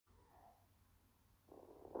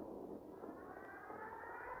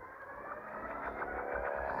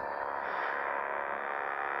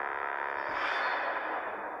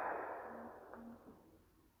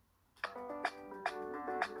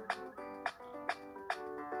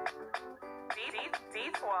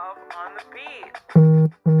Suave on the beat.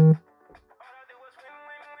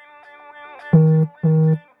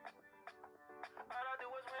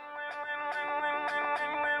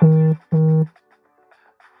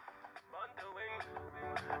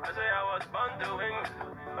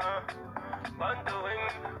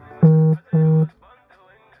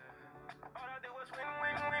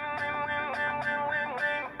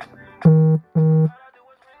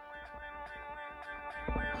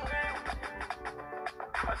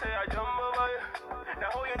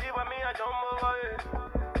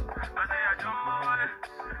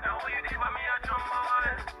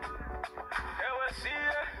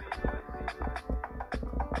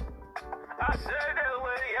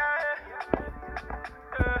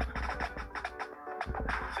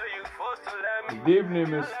 Good evening,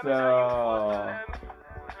 Mr.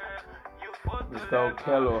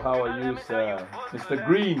 Okello. How are you, sir? Mr.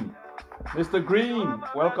 Green. Mr. Green,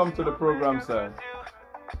 welcome to the program, sir.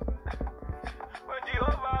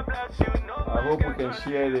 I hope we can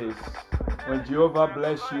share this. When Jehovah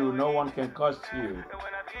bless you, no one can curse you.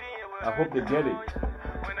 I hope they get it.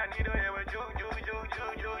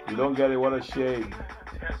 You don't get it, what a shame.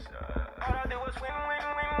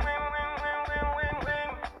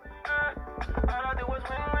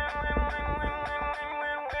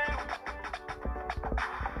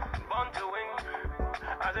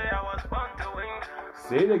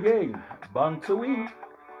 Say it again. Born to win.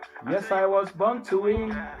 Yes, I was born to win.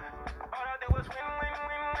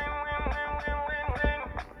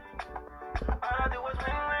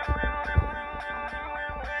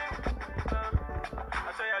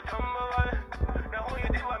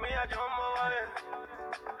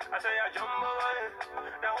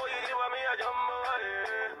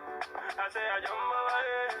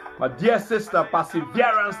 My dear sister,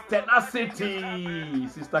 perseverance, tenacity,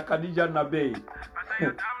 Sister Khadija Nabe.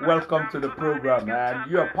 Welcome to the program, man.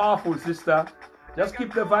 You're a powerful sister. Just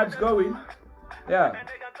keep the vibes going. Yeah.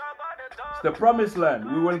 It's the promised land.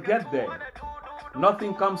 We will get there.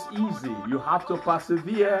 Nothing comes easy. You have to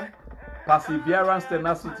persevere. Perseverance,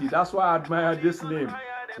 tenacity. That's why I admire this name.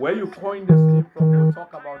 Where you coined this name from, we'll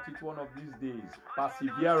talk about it one of these days.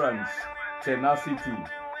 Perseverance, tenacity.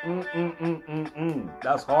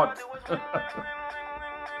 That's hot.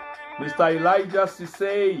 Mr. Elijah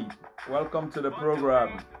Sisei, welcome to the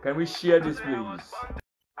program. Can we share this, please?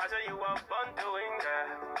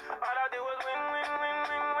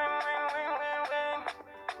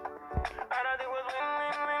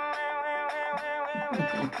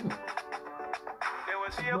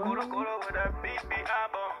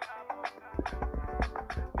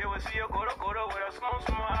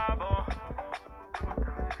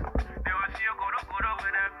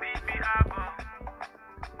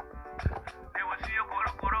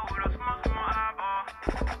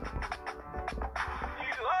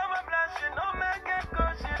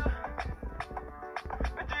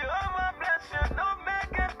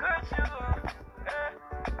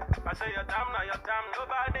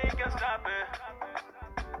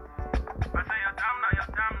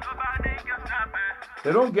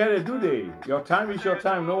 They don't get it, do they? Your time is your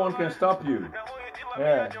time. No one can stop you.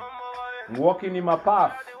 Yeah. I'm walking in my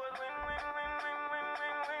path.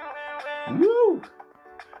 Woo!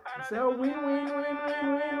 I say, oh, win, win, win, win,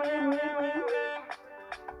 win, win, win,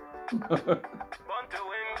 win.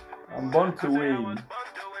 I'm born to win.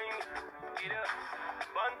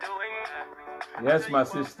 Yes, my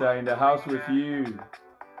sister, in the house with you.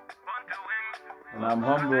 And I'm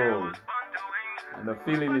humble. And the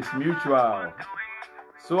feeling is mutual.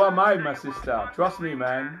 So am I, my sister. Trust me,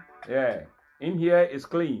 man. Yeah. In here is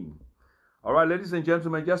clean. All right, ladies and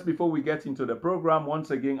gentlemen, just before we get into the program,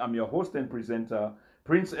 once again, I'm your host and presenter,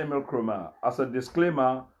 Prince Emil Kroma. As a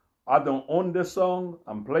disclaimer, I don't own the song.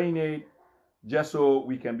 I'm playing it just so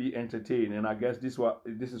we can be entertained. And I guess this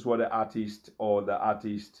is what the artist,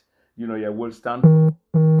 will stand for.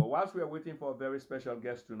 But whilst we are waiting for a very special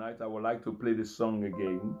guest tonight, I would like to play this song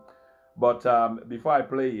again. But before I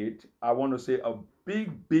play it, I want to say a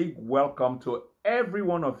big welcome to every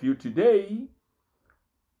one of you today,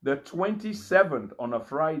 the 27th on a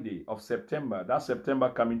Friday of September. That's September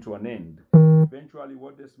coming to an end. Eventually,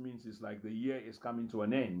 what this means is like the year is coming to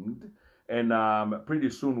an end. And pretty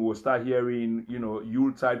soon we'll start hearing,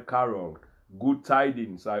 Yuletide carol, good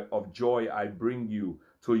tidings of joy I bring you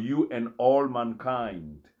to you and all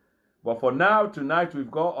mankind. But for now, tonight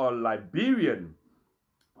we've got a Liberian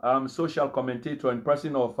social commentator in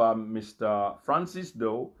person of Mr. Francis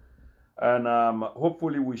Doe. And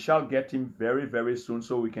hopefully we shall get him very, very soon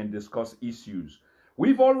so we can discuss issues.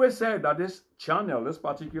 We've always said that this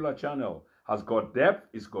particular channel, has got depth,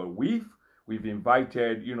 it's got width. We've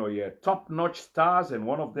invited, top-notch stars, and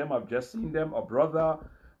one of them, I've just seen them, a brother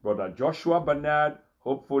Joshua Bernard.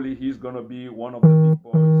 Hopefully, he's going to be one of the big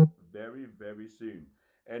boys very, very soon.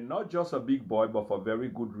 And not just a big boy, but for very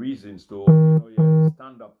good reasons to,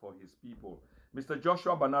 stand up for his people. Mr.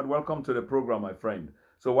 Joshua Bernard, welcome to the program, my friend.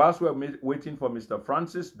 So whilst we're waiting for Mr.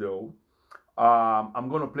 Francis Doe, I'm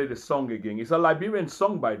going to play the song again. It's a Liberian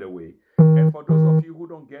song, by the way. And for those of you who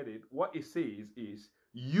don't get it, what it says is,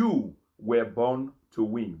 you were born to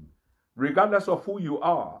win. Regardless of who you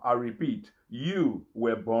are, I repeat, you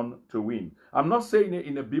were born to win. I'm not saying it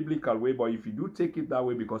in a biblical way, but if you do take it that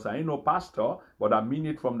way, because I ain't no pastor, but I mean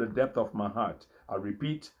it from the depth of my heart. I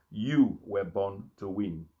repeat, you were born to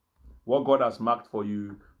win. What God has marked for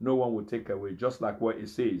you, no one will take away. Just like what it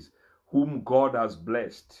says, whom God has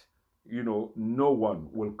blessed, no one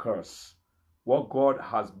will curse. What God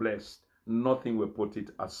has blessed, nothing will put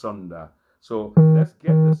it asunder. So let's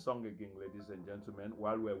get the song again, ladies and gentlemen,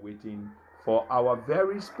 while we're waiting for our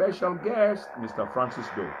very special guest, Mr. Francis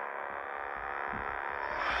Doe.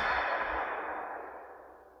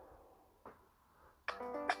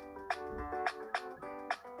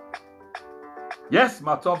 Yes,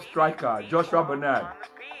 my top striker, Joshua Bernard.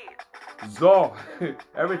 Zo,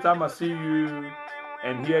 every time I see you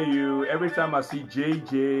and hear you, every time I see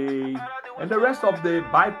JJ and the rest of the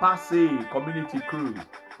Bypass community crew,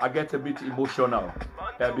 I get a bit emotional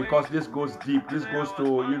because this goes deep. This goes to,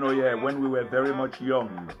 when we were very much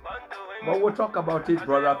young. But we'll talk about it,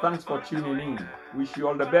 brother. Thanks for tuning in. Wish you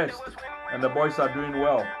all the best. And the boys are doing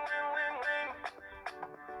well.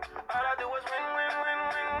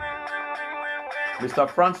 Mr.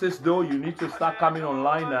 Francis Doe, you need to start coming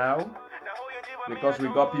online now because we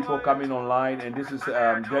got people coming online, and this is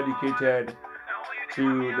dedicated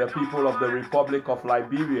to the people of the Republic of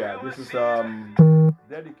Liberia. This is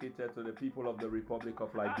dedicated to the people of the Republic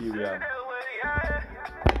of Liberia.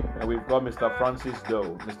 And we've got Mr. Francis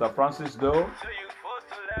Doe. Mr. Francis Doe,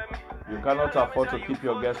 you cannot afford to keep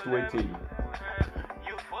your guests waiting.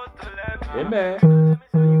 Amen.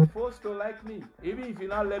 You're forced to like me. Even if you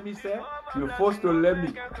not let me say, you're forced to let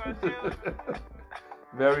me.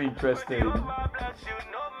 Very interesting.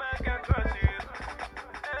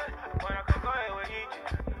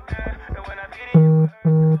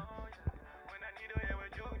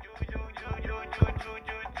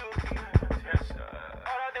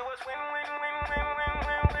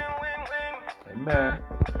 Amen.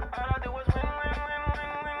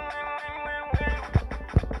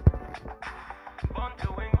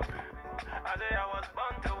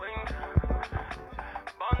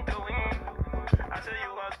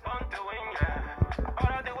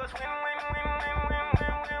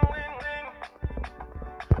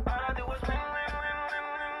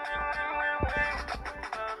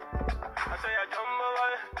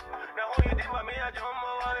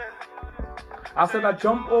 I said I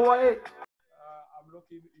jump over it. I'm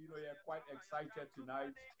looking, you're quite excited tonight,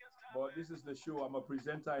 but this is the show. I'm a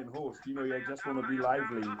presenter and host. You just want to be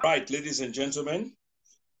lively. Right, ladies and gentlemen,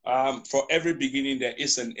 for every beginning, there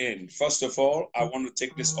is an end. First of all, I want to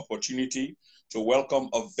take this opportunity to welcome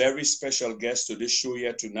a very special guest to this show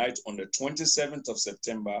here tonight on the 27th of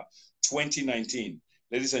September, 2019.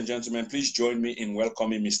 Ladies and gentlemen, please join me in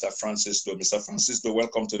welcoming Mr. Francis Doe. Mr. Francis Doe,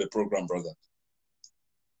 welcome to the program, brother.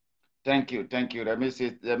 Thank you. Let me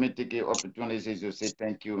take the opportunity to say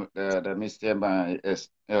thank you. Let me say my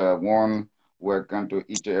warm welcome to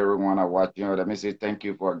each and every one watching. Let me say thank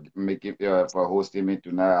you for for hosting me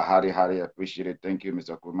tonight. I highly appreciate it. Thank you,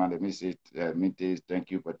 Mr. Kurman. Let me say thank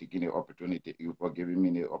you for taking the opportunity, for giving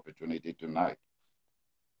me the opportunity tonight.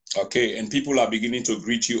 Okay, and people are beginning to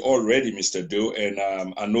greet you already, Mr. Doe, and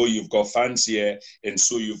I know you've got fans here, and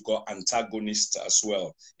so you've got antagonists as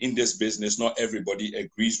well. In this business, not everybody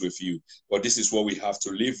agrees with you, but this is what we have to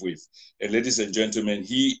live with. And ladies and gentlemen,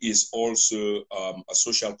 he is also a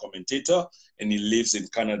social commentator, and he lives in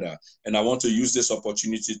Canada. And I want to use this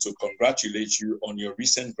opportunity to congratulate you on your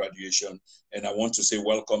recent graduation, and I want to say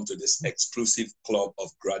welcome to this exclusive club of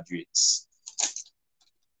graduates.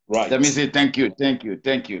 Right. Let me say thank you.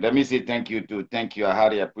 Let me say thank you too. Thank you. I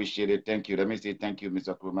highly appreciate it. Thank you. Let me say thank you,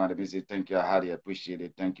 Mr. Kurman. Let me say thank you. I highly appreciate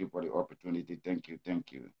it. Thank you for the opportunity. Thank you.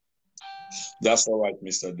 That's all right,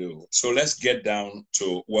 Mr. Doe. So let's get down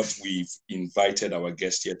to what we've invited our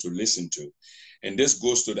guest here to listen to. And this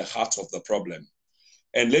goes to the heart of the problem.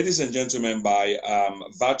 And ladies and gentlemen, by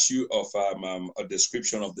virtue of a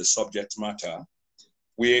description of the subject matter,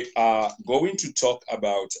 we are going to talk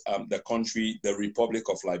about the country, the Republic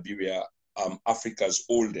of Liberia, Africa's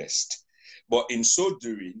oldest. But in so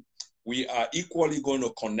doing, we are equally going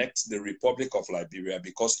to connect the Republic of Liberia,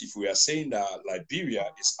 because if we are saying that Liberia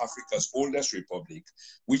is Africa's oldest republic,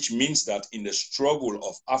 which means that in the struggle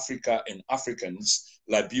of Africa and Africans,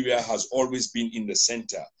 Liberia has always been in the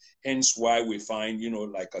center. Hence why we find,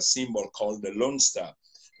 like a symbol called the Lone Star,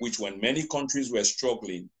 which when many countries were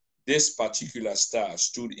struggling, this particular star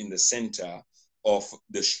stood in the center of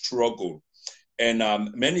the struggle. And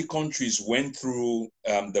many countries went through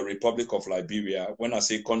the Republic of Liberia. When I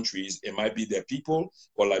say countries, it might be their people,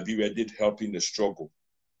 but Liberia did help in the struggle.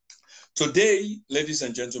 Today, ladies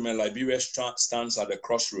and gentlemen, Liberia stands at a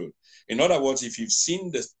crossroad. In other words, if you've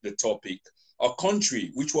seen the topic, a country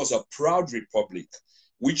which was a proud republic,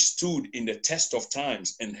 which stood in the test of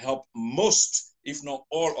times and helped most, if not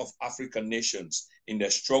all, of African nations in their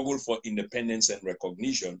struggle for independence and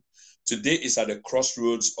recognition, today is at the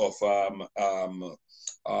crossroads of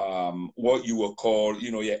what you will call,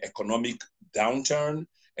 your economic downturn.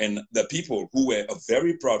 And the people who were a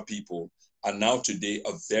very proud people are now today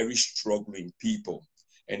a very struggling people.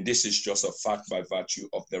 And this is just a fact by virtue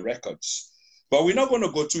of the records. But we're not going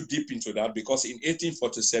to go too deep into that, because in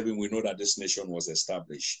 1847, we know that this nation was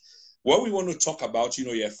established. What we want to talk about,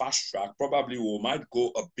 your fast track, probably we might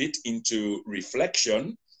go a bit into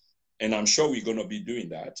reflection, and I'm sure we're going to be doing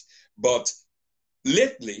that. But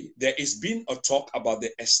lately, there has been a talk about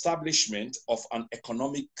the establishment of an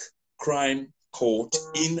economic crime court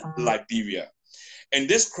in Liberia. And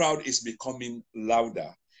this crowd is becoming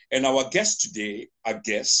louder. And our guest today, I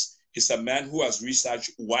guess, is a man who has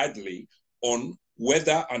researched widely on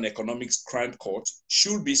whether an economic crime court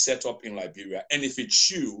should be set up in Liberia. And if it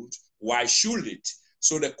should, why should it?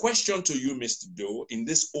 So the question to you, Mr. Doe, in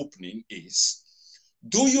this opening is,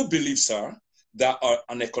 do you believe, sir, that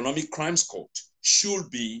an economic crimes court should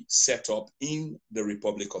be set up in the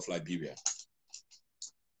Republic of Liberia?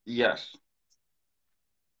 Yes.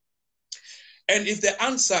 And if the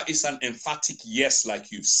answer is an emphatic yes,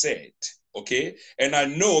 like you've said, okay, and I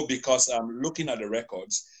know because I'm looking at the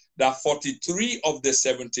records, that 43 of the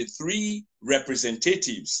 73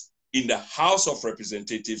 representatives in the House of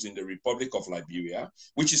Representatives in the Republic of Liberia,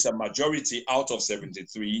 which is a majority out of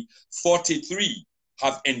 73, 43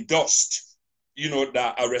 have endorsed,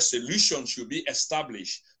 that a resolution should be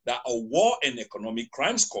established that a war and economic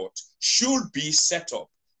crimes court should be set up.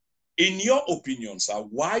 In your opinion, sir,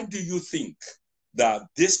 why do you think that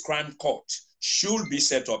this crime court should be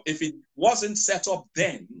set up? If it wasn't set up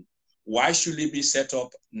then, why should it be set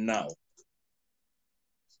up now?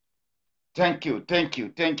 Thank you,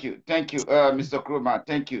 Mr. Krumah.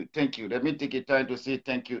 Thank you. Let me take a time to say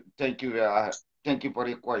thank you for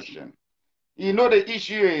the question. The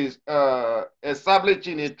issue is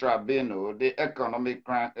establishing a tribunal, the economic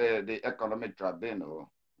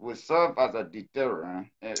tribunal, will serve as a deterrent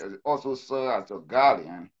and also serve as a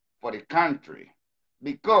guardian for the country,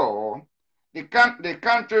 because the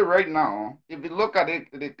country right now, if you look at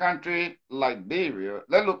the country Liberia,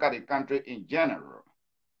 let's look at the country in general.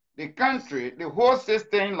 The whole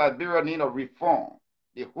system in Liberia need a reform.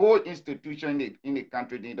 The whole institution in the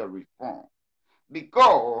country need a reform,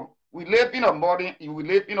 because we live in a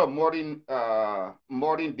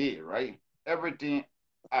modern day, right? Everything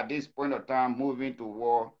at this point of time moving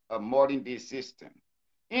toward a modern day system.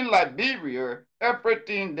 In Liberia,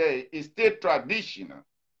 everything there is still traditional,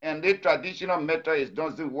 and the traditional method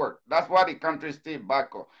doesn't work. That's why the country stay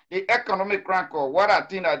backward. The economic crime court, what I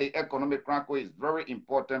think that the economic crime court is very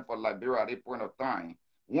important for Liberia at this point of time.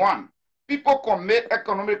 One, people commit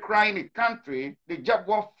economic crime in the country, they just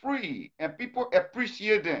go free, and people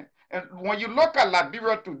appreciate them. And when you look at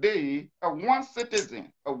Liberia today, one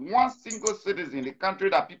single citizen in the country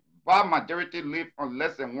that people by majority live on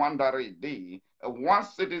less than $1 a day, one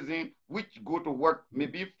citizen which go to work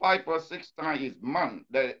maybe 5 or 6 times a month,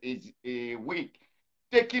 that is a week,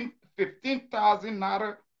 taking 15,000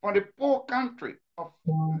 naira from the poor country.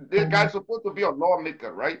 The guy's supposed to be a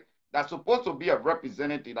lawmaker, right? That's supposed to be a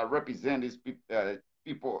representative that represent these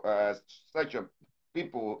people, such a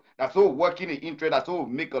people that's all working in interest, that's all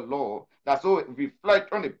make a law, that's all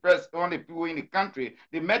reflect on the press, on the people in the country.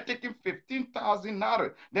 They may take him 15,000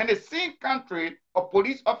 naira. Then the same country, a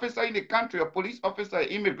police officer in the country, a police officer,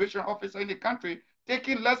 immigration officer in the country,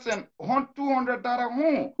 taking less than $200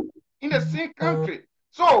 home in the same country.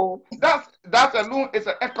 So that's alone is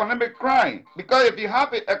an economic crime, because if you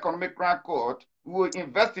have an economic crime court, we will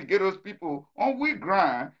investigate those people on we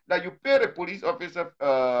ground that you pay the police officer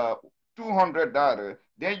 $200,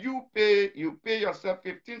 then you pay yourself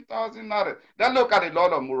 15,000 naira. They look at a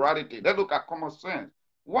lot of morality. They look at common sense.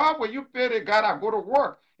 Why will you pay the guy that go to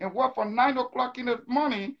work? and work for 9 o'clock in the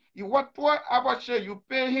morning, you work 12-hour shift, you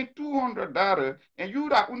pay him $200, and you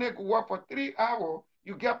that only go work for 3 hours,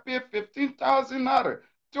 you get paid $15,000.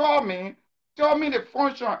 Tell me the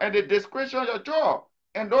function and the description of your job.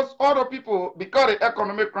 And those other people, because the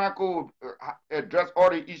economic crime code address all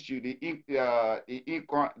the issue, the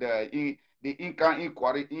income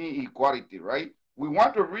inequality, right? We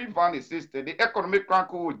want to revamp the system. The economic crime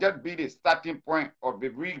code will just be the starting point of the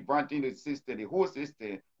revamping the system, the whole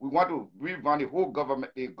system. We want to revamp the whole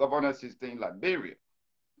governance system in Liberia.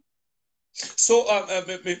 So,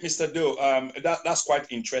 Mr. Doe, that's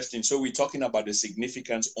quite interesting. So we're talking about the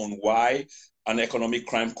significance on why an economic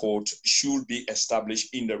crime court should be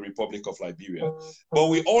established in the Republic of Liberia. But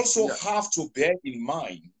we also have to bear in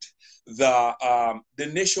mind that the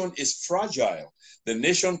nation is fragile. The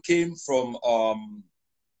nation came from a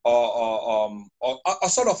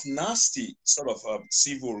sort of nasty, sort of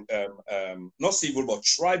civil, not civil, but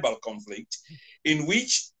tribal conflict, in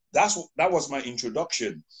which that was my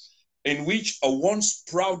introduction, in which a once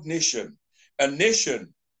proud nation, a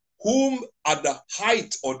nation whom at the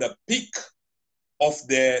height or the peak of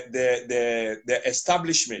their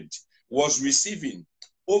establishment was receiving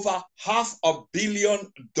over $500 million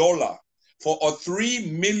for a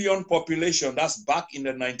 3 million population. That's back in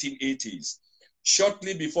the 1980s,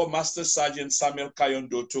 shortly before Master Sergeant Samuel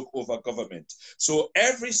Kayondo took over government. So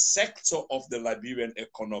every sector of the Liberian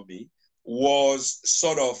economy was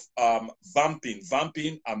sort of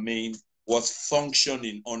vamping, I mean, was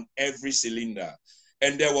functioning on every cylinder.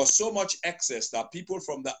 And there was so much excess that people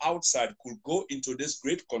from the outside could go into this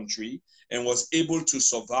great country and was able to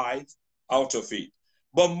survive out of it.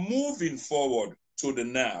 But moving forward to the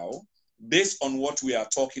now, based on what we are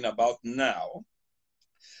talking about now,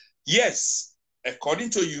 yes, according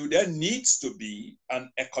to you, there needs to be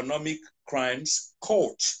an economic crimes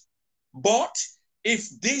court. But if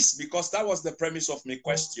this, because that was the premise of my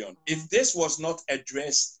question, if this was not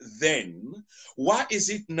addressed then, why is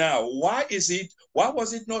it now? Why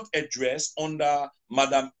was it not addressed under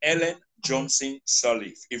Madam Ellen Johnson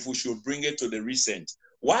Sirleaf, if we should bring it to the recent?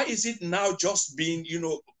 Why is it now just being,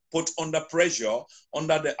 put under pressure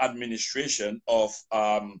under the administration of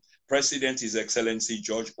President His Excellency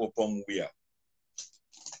George Oppong Weah?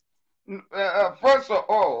 First of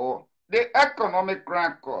all, the economic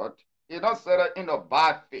crime court is not set up in a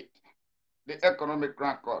bad faith. The economic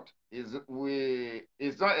crime court is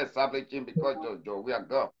not establishing because of we are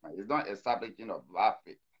government. It's not establishing a bad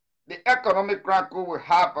faith. The economic crime court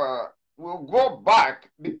will go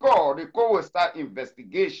back because the court will start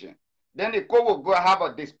investigation. Then the court will go have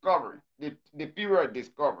a discovery, the period of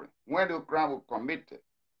discovery when the crime was committed.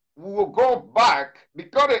 We will go back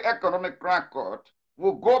because the economic crime court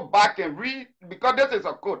will go back and read, because this is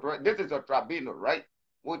a court, right? This is a tribunal, right?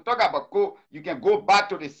 We talk about court, you can go back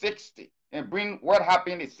to the 60s and bring what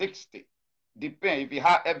happened in 60. Depend if you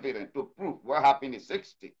have evidence to prove what happened in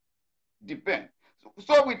 60. Depend.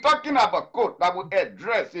 So we're talking about court that will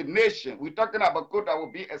address the nation. We're talking about court that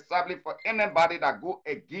will be established for anybody that go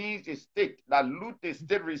against the state, that loot the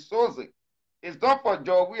state resources. It's not for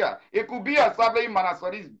Weah. It could be established in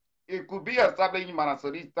Manasori's. It could be established in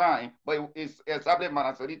Manasori's time, but it's established in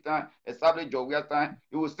Manasori's time, established Weah's time.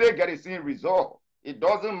 It will still get its same result. It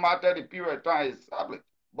doesn't matter the period of time it's established.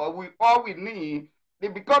 But all we need,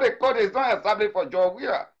 because the court is not established for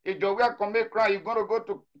Weah. If Weah commit crime, you're going to go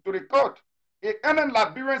to the court. If any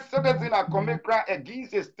Liberian citizen that commit crime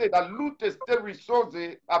against the state, that loot the state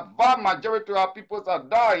resources, a vast majority of our people are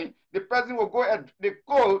dying, the person will go, the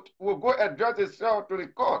court will go address itself to the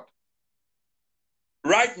court.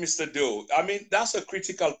 Right, Mr. Doe. I mean, that's a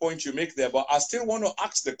critical point you make there, but I still want to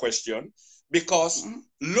ask the question because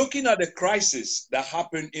looking at the crisis that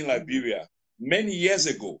happened in Liberia many years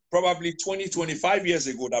ago, probably 20, 25 years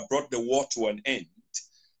ago, that brought the war to an end,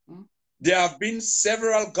 there have been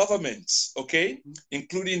several governments, okay,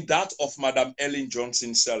 including that of Madam Ellen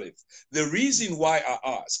Johnson Sirleaf. The reason why I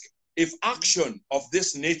ask, if action of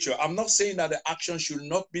this nature, I'm not saying that the action should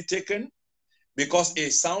not be taken, because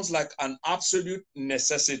it sounds like an absolute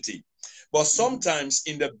necessity. But sometimes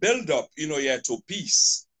in the build-up, to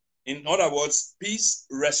peace, in other words, peace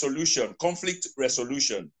resolution, conflict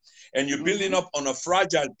resolution, and you're building up on a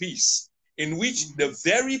fragile peace in which the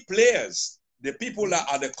very players, the people that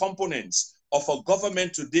are the components of a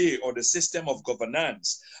government today or the system of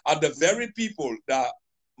governance are the very people that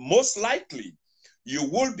most likely you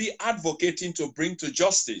will be advocating to bring to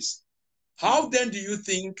justice. How then do you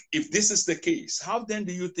think, if this is the case, how then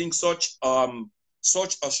do you think such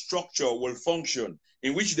a structure will function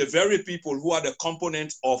in which the very people who are the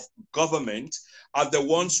components of government are the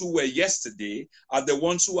ones who were yesterday, are the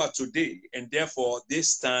ones who are today, and therefore they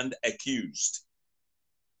stand accused.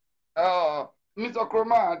 Mr.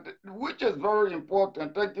 Kroma, which is very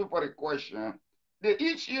important. Thank you for the question.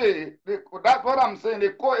 Each year, that's what I'm saying.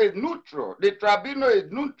 The court is neutral. The tribunal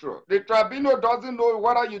is neutral. The tribunal doesn't know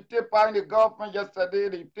whether you take part in the government yesterday,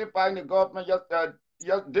 they take part in the government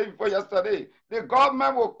day before yesterday. The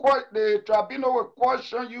government will the tribunal will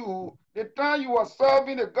question you the time you were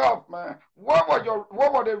serving the government. What was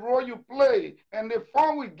the role you played? And the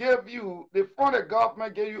fund we gave you, the fund the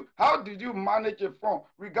government gave you, how did you manage a fund?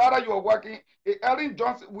 Regardless you were working, Ellen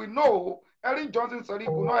Johnson, we know Ellen Johnson said he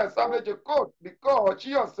could not establish a court because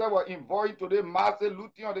she herself was involved to the massive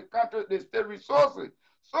looting of the country, the state resources.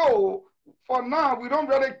 So for now, we don't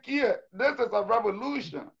really care. This is a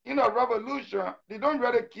revolution. In a revolution, they don't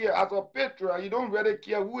really care. As a patriot, you don't really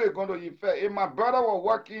care who is going to affect. If my brother was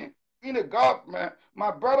working in the government, my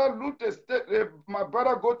brother loot the state. My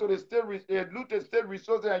brother go to the state, loot the state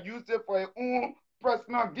resources and use it for his own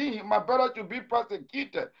personal gain. My brother should be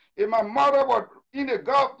prosecuted. If my mother was in the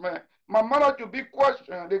government, my mother should be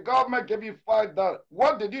questioned. The government gave you $5.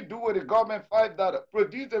 What did you do with the government $5?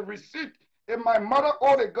 Produce a receipt. If my mother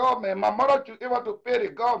owed the government, my mother should be able to pay the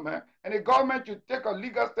government, and the government should take a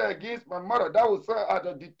legal step against my mother. That will serve as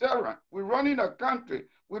a deterrent. We're running a country.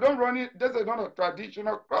 We don't run it. This is not a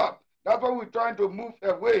traditional crop. That's why we're trying to move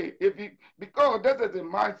away. Because this is the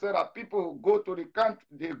mindset that people go to the country,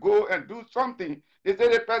 they go and do something. They say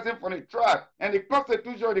the person from the tribe. And the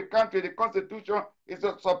constitution of the country, the constitution is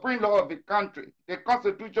the supreme law of the country. The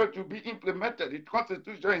constitution should be implemented. The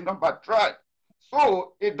constitution is not by tribe.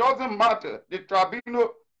 So it doesn't matter. The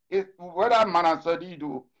tribunal is whether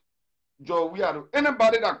Manasadido, Joe Weah,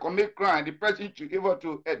 anybody that commit crime, the person should be able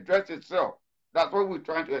to address itself. That's what we're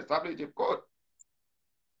trying to establish a court.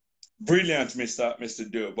 Brilliant,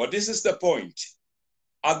 Mr. Doe. But this is the point.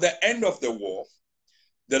 At the end of the war,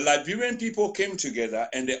 the Liberian people came together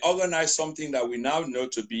and they organized something that we now know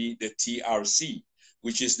to be the TRC,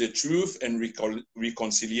 which is the Truth and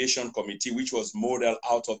Reconciliation Committee, which was modeled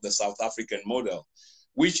out of the South African model,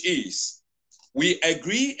 which is we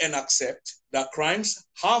agree and accept that crimes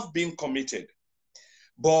have been committed,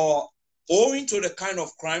 but owing to the kind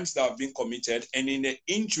of crimes that have been committed and in the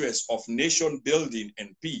interest of nation building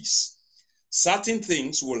and peace, certain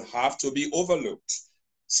things will have to be overlooked.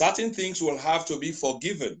 Certain things will have to be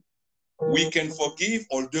forgiven. We can forgive,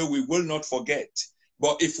 although we will not forget.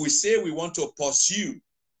 But if we say we want to pursue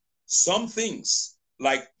some things,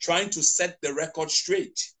 like trying to set the record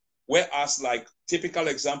straight, whereas like typical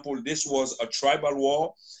example, this was a tribal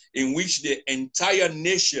war in which the entire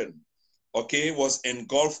nation, okay, was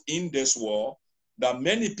engulfed in this war, that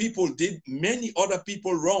many people did many other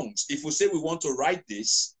people wrongs. If we say we want to write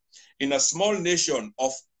this in a small nation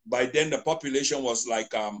of, by then the population was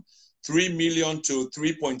like 3 million to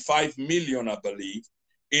 3.5 million, I believe,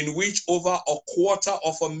 in which over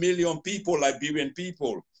 250,000 people, Liberian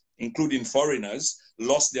people, including foreigners,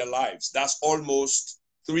 lost their lives. That's almost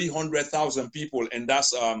 300,000 people, and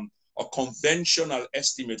that's a conventional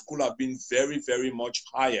estimate, could have been very, very much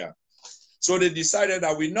higher. So they decided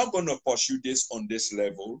that we're not going to pursue this on this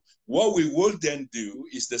level. What we will then do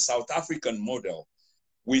is the South African model.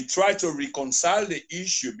 We try to reconcile the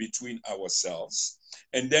issue between ourselves,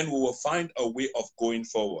 and then we will find a way of going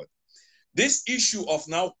forward. This issue of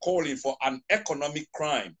now calling for an economic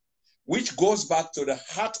crime, which goes back to the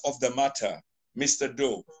heart of the matter, Mr.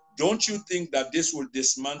 Doe, don't you think that this will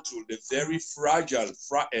dismantle the very fragile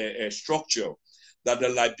structure that the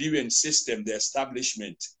Liberian system, the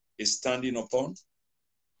establishment, is standing upon?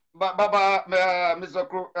 Mr.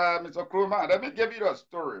 Kruma, let me give you a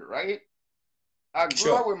story, right? I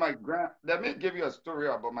grew up with my let me give you a story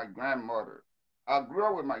about my grandmother. I grew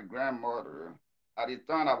up with my grandmother. At the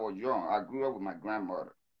time I was young, I grew up with my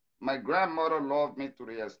grandmother. My grandmother loved me to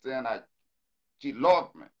the extent that she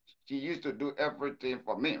loved me. She used to do everything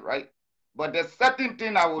for me, right? But the certain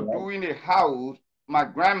thing I would do in the house, my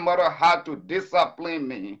grandmother had to discipline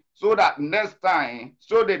me so that next time,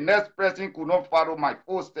 so the next person could not follow my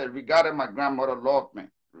footsteps regarding my grandmother loved me.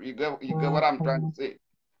 You get what I'm trying to say?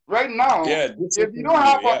 Right now, if you don't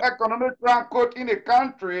have an economic crime court in the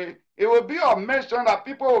country, it will be a mission that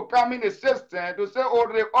people will come in the system to say, oh,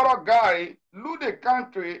 the other guy loot the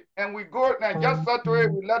country, and we go and just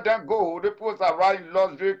saturate, we let them go. The people are riding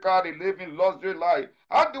luxury car, they live in luxury life.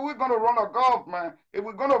 How do we going to run a government if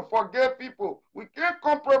we're going to forget people? We can't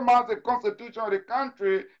compromise the constitution of the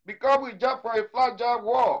country because we just for a fragile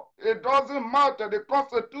war. It doesn't matter. The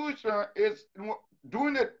constitution is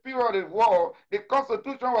during the period of war, the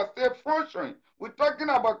Constitution was still functioning. We're talking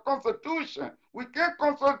about Constitution. We can't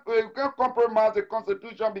compromise the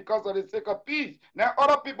Constitution because of the sake of peace. Now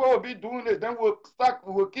other people will be doing it. Then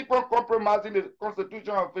we'll keep on compromising the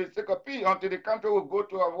Constitution for the sake of peace until the country will go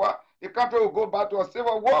to a war. The country will go back to a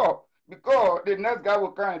civil war because the next guy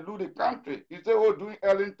will come and loot the country. You say, oh, during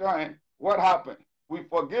Ellington, what happened? We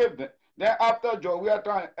forgive them. Then after George Weah,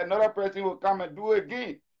 another person will come and do it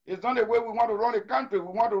again. It's not the way we want to run the country. We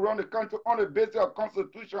want to run the country on the basis of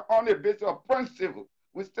Constitution, on the basis of principle.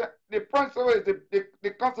 We say the principle is the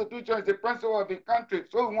Constitution is the principle of the country.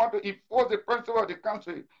 So we want to enforce the principle of the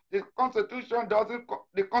country. The Constitution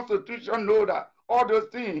know that all those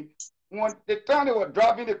things. When the time they were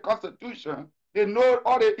driving the Constitution, they know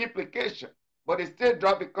all the implications, but they still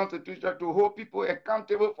drive the Constitution to hold people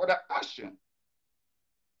accountable for their action.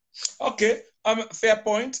 Okay, fair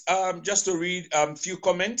point. Just to read a few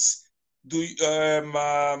comments.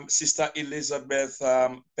 Sister Elizabeth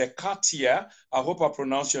Pekatia, I hope I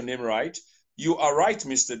pronounced your name right. You are right,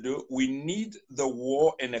 Mr. Doe. We need the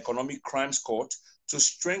War and Economic Crimes Court to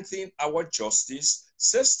strengthen our justice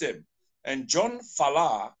system. And John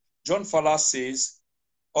Fala says,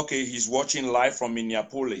 okay, he's watching live from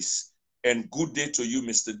Minneapolis. And good day to you,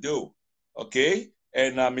 Mr. Doe. Okay.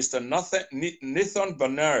 And Mr. Nathan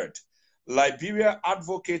Bernard, Liberia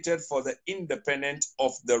advocated for the independence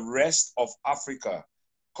of the rest of Africa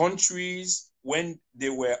countries when they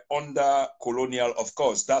were under colonial, of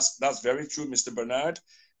course. That's very true, Mr. Bernard.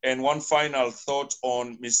 And one final thought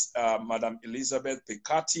on Madam Elizabeth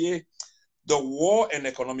Picatier. The War and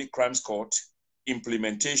Economic Crimes Court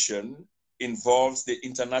implementation involves the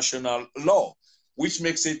international law, which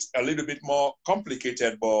makes it a little bit more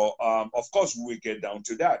complicated, but of course we will get down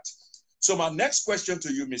to that. So my next question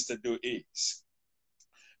to you, Mr. Doe, is,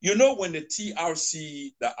 you know, when the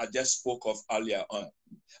TRC that I just spoke of earlier on,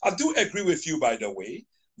 I do agree with you, by the way,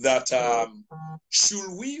 that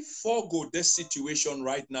should we forego this situation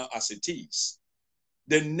right now as it is,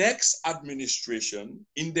 the next administration,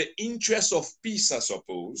 in the interest of peace, I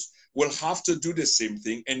suppose, will have to do the same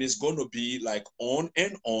thing, and it's going to be like on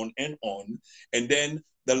and on and on. And then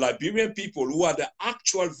the Liberian people, who are the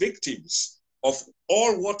actual victims of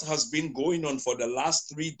all what has been going on for the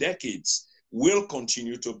last 3 decades, will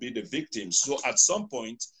continue to be the victims. So at some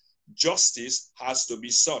point, justice has to be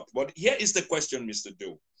sought. But here is the question, Mr.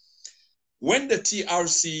 Doe. When the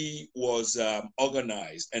TRC was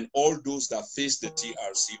organized and all those that faced the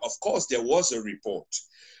TRC, of course, there was a report,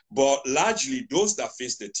 but largely those that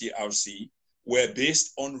faced the TRC were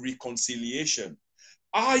based on reconciliation.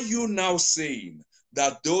 Are you now saying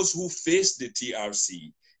that those who faced the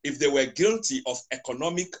TRC, if they were guilty of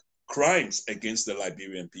economic crimes against the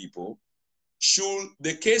Liberian people, should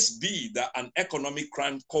the case be that an economic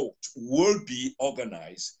crime court will be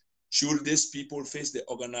organized? Should these people face the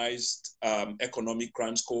organized economic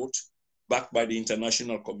crimes court backed by the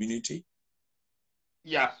international community?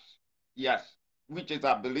 Yes, yes, which is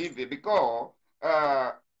I believe it, because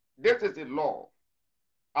this is a law.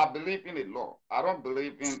 I believe in the law. I don't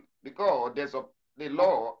believe in, because there's the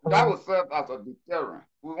law that will serve as a deterrent.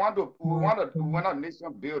 We want a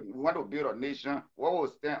nation building. We want to build a nation what will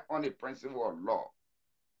stand on the principle of law.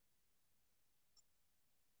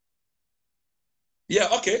 Yeah,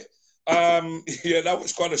 okay. Yeah, that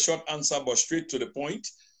was quite a short answer, but straight to the point.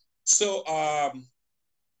 So,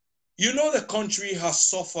 you know, the country has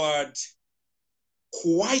suffered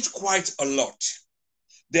quite a lot.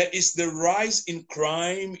 There is the rise in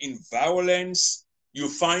crime, in violence. You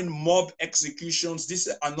find mob executions. These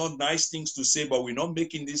are not nice things to say, but we're not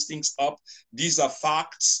making these things up. These are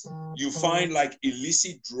facts. You find like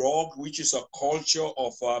illicit drug, which is a culture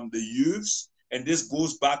of the youths. And this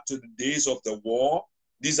goes back to the days of the war.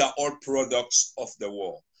 These are all products of the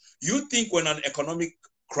war. You think when an economic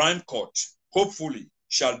crime court, hopefully,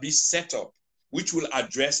 shall be set up, which will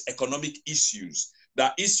address economic issues,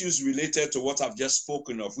 that issues related to what I've just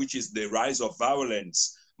spoken of, which is the rise of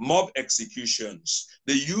violence, mob executions,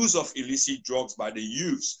 the use of illicit drugs by the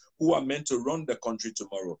youths who are meant to run the country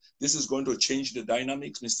tomorrow. This is going to change the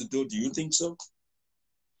dynamics, Mr. Doe. Do you think so?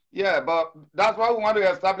 Yeah, but that's why we want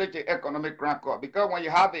to establish the economic crime court, because when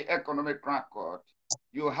you have the economic crime court,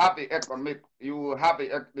 you have the economic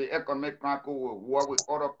crime court will work with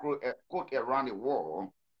other court around the world.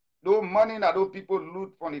 Those money that those people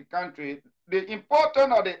loot from the country, the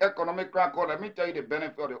importance of the economic crime court, let me tell you the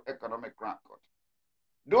benefit of the economic crime court.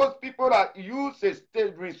 Those people that use the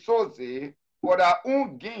state resources for their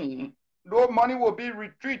own gain, those money will be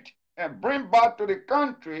retreated and bring back to the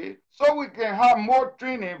country so we can have more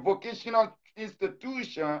training, vocational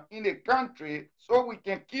institution in the country so we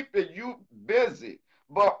can keep the youth busy.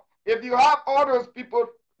 But if you have all those people,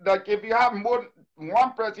 like if you have more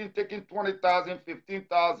one person taking 20,000,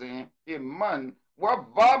 15,000 a month, what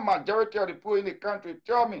vast majority of the poor in the country,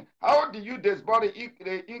 tell me, how do you disburse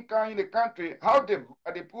the income in the country? How the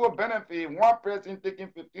poor benefit one person taking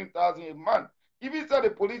 15,000 a month? Even so, the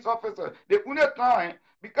police officer, the only time,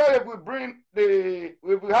 because if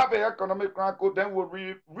we have an economic crime code, then we'll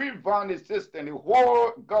revamp the system, the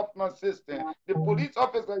whole government system. The police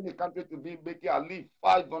officer in the country to be making at least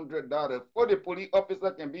 $500 for the police officer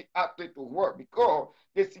can be active to work, because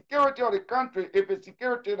the security of the country, if the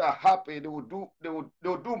security are happy, they will do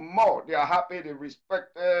more. They are happy, they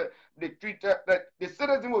respect, they treat that the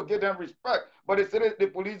citizen will give them respect. But the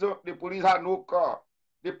police have no car.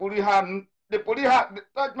 The police have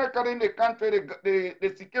technically in the country,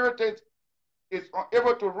 the security is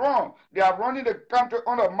unable to run. They are running the country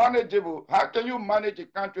unmanageable. How can you manage a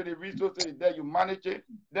country, the resources there, you manage it,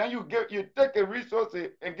 then you take a resource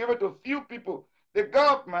and give it to few people. The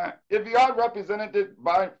government, if you have representatives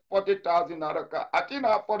buying $40,000 car, I think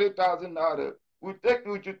that $40,000, we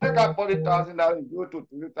should take out $40,000 and go to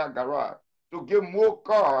Toyota garage to give more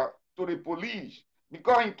car to the police.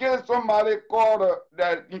 Because in case somebody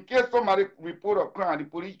in case somebody report a crime, the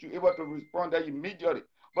police should be able to respond there immediately.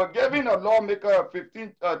 But giving a lawmaker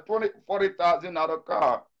 $40,000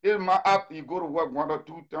 car, it might after you go to work 1 or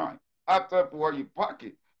 2 times. After work, you park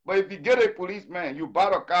it. But if you get a policeman, you buy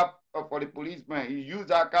a car for the policeman, you use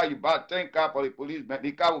that car, you buy 10 cars for the policeman,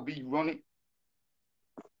 the car will be running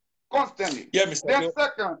constantly. Yeah, Mr. Then Doe.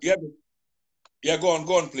 second, Yeah, go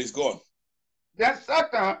on, please, go on. Then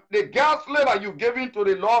second, the gas that you giving to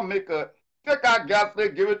the lawmaker, take out gas,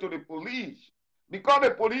 give it to the police. Because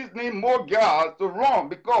the police need more gas to run,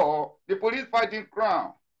 because the police fighting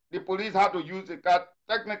crime. The police have to use the car.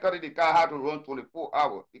 Technically, the car had to run 24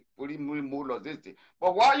 hours. The police need more logistics.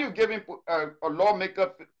 But why are you giving a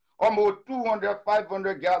lawmaker almost 200,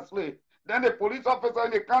 500 gas? Then the police officer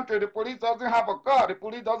in the country, the police doesn't have a car. The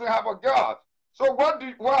police doesn't have a gas. So what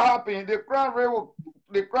happened? The crime rate will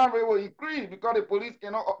increase, because the police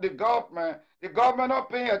cannot, the government not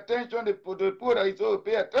paying attention to the poor that is so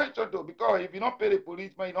pay attention to, because if you don't pay the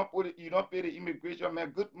policeman, you don't pay the immigration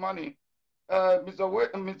man good money,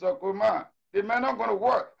 Mr. Kumar, the man not going to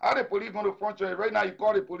work. How the police going to function? Right now you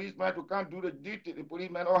call the policeman to come do the duty. The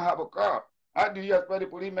policeman don't have a car. How do you expect the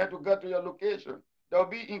policeman to get to your location? There will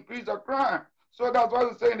be increase of crime. So that's why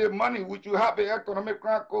we're saying the money, which you have an economic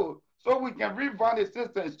crime code, so we can revamp the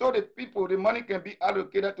system, so the money can be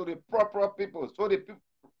allocated to the proper people, so the people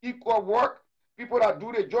equal work, people that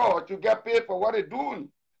do the job to get paid for what they're doing.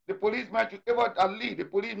 The policeman should at least the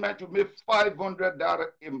policeman should make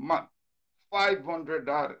 $500 a month.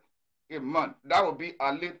 $500 a month. That would be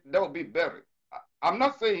at least, that would be better. I'm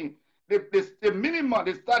not saying the minimum,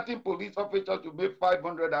 the starting police officer should make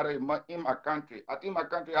 $500 a month in my country. I think my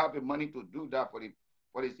country have the money to do that for the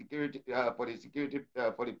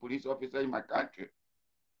police officer in my country.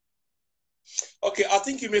 Okay, I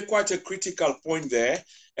think you made quite a critical point there.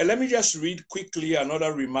 And let me just read quickly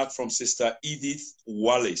another remark from Sister Edith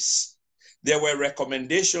Wallace. There were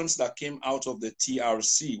recommendations that came out of the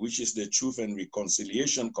TRC, which is the Truth and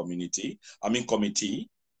Reconciliation Committee,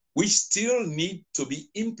 which still need to be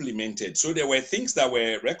implemented. So there were things that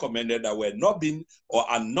were recommended that were not being or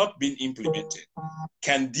are not being implemented.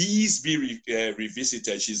 Can these be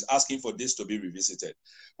revisited? She's asking for this to be revisited.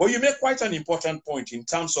 Well, you make quite an important point in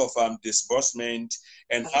terms of disbursement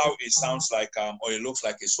and how it sounds like, or it looks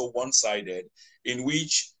like it's so one-sided, in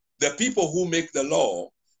which the people who make the law,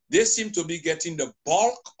 they seem to be getting the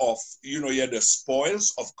bulk of, the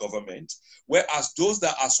spoils of government, whereas those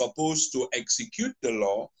that are supposed to execute the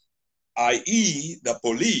law, i.e. the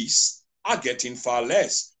police, are getting far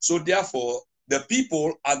less. So therefore, the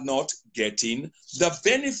people are not getting the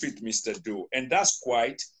benefit, Mr. Doe. And that's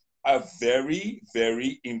quite a very,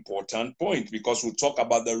 very important point, because we'll talk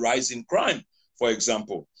about the rise in crime, for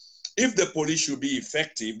example. If the police should be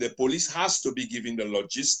effective, the police has to be given the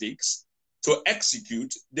logistics to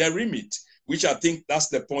execute their remit, which I think that's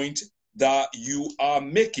the point that you are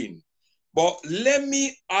making. But let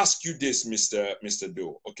me ask you this, Mr.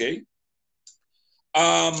 Doe, okay?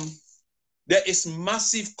 There is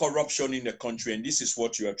massive corruption in the country, and this is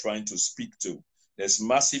what you are trying to speak to. There's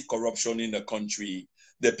massive corruption in the country.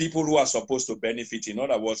 The people who are supposed to benefit, in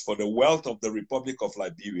other words, for the wealth of the Republic of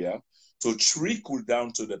Liberia to trickle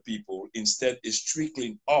down to the people, instead is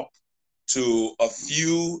trickling up to a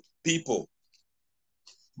few people.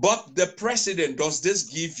 But the president, does this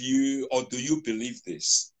give you, or do you believe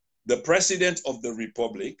this, the President of the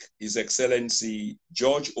Republic, His Excellency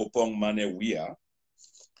George Opong Mane Weah,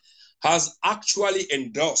 has actually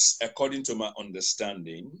endorsed, according to my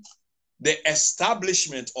understanding, the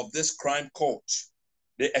establishment of this crime court,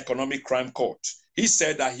 the economic crime court. He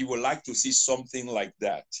said that he would like to see something like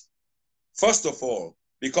that. First of all,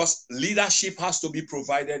 because leadership has to be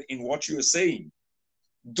provided in what you're saying.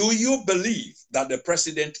 Do you believe that the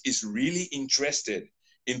president is really interested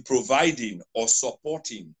in providing or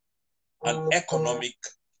supporting an economic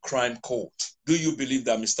crime court? Do you believe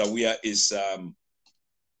that Mr. Weah is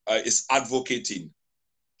advocating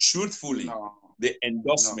truthfully the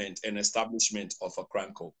endorsement and establishment of a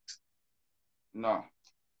crime court? No.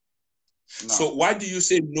 So why do you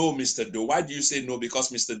say no, Mr. Doe? Why do you say no?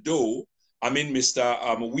 Because Mr. Doe,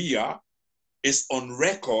 Mr. Weah is on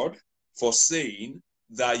record for saying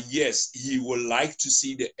that, yes, he would like to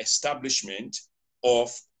see the establishment of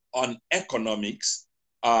an economic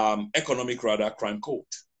crime court.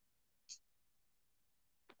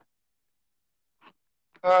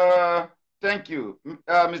 Thank you,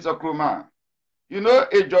 Mr. Krumah. You know,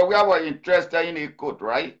 Ejowea was interested in a court,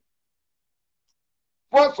 right?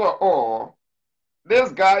 First of all,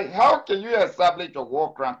 this guy, how can you establish a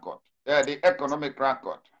war crime court, the economic crime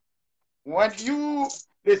court? When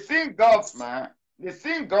the same government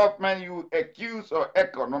you accuse of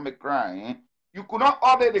economic crime, you could not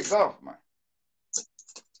audit the government.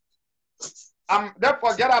 Don't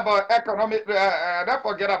forget about economic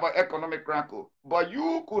crime court, but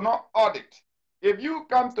you could not audit. If you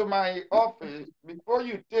come to my office, before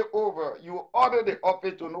you take over, you audit the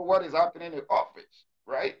office to know what is happening in the office,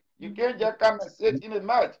 right? You can't just come and sit in a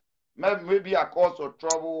match. Maybe a cause of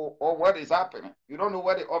trouble or what is happening. You don't know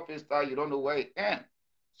where the office starts, you don't know where it ends.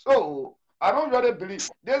 So I don't really believe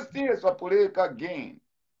this thing is a political game.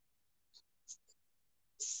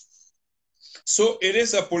 So it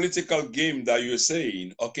is a political game that you're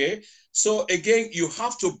saying, okay? So again, you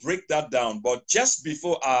have to break that down. But just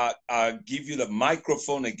before I give you the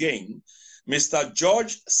microphone again, Mr.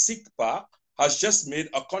 George Sikpa has just made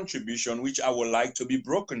a contribution which I would like to be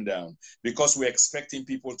broken down because we're expecting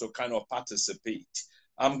people to kind of participate.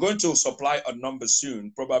 I'm going to supply a number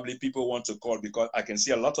soon. Probably people want to call because I can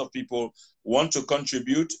see a lot of people want to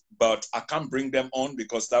contribute, but I can't bring them on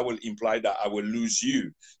because that will imply that I will lose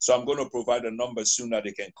you. So I'm going to provide a number soon that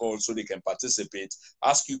they can call so they can participate,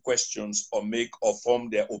 ask you questions or make or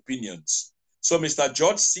form their opinions. So Mr.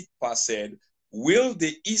 George Sikpa said, will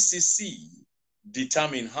the ECC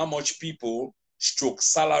determine how much people stroke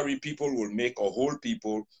salary people will make or hold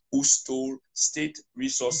people who stole state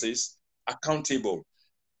resources accountable?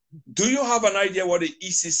 Do you have an idea what the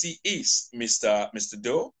ECC is, Mr.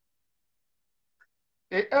 Doe?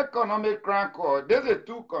 The economic crime court, there's a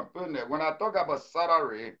two component. When I talk about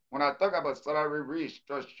salary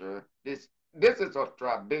restructure, this is a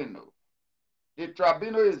tribunal. The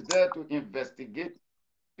tribunal is there to investigate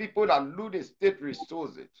people that loot the state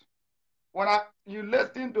resources. When you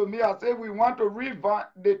listen to me, I say we want to revamp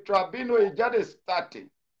the tribunal is just starting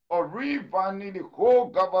or revamping the whole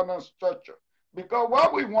governance structure. Because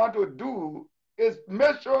what we want to do is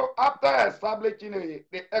make sure after establishing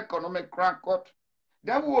the economic crime court,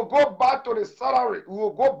 then we will go back to the salary. We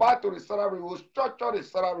will go back to the salary. We will structure the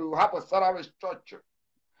salary. We will have a salary structure.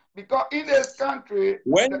 Because in this country,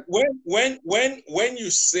 when you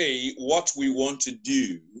say what we want to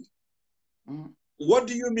do, what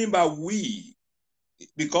do you mean by we?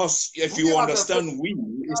 Because if you understand we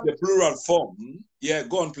is the plural form. Yeah,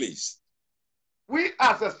 go on, please. We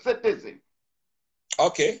as a citizen.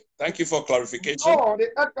 Okay, thank you for clarification. So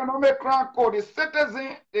the economic crime code, the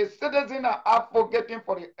citizen are advocating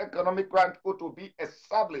for the economic crime code to be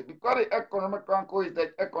established because the economic crime code is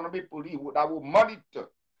the economic police that will monitor.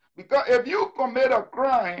 Because if you commit a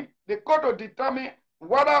crime, the court will determine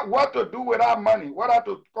what to do with that money, whether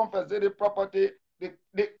to compensate the property.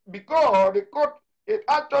 Because the court is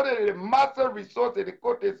actually the massive resource. The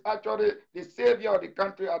court is actually the savior of the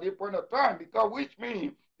country at this point of time. Because which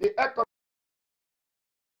means the economic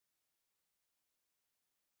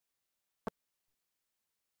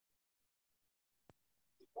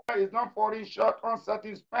is not falling short on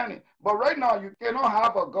certain spending. But right now, you cannot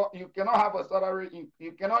have a salary.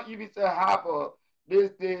 You cannot even say have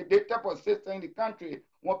this type of system in the country.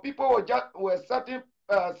 When people certain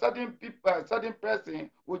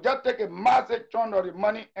person will just take a massive chunk of the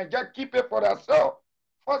money and just keep it for themselves.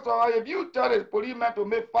 First of all, if you tell a policeman to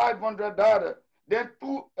make $500, then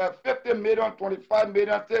 50 million, 25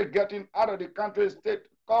 million still getting out of the country state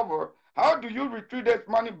cover, how do you retrieve this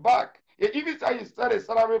money back? Even if you set a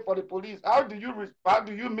salary for the police, how do you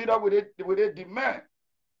meet up with a demand?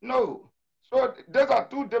 No. So those are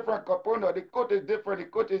two different components. The court is different. The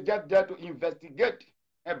court is just there to investigate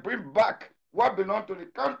and bring back what belongs to the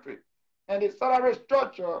country. And the salary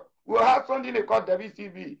structure will have something they call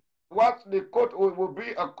WCB. What the court will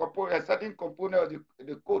be a certain component of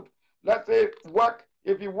the court. Let's say work,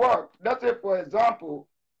 if you work, let's say for example,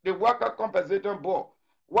 the worker compensation board.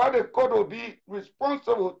 What the court will be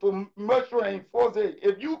responsible to make sure and enforce it.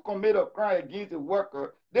 If you commit a crime against the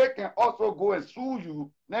worker, they can also go and sue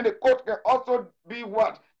you. Then the court can also be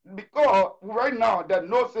what? Because right now, there's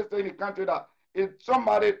no system in the country that if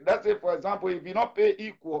somebody, let's say for example, if you don't pay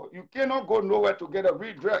equal, you cannot go nowhere to get a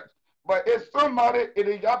redress. But if somebody, if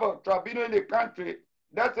you have a tribunal in the country,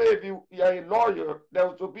 let's say if you are a lawyer, there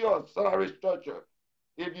will be a salary structure.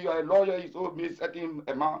 If you are a lawyer, it's owe me certain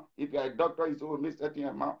amount. If you are a doctor, it's owe me certain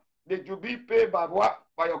amount. They should be paid by what?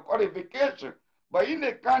 By your qualification. But in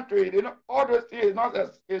the country, they don't, all those things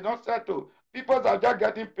is not settled. People are just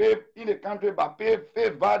getting paid in the country by pay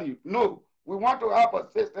value. No, we want to have a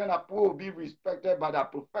system that people will be respected by their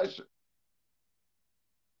profession.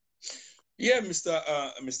 Yeah,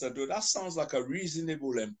 Mr. Doe, that sounds like a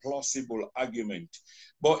reasonable and plausible argument.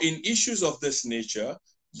 But in issues of this nature,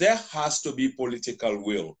 there has to be political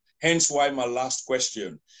will. Hence why my last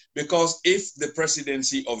question. Because if the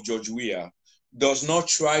presidency of George Weah does not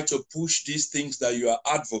try to push these things that you are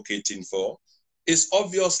advocating for, it's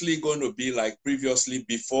obviously going to be like previously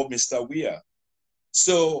before Mr. Weah.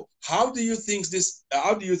 So how do you think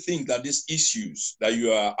that these issues that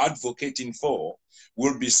you are advocating for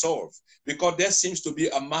will be solved? Because there seems to be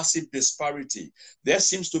a massive disparity. There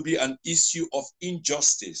seems to be an issue of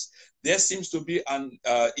injustice. There seems to be an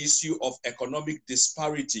issue of economic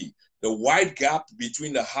disparity, the wide gap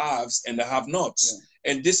between the haves and the have-nots.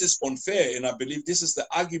 Yeah. And this is unfair, and I believe this is the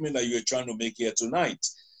argument that you're trying to make here tonight.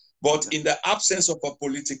 But in the absence of a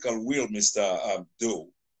political will, Mr. Doe,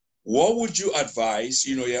 what would you advise,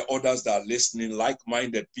 others that are listening,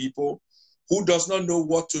 like-minded people who does not know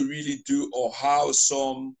what to really do or how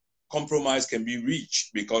some compromise can be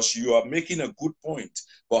reached? Because you are making a good point,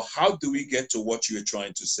 but how do we get to what you're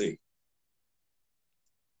trying to say?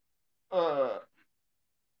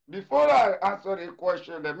 Before I answer the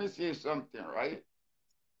question, let me say something, right?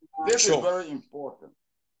 This is very important.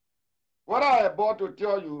 What I am about to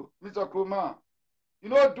tell you, Mr. Krumah,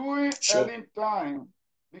 during early time,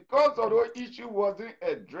 because of those issues wasn't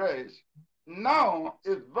addressed, now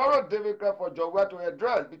it's very difficult for Joe to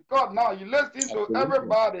address, because now you listen to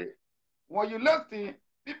everybody. When you listen,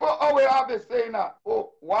 people always have a saying that,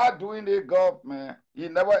 oh, why doing the government? He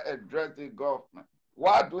never addressed the government.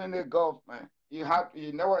 Why doing the government? He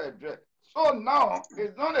never addressed. So now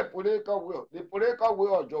it's not a political will. The political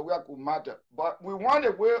will of Joe could matter, but we want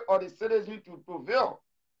the will of the citizens to prevail,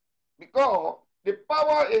 because the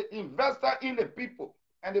power is invested in the people,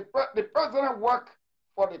 and the president works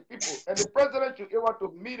for the people, and the president should be able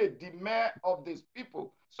to meet the demand of these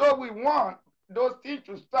people. So we want those things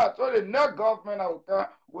to start, so the next government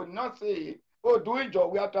will not say, oh, doing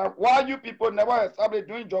Joe time, why you people never established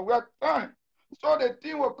doing Joe time? So the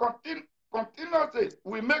thing will continuously,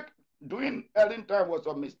 doing early time was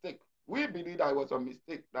a mistake. We believe that it was a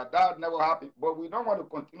mistake, that never happened, but we don't want to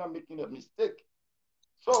continue making a mistake.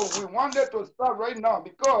 So we wanted to start right now,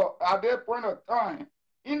 because at that point of time,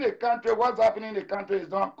 in the country, what's happening in the country is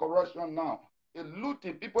not corruption now. It's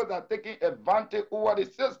looting. People are taking advantage over the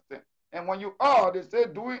system. And when they say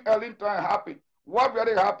doing early time happen. What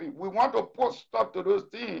really happened? We want to put stop to those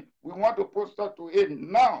things. We want to put stop to it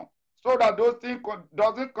now, so that those things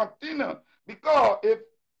doesn't continue. Because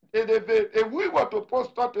if we were to put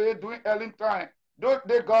stop to it doing early time,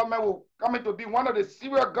 the government will come to be one of the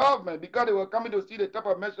serious government, because they were coming to see the type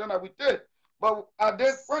of measure that we take. But at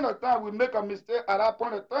this point of time, we make a mistake at that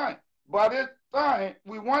point of time. But at this time,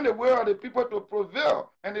 we want the will of the people to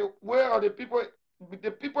prevail, and the will of the people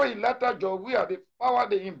elected George Weah, the power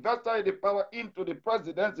they invested the power into the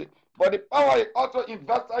presidency. But the power is also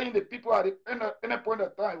invested in the people at any point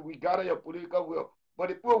of time. We gather your political will, but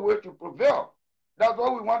the people will to prevail. That's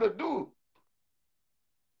what we want to do.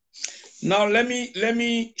 Now let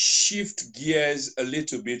me shift gears a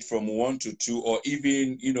little bit from 1 to 2, or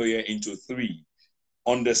even into 3,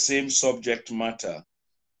 on the same subject matter,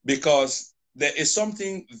 because there is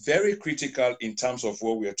something very critical in terms of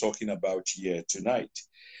what we are talking about here tonight.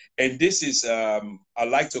 And this is, I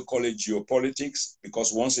like to call it geopolitics,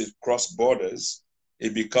 because once it crosses borders,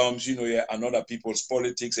 it becomes, another people's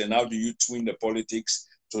politics. And how do you twin the politics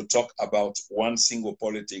to talk about one single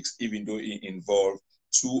politics, even though it involves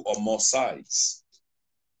 2 or more sides?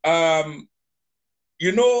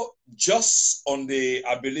 Just on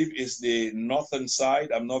I believe it's the northern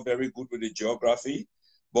side, I'm not very good with the geography,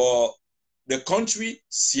 but The country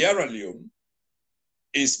Sierra Leone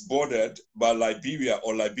is bordered by Liberia,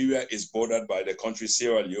 or Liberia is bordered by the country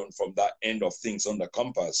Sierra Leone from that end of things on the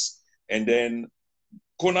compass. And then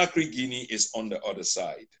Conakry, Guinea is on the other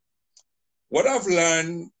side. What I've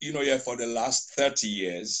learned, for the last 30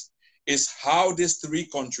 years is how these three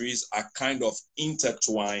countries are kind of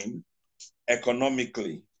intertwined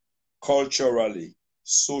economically, culturally,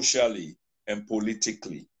 socially, and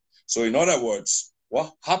politically. So in other words,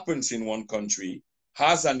 what happens in one country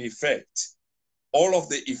has an effect. All of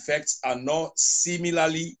the effects are not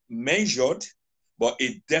similarly measured, but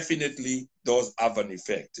it definitely does have an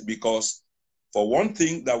effect, because for one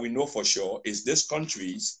thing that we know for sure is these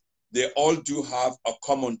countries, they all do have a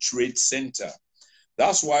common trade center.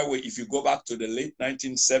 That's why if you go back to the late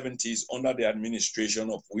 1970s under the administration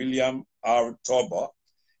of William R. Tolbert,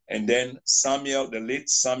 and then the late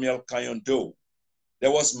Samuel Cayon Doe,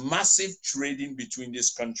 there was massive trading between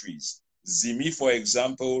these countries. Zimi, for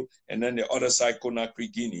example, and then the other side,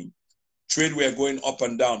 Conakry, Guinea. Trade were going up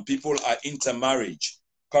and down. People are intermarriage.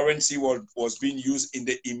 Currency was being used in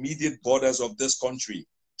the immediate borders of this country.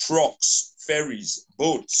 Trucks, ferries,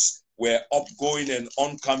 boats were upgoing and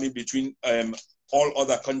oncoming between all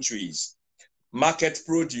other countries. Market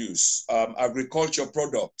produce, agriculture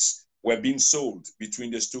products were being sold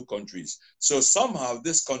between these two countries. So somehow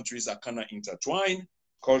these countries are kind of intertwined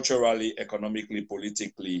culturally, economically,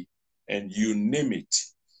 politically, and you name it.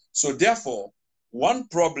 So therefore, one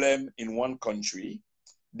problem in one country,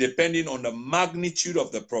 depending on the magnitude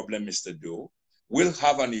of the problem, Mr. Doe, will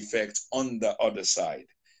have an effect on the other side.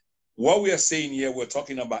 What we are saying here, we're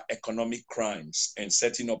talking about economic crimes and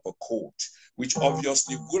setting up a court, which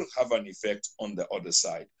obviously will have an effect on the other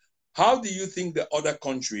side. How do you think the other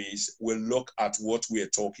countries will look at what we are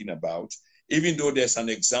talking about, even though there's an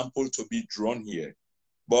example to be drawn here?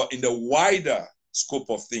 But in the wider scope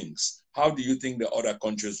of things, how do you think the other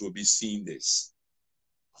countries will be seeing this?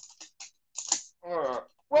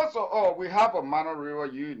 First of all, we have a Mono River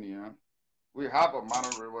Union. We have a Mono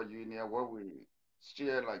River Union where we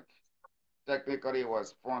share, like, technically it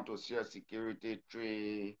was formed to share security,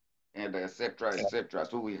 trade, and etc., etc.,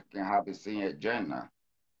 so we can have the same agenda.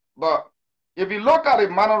 But if you look at the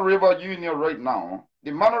Mono River Union right now,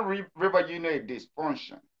 the Mono River Union is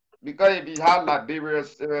dysfunction. Because if you have Liberia,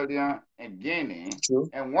 Sierra Leone, and Guinea,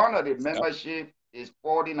 and one of the membership is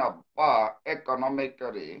falling apart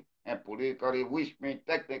economically and politically, which means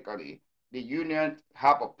technically the union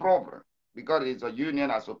have a problem because it's a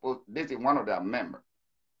union as opposed, this is one of their members.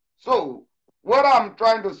 So what I'm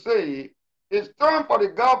trying to say, it's time for the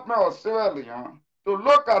government of Sierra Leone to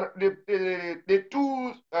look at the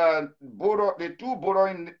two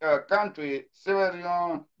bordering countries, Sierra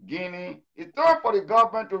Leone, Guinea. It's time for the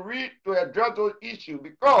government to address those issues,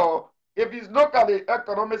 because if you look at the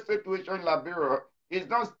economic situation in Liberia, it's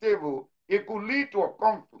not stable. It could lead to a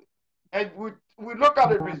conflict. And we look at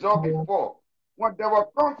the result before. When there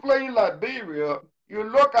was conflict in Liberia, you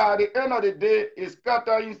look at the end of the day, it's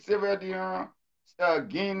scattering Sierra Leone,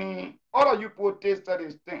 Guinea. All of you protested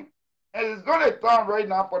this thing. And it's not a time right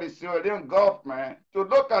now for the Sierra Leone government to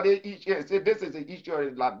look at the issue and say this is an issue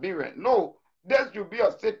of Liberia. No, there should be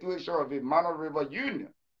a situation of the Mono River Union,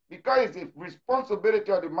 because it's a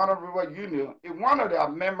responsibility of the Mono River Union. If one of their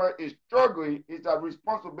members is struggling, it's a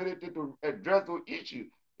responsibility to address the issue.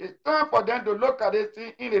 It's time for them to look at it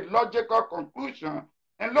in a logical conclusion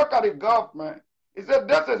and look at the government. He said,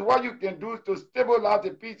 this is what you can do to stabilize the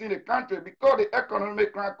peace in the country, because the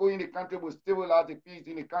economic crisis in the country will stabilize the peace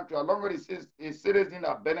in the country, along with the citizens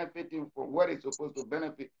are benefiting from what is supposed to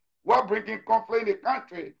benefit. What bringing conflict in the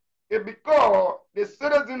country is because the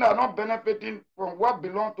citizens are not benefiting from what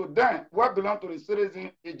belongs to them. What belongs to the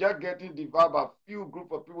citizens is just getting divided by a few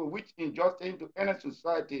group of people, which injustice into any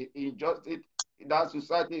society, injustice, that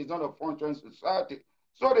society is not a functioning society.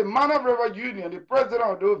 So the Mono River Union, the president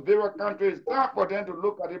of those various countries, it's time for them to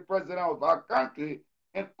look at the president of our country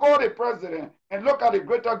and call the president and look at the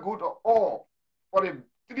greater good of all. For the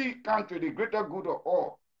three countries, the greater good of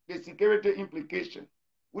all, the security implication.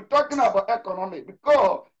 We're talking about economic,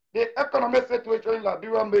 because the economic situation in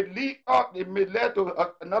Liberia may lead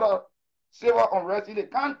to another civil unrest in the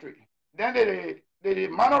country. Then the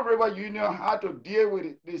Mono River Union had to deal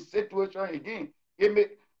with the situation again.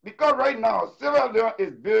 Because right now, Sierra Leone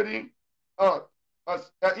is building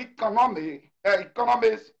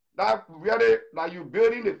economies that really, that you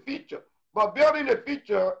building the future. But building the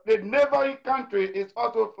future, the neighboring country is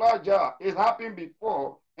also fragile. It's happened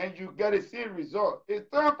before, and you get the same result. It's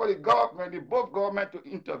time for the government, both government, to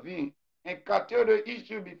intervene and curtail the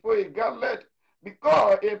issue before it got late.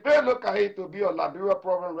 Because if they look at it to be a Liberia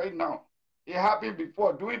problem right now, It happened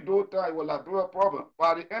before. During those times, it was a Liberia problem.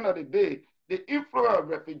 But at the end of the day, the inflow of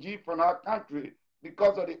refugees from our country,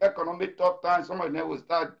 because of the economic tough times, some of them will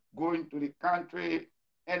start going to the country.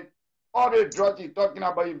 And all the drugs he's talking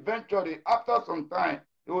about, eventually, after some time,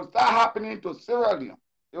 it will start happening to Sierra Leone.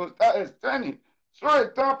 It will start extending. So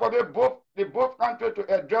it's time for the both countries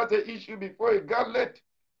to address the issue before it got late.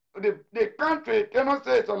 The country cannot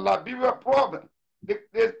say it's a Liberia problem.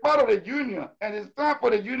 It's part of the union, and it's time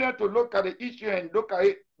for the union to look at the issue and look at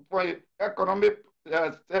it from an economic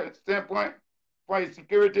standpoint, from a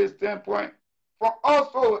security standpoint, from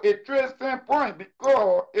also a trade standpoint,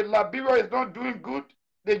 because if Liberia is not doing good,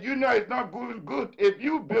 the union is not doing good. If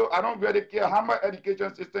you build, I don't really care how much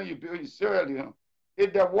education system you build in Sierra Leone,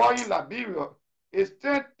 if the war in Liberia, it's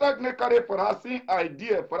technically for that same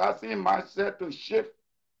idea, for that same mindset to shift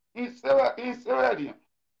in Sierra Leone.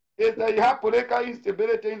 Is that you have political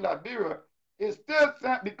instability in Liberia. It's still,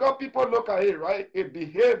 because people look at it, right? A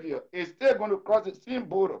behavior is still going to cross the same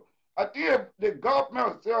border. I think if the government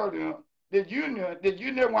of Sierra Leone, the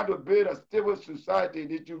union want to build a stable society,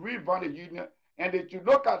 that you revamp the union, and that you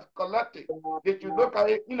look at collective, that you look at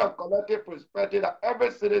it in a collective perspective, that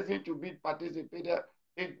every citizen should be participated.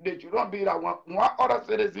 That you don't be that one other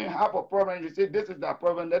citizen have a problem, and you say this is the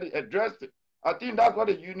problem, let it address it. I think that's what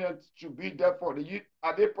the union should be there for.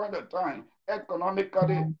 At this point of time,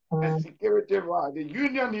 economically and security wise, the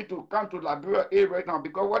union need to come to Liberia aid right now,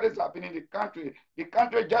 because what is happening in the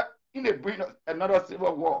country just in the brink of another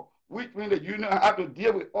civil war, which means the union have to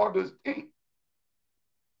deal with all those things.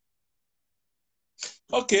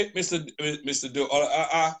 Okay, Mr. Doe,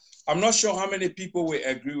 I'm not sure how many people will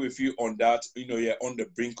agree with you on that. You're on the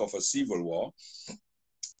brink of a civil war.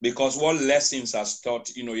 Because what lessons has taught,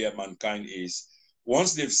 mankind is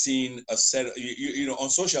once they've seen a set, on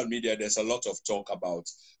social media, there's a lot of talk about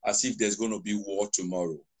as if there's going to be war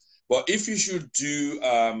tomorrow. But if you should do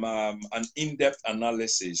an in-depth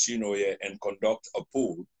analysis, and conduct a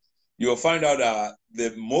poll, you'll find out that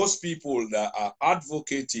the most people that are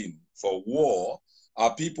advocating for war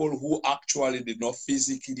are people who actually did not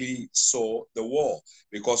physically saw the war.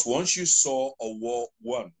 Because once you saw a war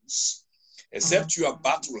once, except you are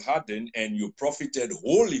battle hardened and you profited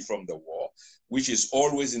wholly from the war, which is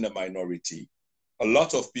always in the minority, a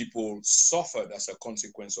lot of people suffered as a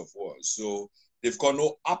consequence of war. So they've got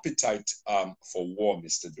no appetite for war,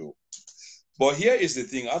 Mr. Doe. But here is the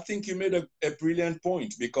thing. I think you made a brilliant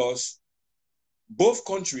point, because both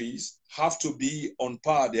countries have to be on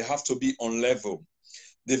par. They have to be on level.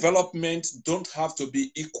 Development don't have to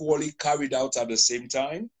be equally carried out at the same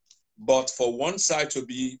time. But for one side to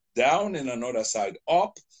be down and another side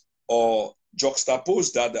up, or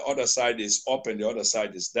juxtapose that the other side is up and the other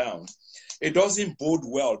side is down, it doesn't bode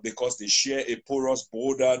well, because they share a porous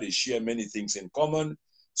border, they share many things in common.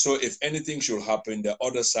 So if anything should happen, the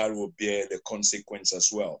other side will bear the consequence as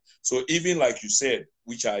well. So even like you said,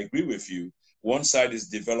 which I agree with you, one side is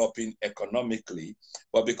developing economically,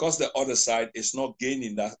 but because the other side is not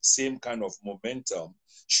gaining that same kind of momentum,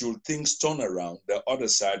 should things turn around, the other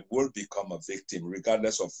side will become a victim,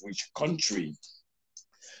 regardless of which country.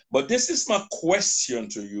 But this is my question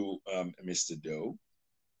to you, Mr. Doe.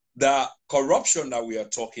 The corruption that we are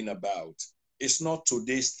talking about is not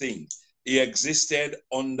today's thing. It existed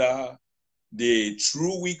under the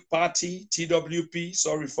True Week Party, TWP.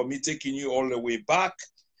 Sorry for me taking you all the way back.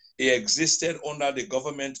 It existed under the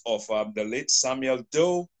government of the late Samuel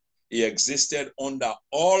Doe. It existed under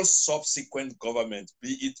all subsequent governments,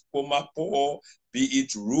 be it Pomapo, be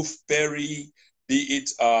it Ruth Perry, be it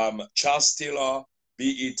Charles Taylor,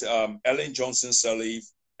 be it Ellen Johnson Sirleaf,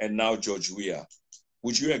 and now George Weah.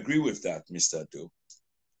 Would you agree with that, Mr. Doe?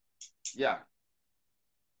 Yeah.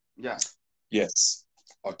 Yeah. Yes.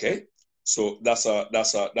 Okay. So that's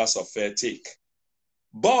a fair take.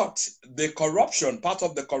 But the corruption, part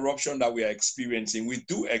of the corruption that we are experiencing, we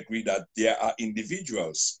do agree that there are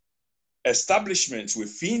individuals, establishments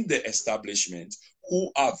within the establishment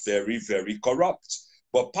who are very, very corrupt.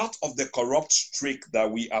 But part of the corrupt streak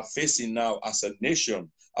that we are facing now as a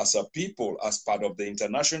nation, as a people, as part of the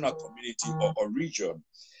international community or region,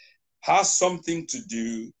 has something to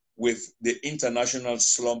do with the international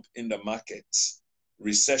slump in the market,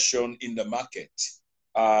 recession in the market,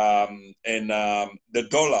 and the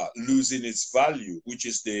dollar losing its value, which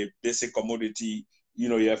is the basic commodity,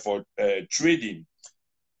 for trading.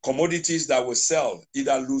 Commodities that will sell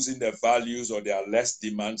either losing their values or there are less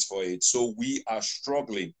demands for it. So we are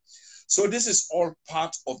struggling. So this is all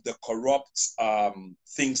part of the corrupt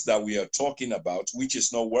things that we are talking about, which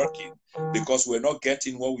is not working because we're not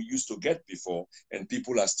getting what we used to get before, and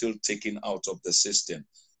people are still taken out of the system.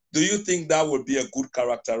 Do you think that would be a good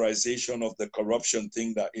characterization of the corruption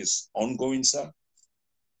thing that is ongoing, sir?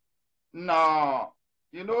 No,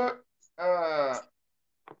 you know,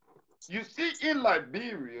 you see in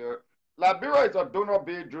Liberia, Liberia is a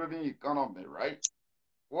donor-based driven economy, right?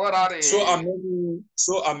 What are they?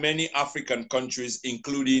 So are many African countries,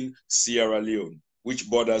 including Sierra Leone, which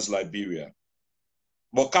borders Liberia.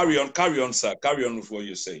 But carry on, sir. Carry on with what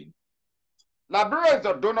you're saying. Liberia is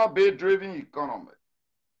a donor-based driven economy.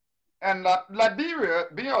 And Liberia,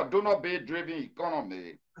 being a donor-based driven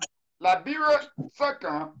economy, Liberia,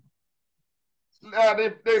 second,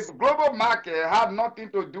 the global market have nothing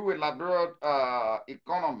to do with Liberia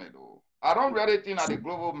economy, though. I don't really think that the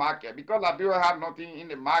global market, because Liberia have nothing in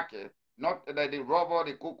the market, not that the rubber,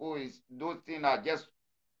 the cocoa, is those things are just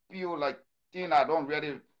feel like things that don't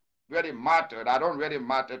really matter. That don't really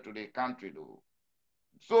matter to the country, though.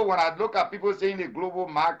 So when I look at people saying the global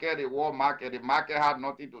market, the world market, the market have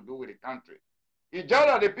nothing to do with the country. It's just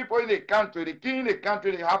that the people in the country, the king in the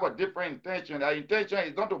country, they have a different intention. Their intention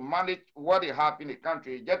is not to manage what they have in the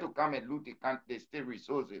country, it's just to come and loot the state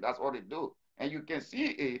resources. That's what they do. And you can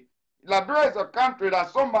see Liberia is a country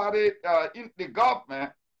that somebody in the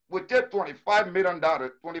government would take $25 million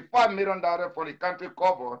for the country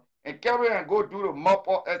cover and carry and go do the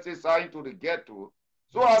mop-up exercise to the ghetto.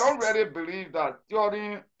 So I don't really believe that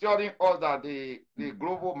telling us that the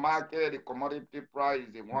global market, the commodity price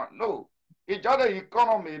is the one. No. It's just the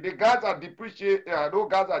economy. The guys are depreciating. Those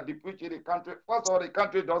guys are depreciating the country. First of all, the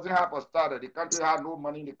country doesn't have a starter. The country has no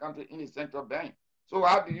money in the country in the central bank. So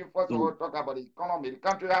how do you first of all talk about the economy? The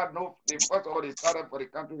country had no. First of all, they started for the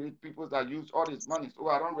country with people that use all this money. So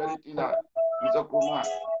I don't really think that, Mr. Kumar. I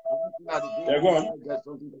don't think that the global market gets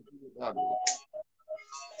something to do with that.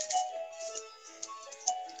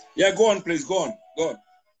 Yeah, go on, please. Go on. Go on.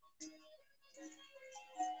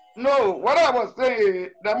 No, what I was saying,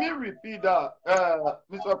 let me repeat that,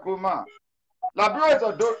 Mr. Kumar. Liberia is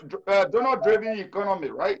a donor-driven economy,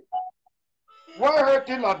 right? What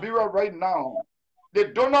hurting Liberia right now, the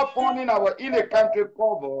donor funding our in-the-country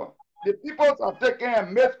cover, the people are taking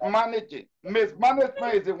and mismanaging.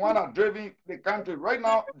 Mismanagement is the one that driving the country. Right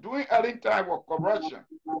now, doing early time was corruption.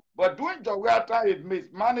 But doing Weah time is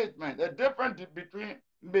mismanagement. The difference between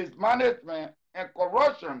mismanagement and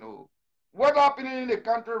corruption, though. What's happening in the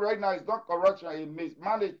country right now is not corruption, it's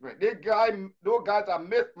mismanagement. Those guys are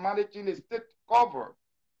mismanaging the state cover.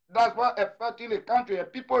 That's what affecting the country, and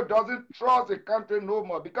people doesn't trust the country no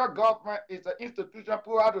more because government is an institution.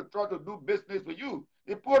 People have to try to do business with you.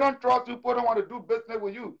 If people don't trust you, people don't want to do business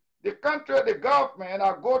with you. The country, the government,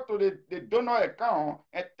 are go to the donor account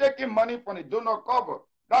and taking money from the donor cover.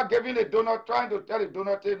 Not giving the donor, trying to tell the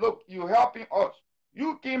donor, say, look, you're helping us.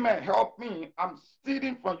 You came and help me. I'm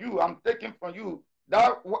stealing from you. I'm taking from you.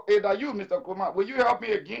 That you, Mr. Kumar, will you help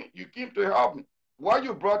me again? You came to help me. What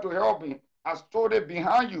you brought to help me, I stored it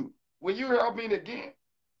behind you. Will you help me again?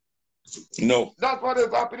 No. That's what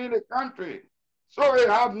is happening in the country. So it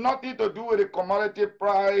has nothing to do with the commodity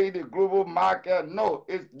price, the global market. No,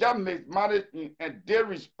 it's just mismanagement and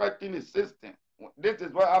disrespecting the system. This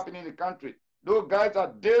is what happened in the country. Those guys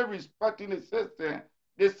are disrespecting the system.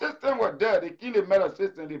 The system was there. They killed the metal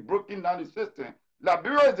system. They broken down the system.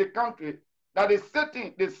 Liberia is a country that is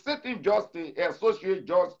sitting justice, associate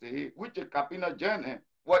justice, which is Capina Jenny,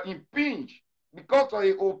 was impinged because of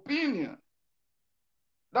his opinion.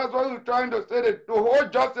 That's why we're trying to say that the whole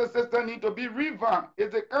justice system needs to be revamped.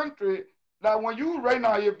 It's a country that when you right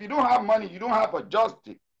now, if you don't have money, you don't have a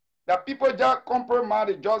justice. That people just compromise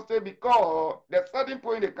the justice because there's certain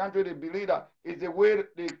point in the country they believe that is the way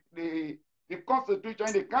the constitution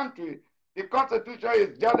in the country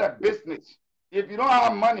is just a business. If you don't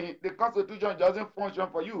have money, the constitution doesn't function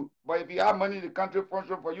for you. But if you have money, the country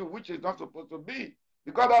functions for you, which is not supposed to be.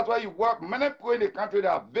 Because that's why you work. Many people in the country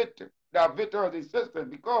that are victims. They are victims of the system.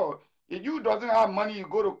 Because if you doesn't have money, you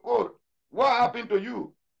go to court. What happened to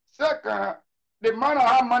you? Second, the man that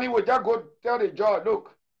have money will just go tell the judge,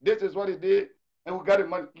 look, this is what he did, and we got the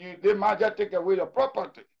money. They might just take away your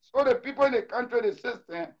property. So the people in the country, the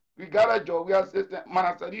system, we got a job, we have system. Man,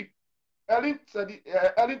 I said, early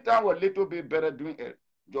time was a little bit better doing it.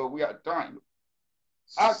 Job, we had time.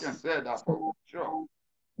 I can say that for sure.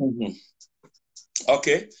 Mm-hmm.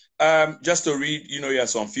 Okay. Just to read, here are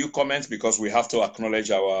some few comments because we have to acknowledge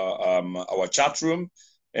our chat room,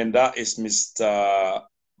 and that is Mr.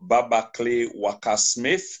 Babaclay Waka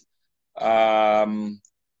Smith.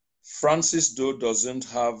 Francis Doe doesn't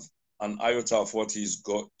have an iota of what he's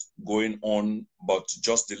got going on, but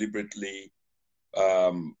just deliberating,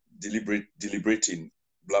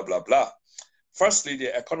 blah, blah, blah. Firstly,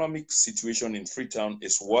 the economic situation in Freetown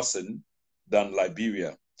is worse than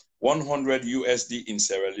Liberia. 100 USD in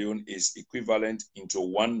Sierra Leone is equivalent into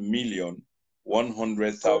 1,100,000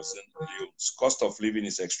 leones. Cost of living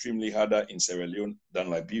is extremely harder in Sierra Leone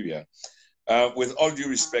than Liberia. With all due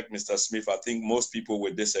respect, Mr. Smith, I think most people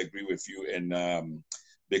would disagree with you, and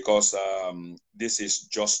because this is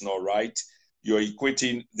just not right. You're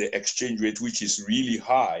equating the exchange rate, which is really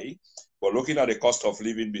high, but looking at the cost of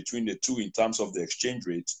living between the two in terms of the exchange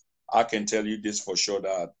rate, I can tell you this for sure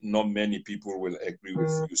that not many people will agree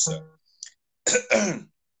with you, sir.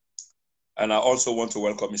 And I also want to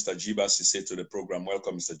welcome Mr. Jiba Sise to the program.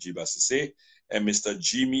 Welcome, Mr. Jiba Sise. And Mr.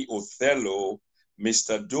 Jimmy Othello,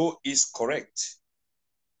 Mr. Doe is correct.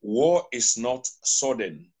 War is not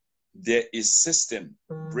sudden. There is system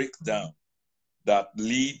breakdown that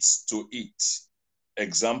leads to it.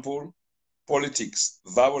 Example, politics,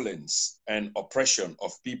 violence, and oppression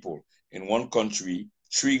of people in one country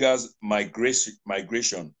triggers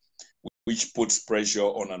migration, which puts pressure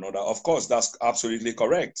on another. Of course, that's absolutely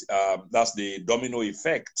correct. That's the domino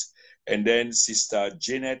effect. And then Sister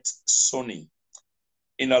Janet Sonny.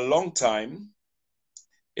 In a long time,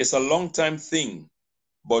 it's a long time thing,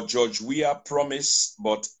 but George Weah promised,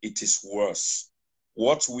 but it is worse.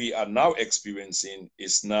 What we are now experiencing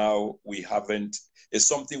is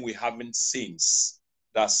something we haven't since.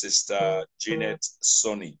 That's Sister Janet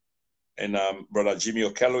Sonny. And Brother Jimmy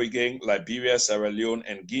Okello again, Liberia, Sierra Leone,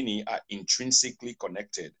 and Guinea are intrinsically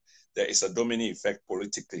connected. There is a domino effect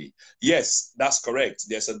politically. Yes, that's correct.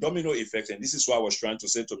 There's a domino effect, and this is what I was trying to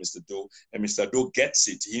say to Mr. Doe, and Mr. Doe gets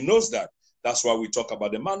it. He knows that. That's why we talk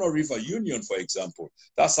about the Mano River Union, for example.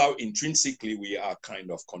 That's how intrinsically we are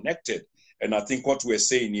kind of connected. And I think what we're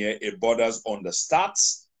saying here, it borders on the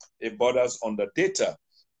stats, it borders on the data.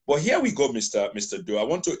 But here we go, Mr. Doe. I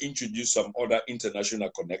want to introduce some other international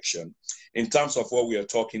connection in terms of what we are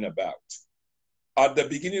talking about. At the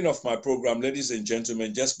beginning of my program, ladies and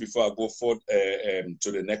gentlemen, just before I go forward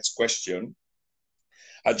to the next question,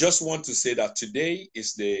 I just want to say that today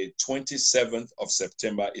is the 27th of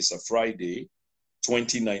September. It's a Friday,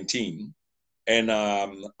 2019. And I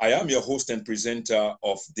am your host and presenter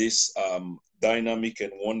of this dynamic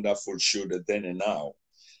and wonderful show, The Then and Now.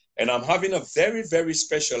 And I'm having a very, very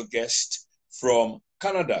special guest from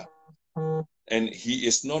Canada. And he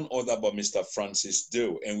is none other but Mr. Francis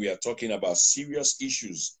Doe. And we are talking about serious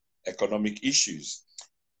issues, economic issues.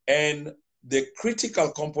 And the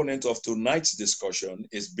critical component of tonight's discussion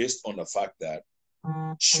is based on the fact that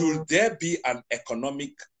should there be an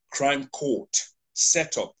economic crime court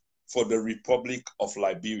set up for the Republic of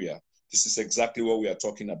Liberia? This is exactly what we are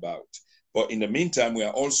talking about. But in the meantime, we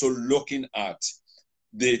are also looking at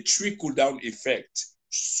the trickle-down effect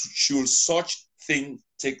should such thing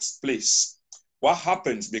take place. What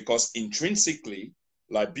happens? Because intrinsically,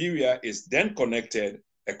 Liberia is then connected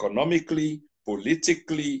economically,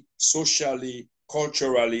 politically, socially,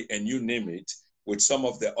 culturally, and you name it, with some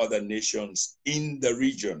of the other nations in the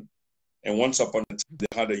region. And once upon a time, they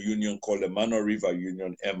had a union called the Mano River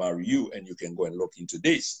Union, MRU, and you can go and look into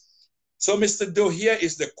this. So, Mr. Doe, here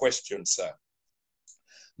is the question, sir.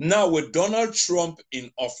 Now, with Donald Trump in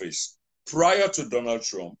office, prior to Donald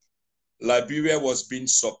Trump, Liberia was being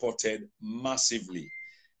supported massively.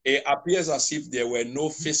 It appears as if there were no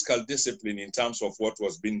fiscal discipline in terms of what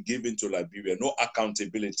was being given to Liberia, no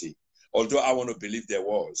accountability, although I want to believe there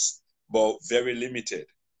was, but very limited.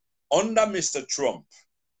 Under Mr. Trump,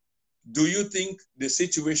 do you think the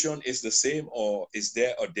situation is the same or is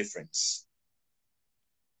there a difference?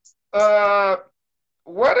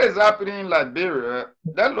 What is happening in Liberia,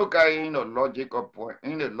 let's look at it in a logical point,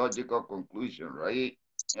 in a logical conclusion, right?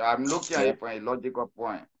 I'm looking at it from a logical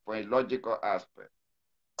point, from a logical aspect.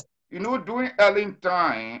 You know, during early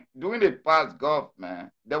time, during the past government,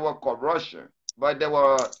 there was corruption, but there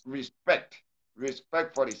was respect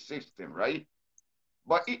for the system, right?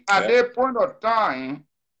 But at that point of time,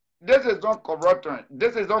 this is not corruption.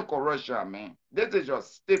 This is not corruption, I mean. This is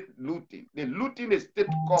just state looting. The looting is state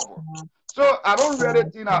cover. So I don't really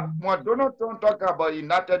think that when Donald Trump talk about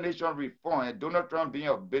United Nations reform and Donald Trump being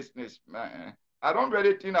a businessman, I don't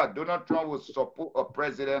really think that Donald Trump would support a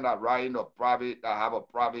president that riding a private, that have a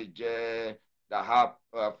private jet, that have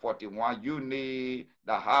 41 unit,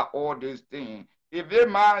 that have all these things. If this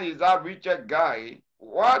man is a richer guy,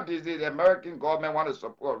 what does the American government want to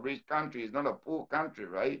support? A rich country? It's not a poor country,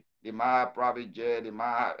 right? They might have private jet, they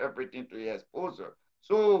might have everything to their exposure.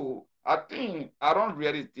 So I don't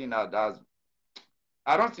really think that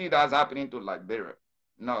I don't see that's happening to Liberia.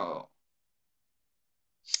 No.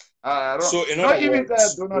 I don't, so in not other even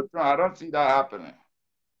words, Donald Trump, I don't see that happening.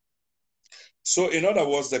 So in other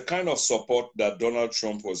words, the kind of support that Donald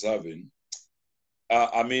Trump was having,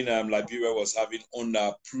 Liberia was having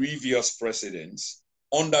under previous presidents,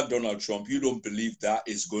 under Donald Trump, you don't believe that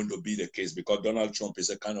is going to be the case because Donald Trump is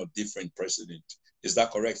a kind of different president. Is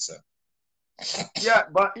that correct, sir? Yeah,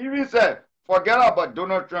 but even said, forget about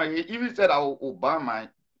Donald Trump. He even said Obama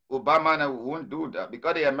won't do that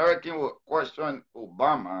because the American will question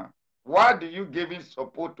Obama. Why do you give him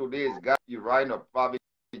support to this guy? You ride a private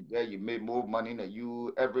jet, you make more money than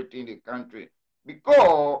you, everything in the country.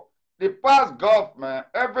 Because the past government,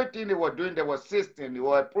 everything they were doing, they were system. They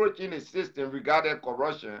were approaching the system regarding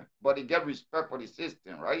corruption, but they get respect for the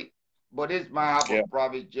system, right? But this man have a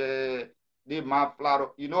private jet. They might fly.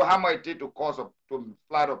 You know how much it costs to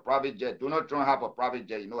fly a private jet? Donald Trump have a private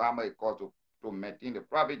jet. You know how much it costs to maintain the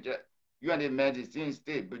private jet? You and the man the same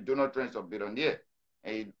state, but Donald Trump is a billionaire.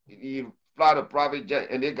 And he fly the private jet,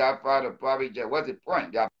 and they got fly the private jet. What's the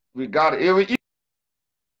point? They regard it.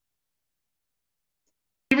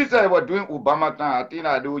 Even say they were doing Obama time, I think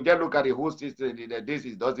they will just look at the whole system.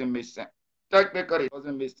 This doesn't make sense. Technically, it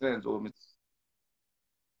doesn't make sense. Oh,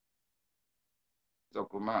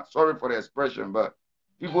 sorry for the expression, but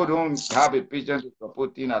people don't have a patience to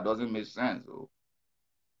support things that doesn't make sense. So.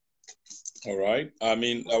 All right. I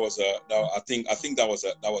mean, I think that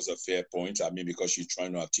was a fair point. I mean, because you're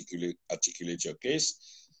trying to articulate your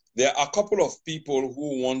case. There are a couple of people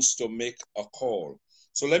who wants to make a call.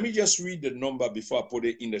 So let me just read the number before I put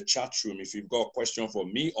it in the chat room. If you've got a question for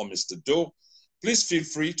me or Mr. Doe, please feel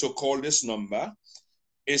free to call this number.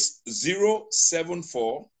 It's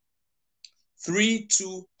 074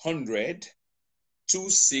 3200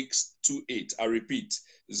 2628. I repeat,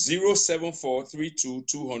 074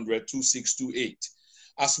 3200 2628.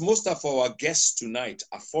 As most of our guests tonight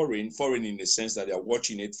are foreign in the sense that they are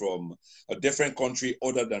watching it from a different country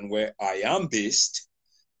other than where I am based,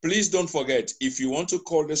 please don't forget, if you want to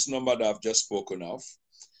call this number that I've just spoken of,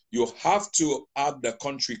 you have to add the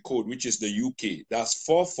country code, which is the UK. That's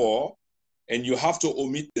 44, and you have to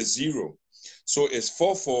omit the 0. So it's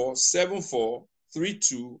 4474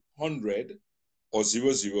 3200 or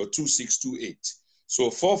 002628. So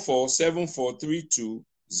 447432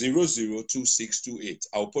 002628.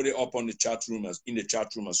 I'll put it up on the chat room in the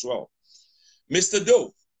chat room as well. Mr.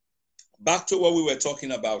 Doe, back to what we were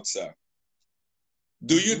talking about, sir.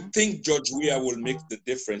 Do you think Judge Weah will make the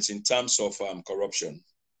difference in terms of corruption?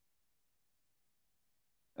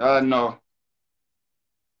 No.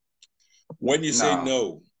 When you say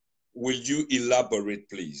no, will you elaborate,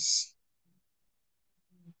 please?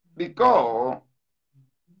 Because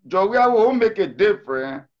Judge Weah won't make a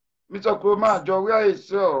difference. Mr. Kurman, Judge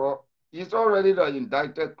Weah he's already the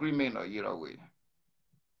indicted criminal, way.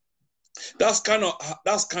 That's kind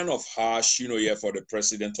of harsh, for the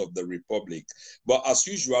President of the Republic. But as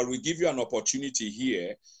usual, we give you an opportunity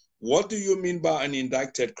here. What do you mean by an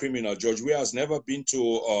indicted criminal? Judge Weah has never been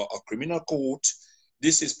to a criminal court.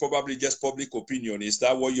 This is probably just public opinion. Is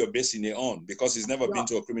that what you're basing it on? Because he's never been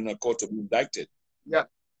to a criminal court to be indicted. Yeah.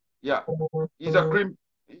 He's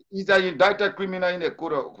an indicted criminal in the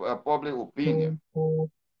court of public opinion.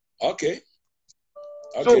 Okay.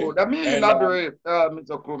 So let me elaborate,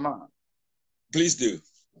 Mr. Kurman. Please do.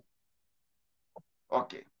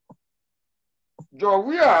 Okay. Judge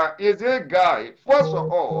Weah is a guy, first of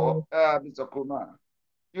all, Mr. Kurman,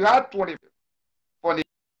 you had 20 for the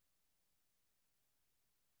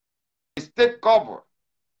state cover.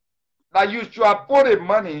 That you should have put the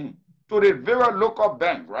money to the very local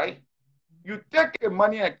bank, right? You take the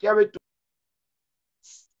money and carry it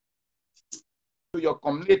to your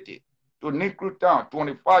community, to Negro Town,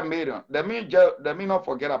 25 million. Let me not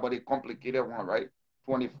forget about the complicated one, right?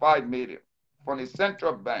 25 million from the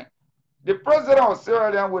central bank. The president of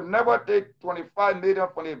Sierra Leone would never take 25 million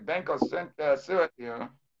from the bank of Sierra Leone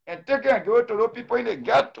and take it and give it to those people in the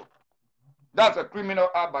ghetto. That's a criminal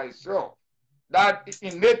act by itself. That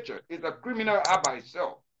in nature is a criminal act by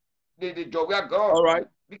itself. The Judge Weah government.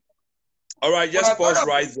 All right, just pause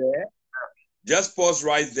right there. Just pause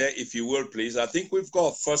right there, if you will, please. I think we've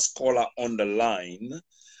got a first caller on the line.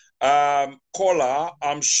 Caller,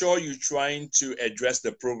 I'm sure you're trying to address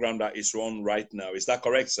the program that is on right now. Is that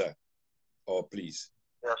correct, sir? Oh, please.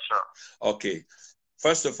 Yes, sir. Okay.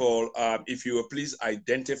 First of all, if you will please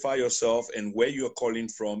identify yourself and where you're calling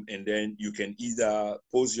from, and then you can either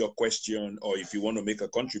pose your question or if you want to make a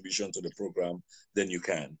contribution to the program, then you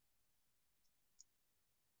can.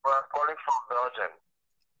 Well, I'm calling from Belgium.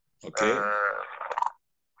 Okay.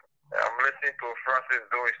 I'm listening to Francis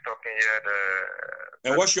Doe is talking here.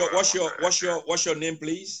 And what's your name,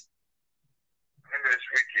 please? My name is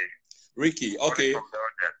Ricky. Ricky, okay.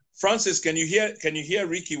 Francis, can you hear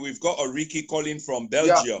Ricky? We've got a Ricky calling from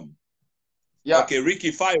Belgium. Yeah. Okay,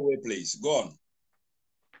 Ricky, fire away, please. Go on.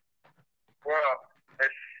 Well,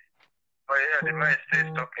 the man is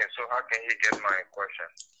talking, so how can he get my question?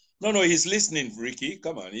 No, he's listening, Ricky.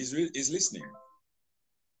 Come on, he's listening.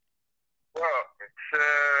 Well,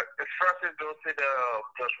 it's Francis Doe said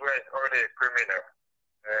Judge Weah is already a criminal.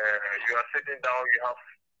 You are sitting down, you have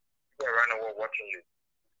people around the world watching you.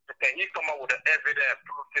 So can he come up with the evidence,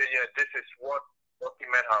 prove say, yeah, this is what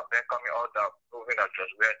document have been coming out that proving that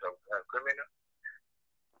Judge Weah is a criminal?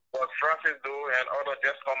 But Francis Doe and others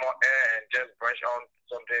just come on air and just branch on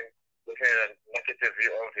something looking at a negative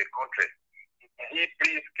view of the country. Can you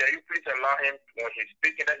please allow him, when he's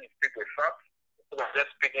speaking, that he speak with facts, instead of just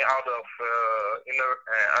speaking out of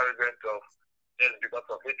arrogance of just because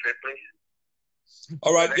of hatred, please?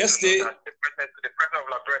 All right, yes, the president of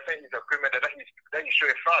Liberia saying he's a criminal, that he show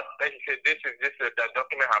a fact, that he said this is the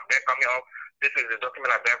document have been coming out, this is the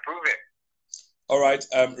document have been proven. All right,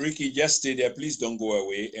 Ricky, just stay there. Please don't go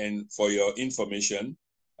away. And for your information,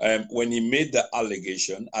 when he made the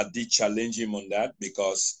allegation, I did challenge him on that,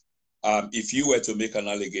 because if you were to make an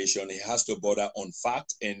allegation, he has to border on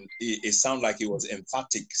fact, and it sounded like he was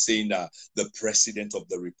emphatic, saying that the president of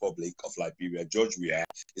the Republic of Liberia, George Weah,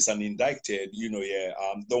 is an indicted,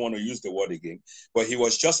 don't want to use the word again, but he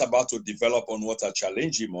was just about to develop on what I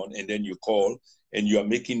challenged him on, and then you call, and you are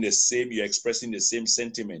making you're expressing the same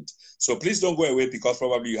sentiment. So please don't go away, because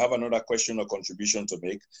probably you have another question or contribution to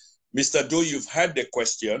make. Mr. Doe, you've heard the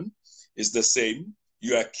question. It's the same.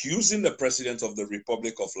 You're accusing the president of the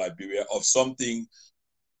Republic of Liberia of something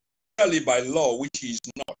clearly by law, which he is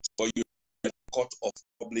not, but you're in a court of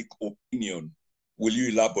public opinion. Will you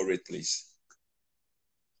elaborate, please?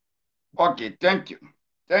 Okay, thank you.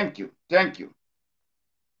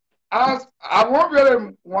 As I won't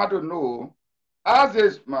really want to know, as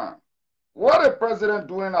this man, what the president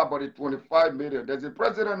doing about the 25 million? Does the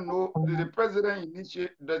president know? Does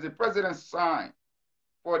the president sign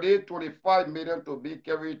for the 25 million to be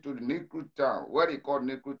carried to the Nickel Town, what they call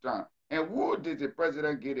Nickel Town? And who did the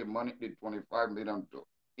president get the money, the 25 million to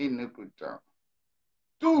in Nickel Town?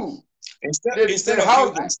 Two. Instead of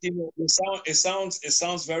you asking, it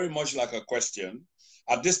sounds very much like a question.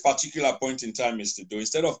 At this particular point in time, Mr. Doe,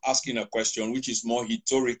 instead of asking a question which is more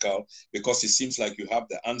rhetorical, because it seems like you have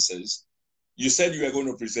the answers, you said you were going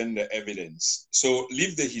to present the evidence. So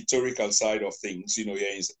leave the rhetorical side of things, who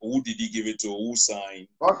did he give it to, who signed,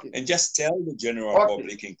 and just tell the general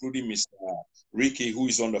public, including Mr. Ricky, who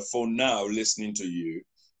is on the phone now listening to you,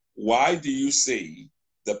 why do you say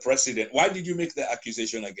the president, why did you make the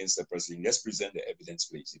accusation against the president? Let's present the evidence,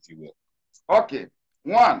 please, if you will. Okay.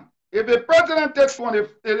 One, if the president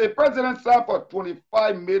signed for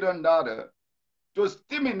 $25 million to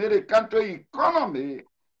stimulate the country economy,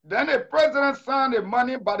 then the president signed the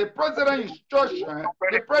money by the president's instruction.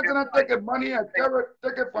 The president take the money and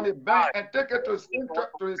take it from the bank and take it to the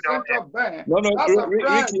central bank. No,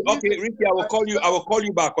 Ricky. Okay, Ricky, I will call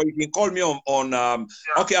you back, or you can call me on.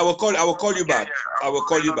 Okay, I will call you back. I will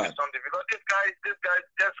call you back. Because this guy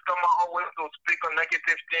just come out always to speak on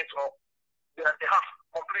negative things, or they have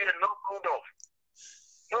completely no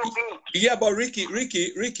good. Yeah, but Ricky.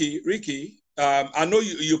 I know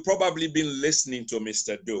you probably been listening to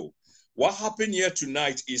Mr. Doe. What happened here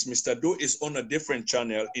tonight is Mr. Doe is on a different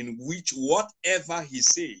channel in which whatever he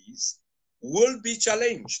says will be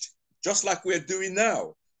challenged, just like we're doing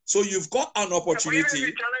now. So you've got an opportunity.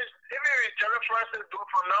 Even if we challenge Francis Doe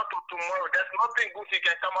from now to tomorrow, there's nothing good he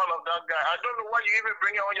can come out of that guy. I don't know why you even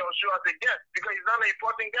bring it on your show as a guest, because he's not an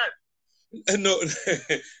important guest. No,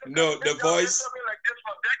 the voice. Something like this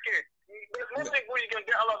for decades. There's nothing good you can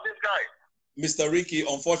get out of this guy. Mr. Ricky,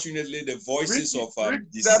 unfortunately, the voices of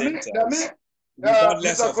dissenters,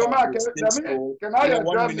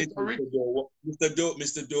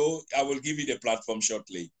 Mr. Doe, I will give you the platform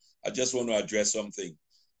shortly. I just want to address something.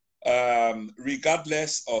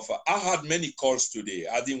 Regardless of, I had many calls today.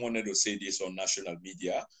 I didn't want to say this on national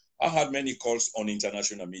media. I had many calls on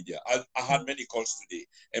international media. I had many calls today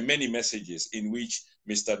and many messages in which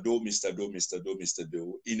Mr. Doe,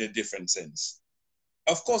 in a different sense.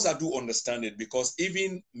 Of course, I do understand it, because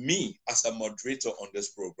even me as a moderator on this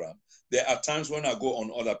program, there are times when I go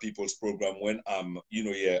on other people's program when I'm,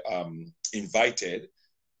 invited,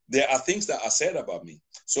 there are things that are said about me.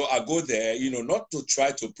 So I go there, not to try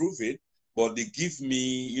to prove it, but they give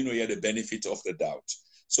me, the benefit of the doubt.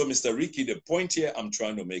 So, Mr. Ricky, the point here I'm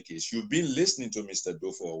trying to make is you've been listening to Mr.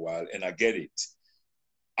 Doe for a while, and I get it.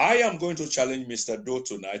 I am going to challenge Mr. Doe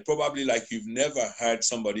tonight, probably like you've never heard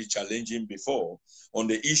somebody challenge him before, on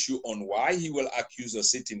the issue on why he will accuse a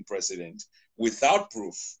sitting president without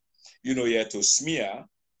proof, to smear.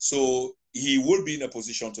 So he will be in a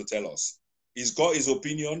position to tell us. He's got his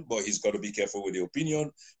opinion, but he's got to be careful with the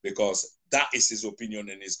opinion because that is his opinion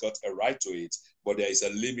and he's got a right to it. But there is a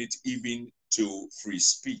limit even to free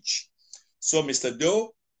speech. So, Mr.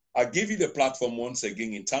 Doe, I give you the platform once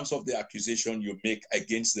again in terms of the accusation you make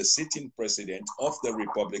against the sitting president of the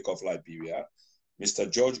Republic of Liberia,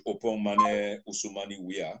 Mr. George Opomane Usumani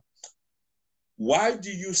Weah. Why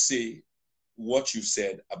do you say what you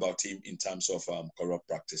said about him in terms of corrupt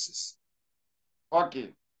practices? Okay.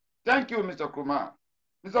 Thank you, Mr. Kumar.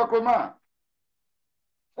 Mr. Kumar,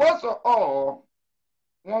 first of all,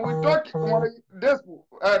 when we talk, this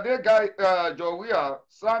guy, Joe Weah,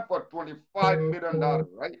 signed for $25 million,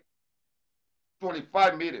 right?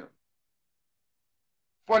 $25 million.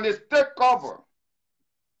 For the state cover.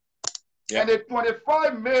 Yep. And the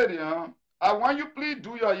 $25 million, I want you please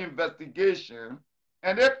do your investigation.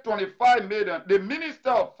 And that $25 million, the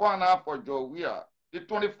Minister of Finance for Joe Weah, the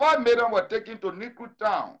 $25 million were taken to Nickel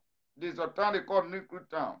Town. This is a town they call Nickel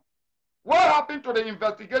Town. What happened to the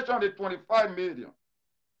investigation of the $25 million?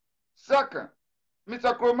 Second,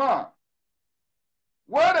 Mr. Kumar,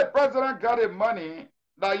 where the president got the money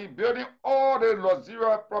that he building all the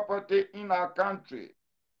luxurious property in our country?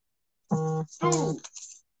 Two,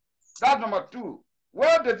 that's number two.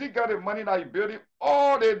 Where does he get the money that he building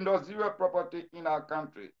all the luxurious property in our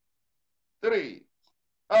country? Three,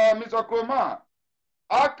 Mr. Kumar,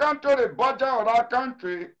 our country, the budget of our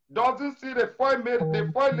country doesn't see the foreign lady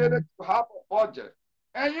to have a budget.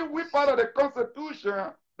 And you whip out of the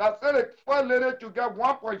Constitution that said the foreign lady to get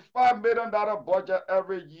 $1.5 million budget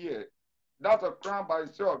every year. That's a crime by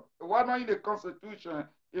itself. Why not in the Constitution,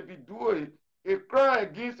 if you do it, a crime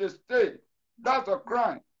against the state, that's a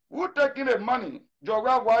crime. Who taking the money?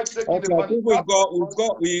 Joga White taking the money. I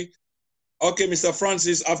think okay, Mr.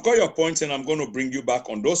 Francis, I've got your points and I'm going to bring you back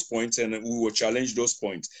on those points and we will challenge those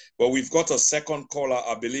points. But we've got a second caller,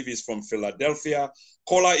 I believe is from Philadelphia.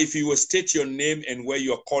 Caller, if you will state your name and where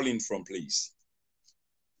you're calling from, please.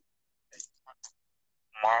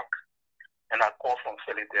 Mark, and I call from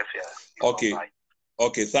Philadelphia. Okay.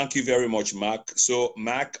 Okay, thank you very much, Mark. So,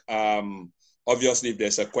 Mark, obviously, if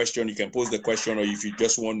there's a question, you can pose the question, or if you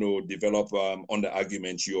just want to develop on the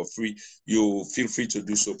argument, you're free. You feel free to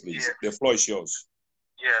do so, please. Yes. The floor is yours.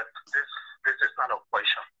 Yes, this is not a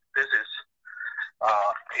question. This is a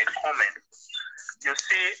comment. You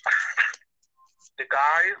see, the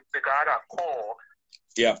guy that called,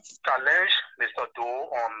 challenged Mr. Doe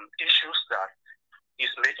on issues that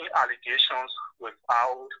he's making allegations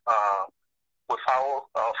without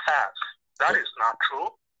facts. That is not true.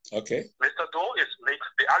 Okay. Mr. Doe is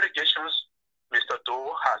making the allegations Mr.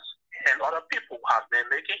 Doe has and other people have been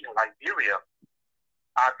making in Liberia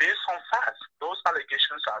are based on facts. Those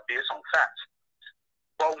allegations are based on facts.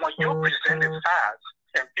 But when you present the facts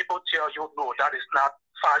and people tell you, no, that is not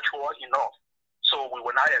factual enough, so we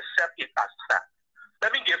will not accept it as fact.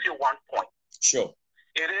 Let me give you one point. Sure.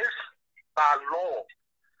 It is by law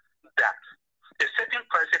that the sitting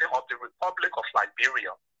president of the Republic of Liberia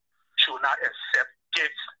should not accept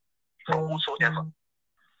gifts from whosoever.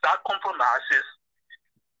 That compromises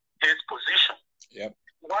his position. Yep.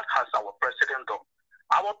 What has our president done?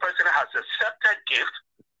 Our president has accepted gifts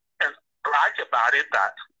and bragged about it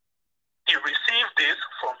that he received this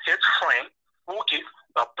from his friend who gave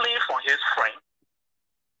a plea from his friend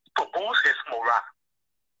to boost his morale.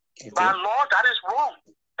 Okay. By law, that is wrong.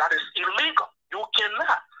 That is illegal. You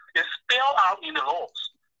cannot. It's spelled out in the laws.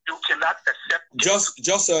 You cannot accept.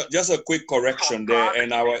 Just a quick correction there,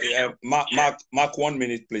 and our Mark 1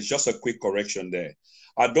 minute, please. Just a quick correction there.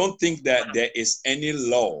 I don't think that there is any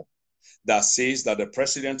law that says that the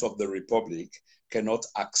president of the republic cannot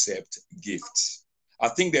accept gifts. I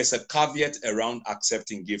think there's a caveat around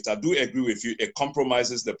accepting gifts. I do agree with you. It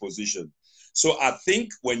compromises the position. So I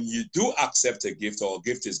think when you do accept a gift or a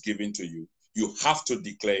gift is given to you, you have to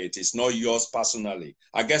declare it. It's not yours personally.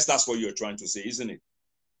 I guess that's what you're trying to say, isn't it?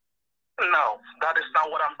 No, that is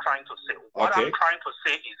not what I'm trying to say. What I'm trying to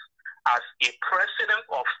say is, as a president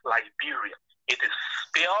of Liberia, it is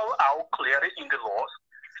spelled out clearly in the laws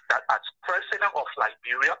that as president of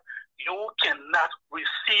Liberia, you cannot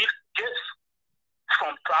receive gifts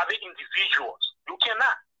from private individuals. You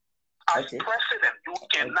cannot. As president, you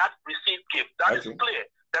cannot receive gifts. That is clear.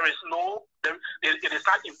 There is no, it is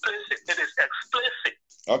not implicit, it is explicit.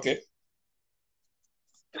 Okay.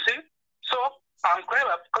 You see? So I'm clear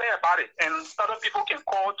about it, and other people can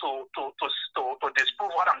call to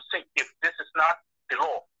disprove what I'm saying if this is not the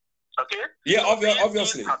law. Okay? Yeah, so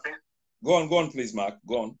obviously. Go on, please, Mark.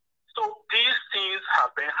 Go on. So these things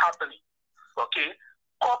have been happening. Okay?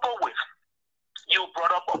 Coupled with, you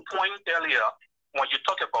brought up a point earlier when you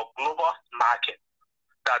talk about global market.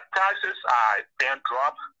 that prices are being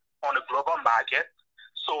dropped on the global market.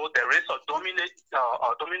 So there is a domino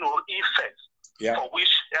effect for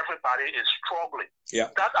which everybody is struggling.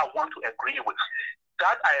 That I want to agree with.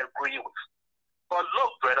 That I agree with. But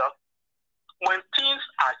look, brother, when things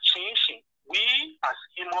are changing, we as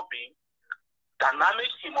human beings, dynamic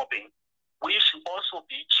human beings, we should also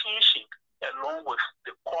be changing along with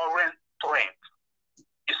the current trend.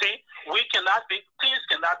 You see, things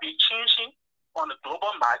cannot be changing on the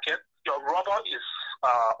global market. Your rubber is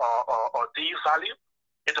devalued.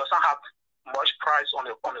 It doesn't have much price on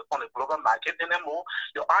the global market anymore.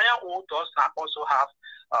 Your iron ore does not also have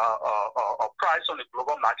a price on the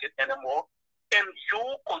global market anymore. And you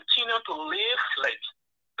continue to live like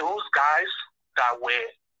those guys that were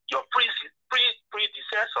your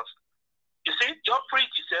predecessors. You see, your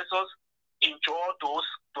predecessors enjoyed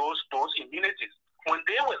those immunities. When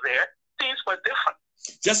they were there, things were different.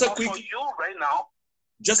 Just a quick for you right now.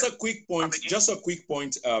 Just a quick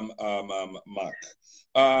point, Mark.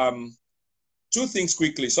 Two things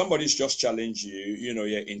quickly. Somebody's just challenged you,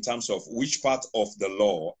 in terms of which part of the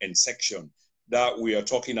law and section that we are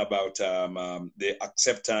talking about, the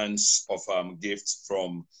acceptance of gifts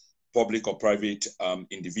from public or private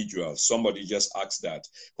individuals. Somebody just asked that.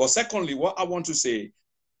 But secondly, what I want to say,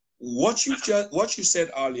 what you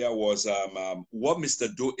said earlier was what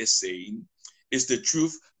Mr. Doe is saying is the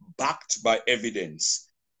truth backed by evidence.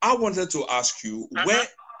 I wanted to ask you, where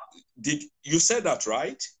did you say that,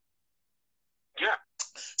 right? Yeah.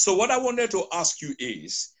 So what I wanted to ask you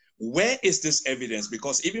is, where is this evidence?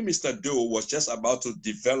 Because even Mr. Doe was just about to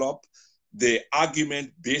develop the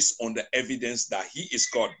argument based on the evidence that he is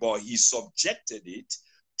God, but he subjected it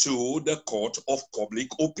to the court of public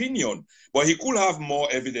opinion. But he could have more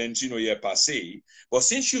evidence, per se. But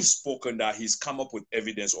since you've spoken that he's come up with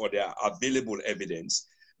evidence, or there are available evidence,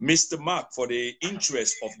 Mr. Mark, for the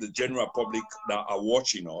interest of the general public that are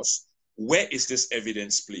watching us, where is this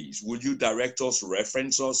evidence, please? Would you direct us,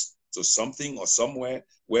 reference us to something or somewhere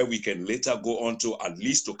where we can later go on to, at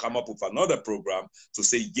least to come up with another program to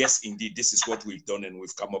say, yes, indeed, this is what we've done and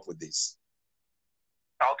we've come up with this?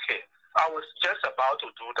 Okay. I was just about to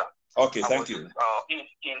do that. Okay, thank you.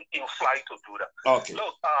 In flight to do that. Okay.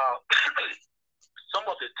 Look, some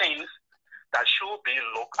of the things that should be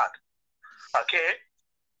looked at. Okay.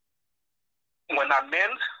 When I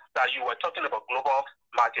meant that you were talking about global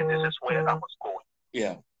market, this is where I was going.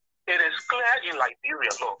 Yeah. It is clear in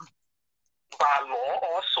Liberia, look, by law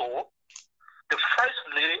also, the First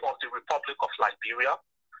Lady of the Republic of Liberia,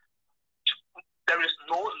 there is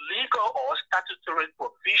no legal or statutory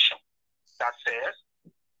provision that says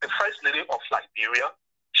the First Lady of Liberia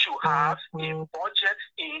should have a budget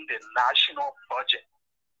in the national budget.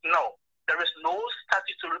 No, there is no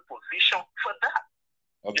statutory provision for that.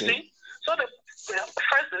 Okay. You see? So the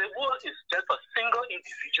First Lady, who is just a single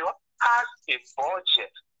individual, has a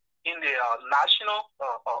budget in the national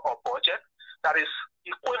budget that is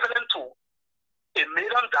equivalent to $1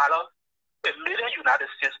 million, $1 million United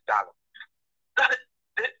States dollars.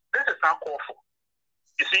 This is not called for.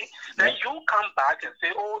 You see, then you come back and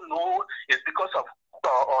say, oh no, it's because of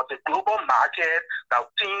the global market that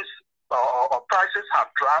things prices have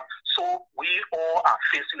dropped, so we all are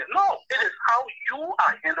facing it. No, it is how you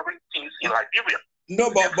are handling things in Liberia.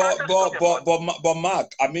 No, but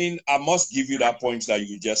Mark, I mean, I must give you that point that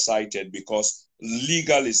you just cited, because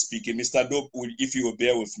legally speaking, Mr. Doe, if you will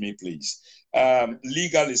bear with me, please.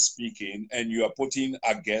 Legally speaking, and you are putting,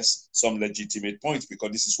 I guess, some legitimate points,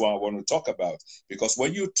 because this is what I want to talk about. Because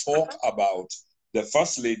when you talk about the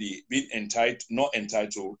First Lady being not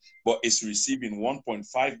entitled, but is receiving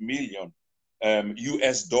 1.5 million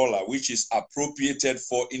US dollar, which is appropriated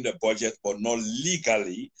for in the budget, but not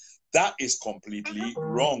legally, that is completely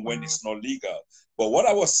wrong when it's not legal. But what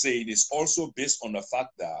I was saying is also based on the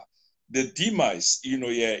fact that the demise,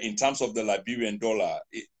 in terms of the Liberian dollar,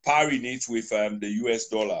 pairing it with the US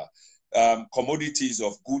dollar, commodities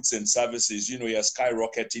of goods and services,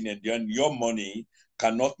 skyrocketing, and then your money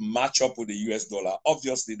cannot match up with the US dollar.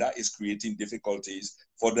 Obviously, that is creating difficulties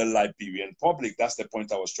for the Liberian public. That's the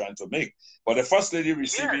point I was trying to make. But the First Lady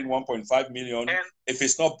receiving 1.5 million, if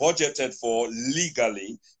it's not budgeted for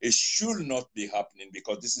legally, it should not be happening,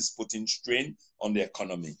 because this is putting strain on the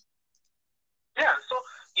economy. Yeah, so,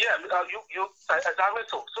 you exactly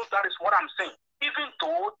so. So that is what I'm saying. Even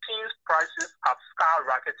though things prices have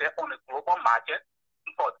skyrocketed on the global market,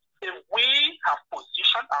 but if we have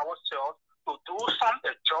positioned ourselves to do some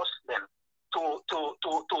adjustment,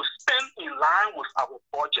 to spend in line with our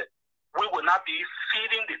budget, we will not be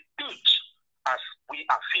feeding the beach as we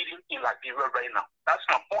are feeding in Liberia right now. That's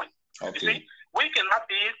my point. Okay. You see, we cannot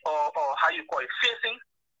be, facing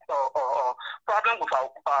problem with our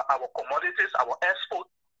commodities, our export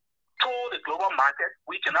to the global market.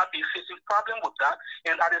 We cannot be facing problem with that.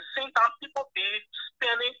 And at the same time, people be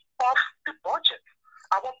spending off the budget.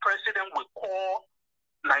 Our president will call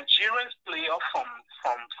Nigerian players from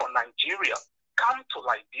Nigeria, come to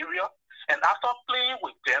Liberia, and after playing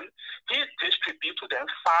with them, he distributes to them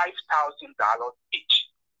 $5,000 each.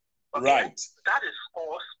 Okay? Right. That is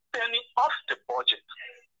called spending off the budget.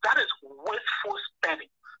 That is wasteful spending.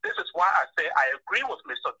 This is why I say I agree with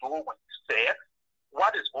Mr. Doe when he said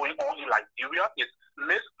what is going on in Liberia is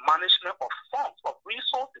mismanagement of funds, of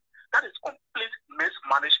resources. That is complete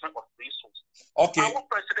mismanagement of resources. Okay. Our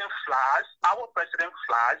president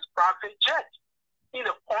flies private jet in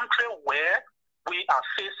a country where we are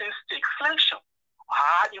facing stagflation,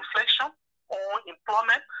 high inflation,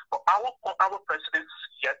 unemployment, but our president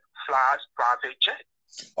yet flies private jet.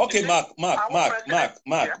 Okay, Mark.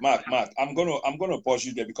 I'm gonna pause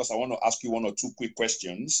you there because I want to ask you one or two quick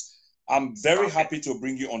questions. I'm very happy to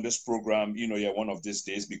bring you on this program, one of these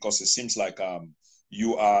days, because it seems like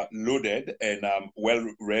you are loaded and well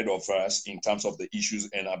read of us in terms of the issues,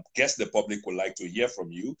 and I guess the public would like to hear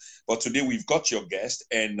from you. But today we've got your guest,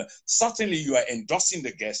 and certainly you are endorsing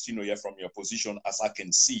the guest, from your position, as I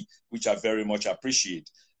can see, which I very much appreciate.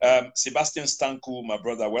 Sebastian Stanku, my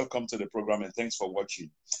brother, welcome to the program and thanks for watching.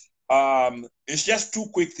 It's just two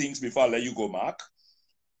quick things before I let you go, Mark.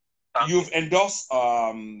 You've endorsed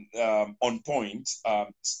on point a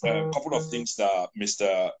couple of things that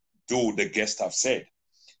Mr. Doe, the guest, have said.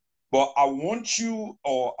 But I want you,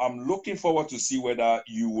 or I'm looking forward to see whether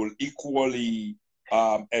you will equally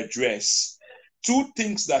address two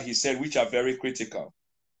things that he said, which are very critical,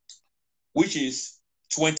 which is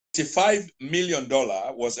 $25 million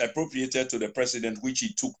was appropriated to the president, which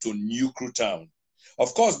he took to New Crew Town.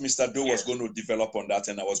 Of course, Mr. Doe was going to develop on that,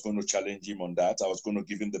 and I was going to challenge him on that. I was going to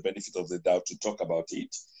give him the benefit of the doubt to talk about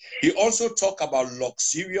it. He also talked about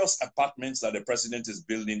luxurious apartments that the president is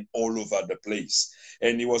building all over the place,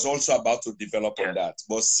 and he was also about to develop on that.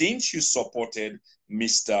 But since you supported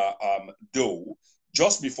Mr. Doe,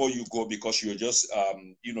 just before you go, because you're just,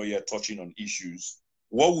 you're touching on issues,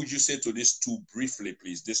 what would you say to these two briefly,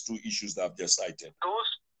 please? These two issues that I've just cited.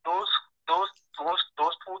 Those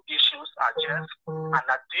two issues are just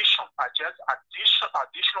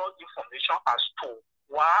additional information as to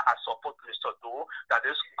why I support Mr. Doe, that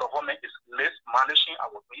this government is mismanaging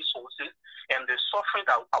our resources, and the suffering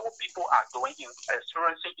that our people are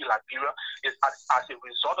experiencing in Liberia is as a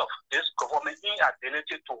result of this government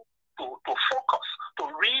inability to focus, to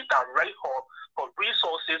redirect our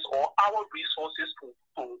resources or our resources to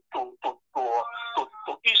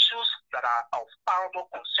issues that are of paramount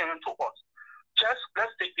concern to us.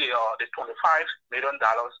 Let's take the $25 million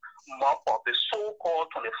mop of the so-called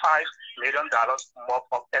 $25 million mop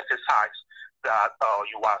of exercise that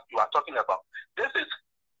you are talking about. This is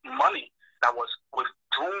money that was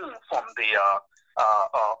withdrawn from the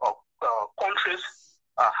country's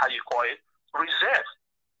reserve.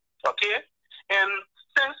 Okay, and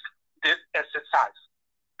since this exercise,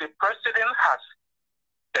 the president has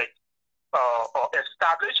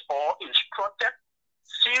established or instructed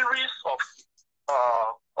series of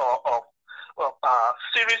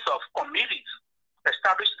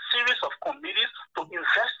committees, to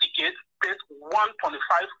investigate this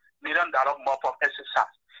 $125 million mop of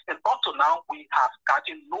exercise. And up to now, we have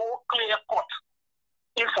gotten no clear-cut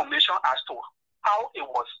information as to how it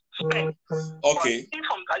was spent. Okay.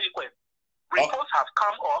 Reports have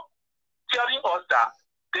come up telling us that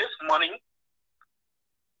this money,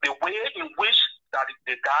 the way in which that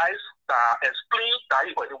the guys that explained that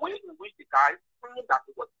it was the way in which the guys explained that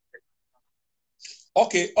it was.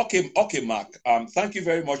 Okay, Mark. Thank you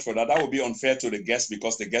very much for that. That would be unfair to the guest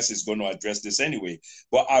because the guest is going to address this anyway.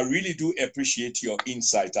 But I really do appreciate your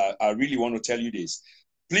insight. I really want to tell you this.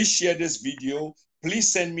 Please share this video.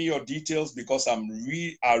 Please send me your details because I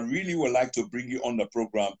really would like to bring you on the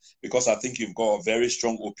program because I think you've got a very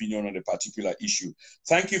strong opinion on a particular issue.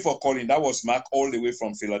 Thank you for calling. That was Mark all the way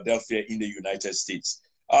from Philadelphia in the United States.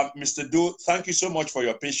 Mr. Doe, thank you so much for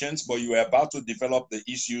your patience, but you were about to develop the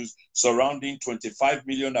issues surrounding $25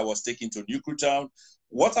 million that was taken to New Crew Town.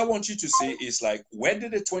 What I want you to say is where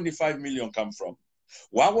did the $25 million come from?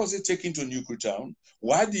 Why was it taken to New Crew Town?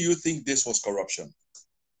 Why do you think this was corruption?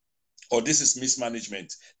 Or this is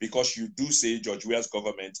mismanagement? Because you do say George Weah's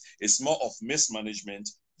government is more of mismanagement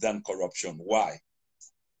than corruption. Why?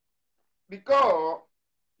 Because,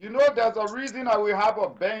 there's a reason that we have a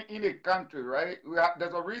bank in the country, right?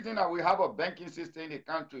 There's a reason that we have a banking system in the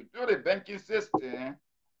country. So the banking system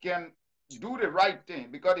can do the right thing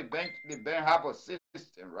because the bank have a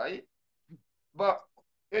system, right? But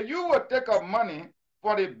If you will take up money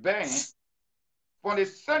for the bank, from the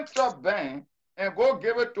central bank, and go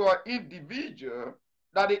give it to an individual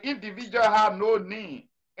that the individual have no need,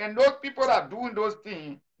 and those people that are doing those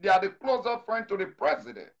things, they are the closer friend to the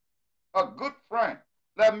president, a good friend.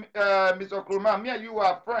 Like Mr. Krumah, me and you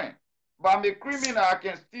are friends. But I'm a criminal, I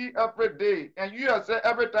can steal every day. And you say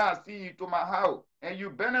every time I see you to my house, and you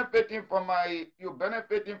benefiting from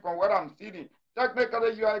what I'm stealing.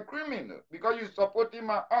 Technically, you are a criminal because you're supporting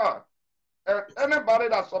my art. Anybody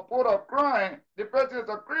that support a crime, the person is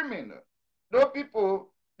a criminal. Those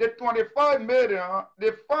people, the 25 million,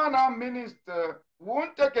 the finance minister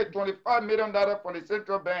won't take a $25 million from the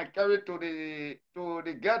central bank, carry it to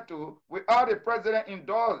the ghetto without the president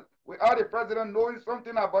endorsed, without the president knowing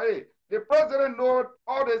something about it. The president knows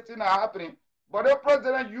all these things are happening, but the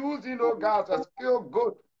president using those guys as skilled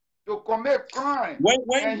good to commit crime.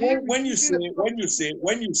 When you say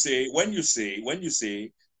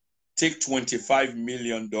take $25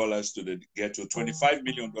 million to the ghetto, $25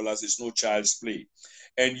 million is no child's play.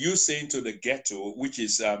 And you saying to the ghetto, which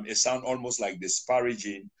is it sounds almost like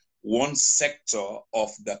disparaging one sector of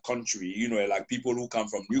the country, you know, like people who come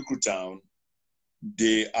from Newcretown,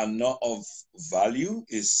 they are not of value.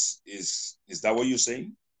 Is that what you're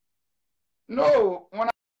saying? No, when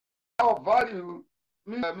I have value,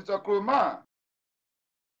 Mr. Krumah,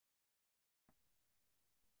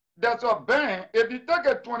 there's a bank. If you take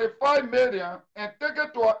a 25 million and take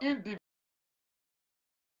it to an individual,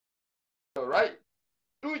 right?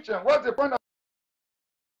 What's the point of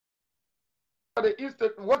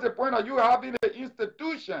what's the point of you having the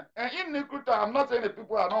institution? And in Newcretown, I'm not saying the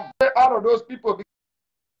people are not very out of those people.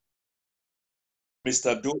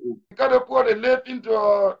 Mr. Doe. Because the poor, they live into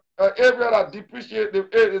an area that depreciate.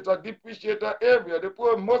 It's a depreciated area. The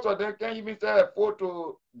poor, most of them can't even afford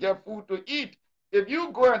to get food to eat. If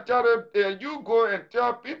you go and tell them,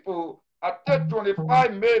 people, I take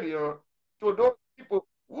 25 million to those people.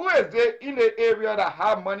 Who is there in the area that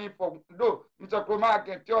have money for? No, Mr. Krumah, I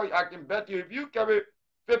can tell you, I can bet you, if you carry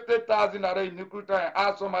 50,000 in Newcretown and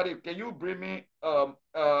ask somebody, can you bring me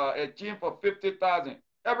a team for 50,000?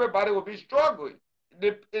 Everybody will be struggling.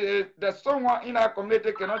 There's someone in our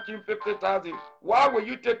community cannot achieve 50,000. Why will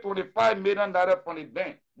you take $25 million from the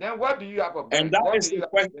bank? Then what do you have a bank? And that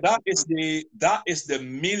is the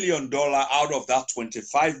 $1 million out of that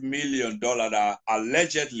 $25 million that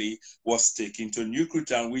allegedly was taken to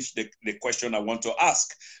Newcretown, which the question I want to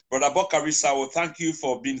ask. Brother Bokari Sawo, thank you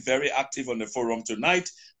for being very active on the forum tonight,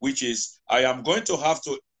 which is I am going to have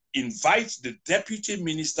to invite the Deputy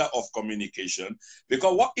Minister of Communication,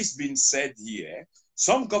 because what is being said here,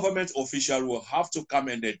 some government official will have to come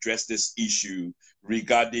and address this issue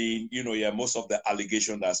regarding, most of the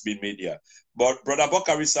allegation that's been made here. But Brother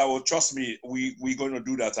Bokari Sawo, trust me, we're going to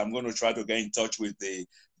do that. I'm going to try to get in touch with the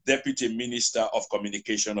Deputy Minister of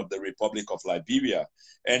Communication of the Republic of Liberia.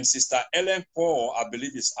 And Sister Ellen Paul, I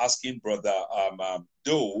believe, is asking Brother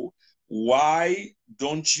Doe, why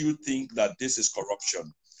don't you think that this is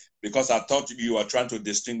corruption? Because I thought you were trying to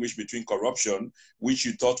distinguish between corruption, which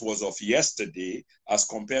you thought was of yesterday, as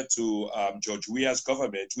compared to George Weah's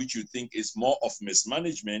government, which you think is more of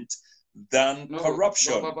mismanagement than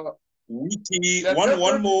corruption. One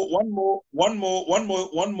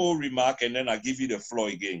more remark, and then I'll give you the floor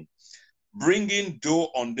again. Bringing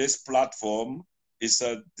Doe on this platform is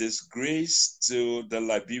a disgrace to the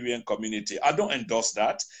Liberian community. I don't endorse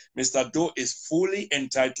that. Mr. Doe is fully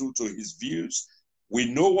entitled to his views. We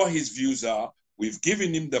know what his views are. We've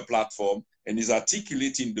given him the platform and he's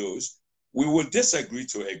articulating those. We will disagree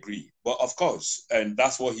to agree. But of course, and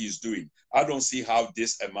that's what he's doing. I don't see how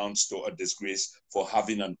this amounts to a disgrace for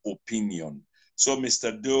having an opinion. So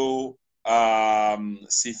Mr. Doe,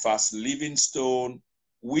 Cephas Livingstone,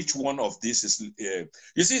 which one of this is,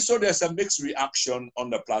 you see, so there's a mixed reaction on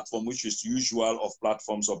the platform, which is usual of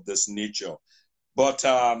platforms of this nature. But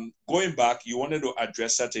going back, you wanted to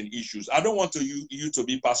address certain issues. I don't want you to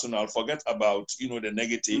be personal. Forget about, the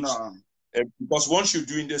negatives. No. Because once you're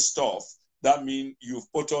doing this stuff, that means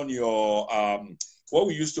you've put on your, what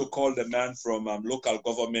we used to call the man from local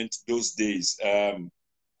government those days.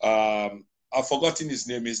 I've forgotten his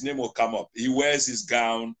name. His name will come up. He wears his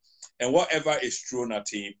gown, and whatever is thrown at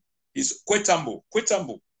him, he's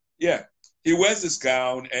Kwetambo. Yeah. He wears his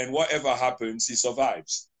gown, and whatever happens, he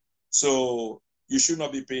survives. So you should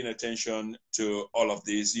not be paying attention to all of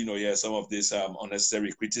this, some of this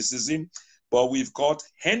unnecessary criticism. But we've got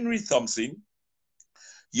Henry Thompson.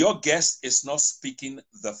 Your guest is not speaking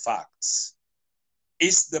the facts.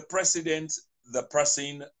 Is the president the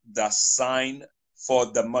person that signed for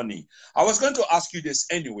the money? I was going to ask you this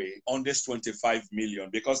anyway on this 25 million,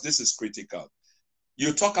 because this is critical.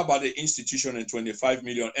 you talk about the institution and 25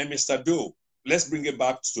 million. And Mr. Doe, let's bring it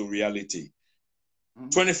back to reality.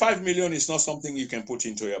 25 million is not something you can put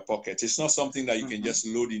into your pocket. It's not something that you can just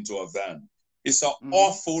load into a van. It's an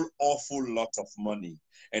awful lot of money.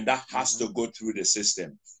 And that has to go through the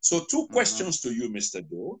system. So two questions to you, Mr.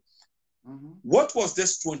 Doe. What was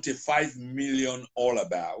this 25 million all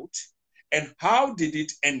about? And how did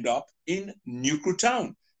it end up in Nuclear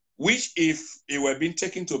Town? Which, if it were being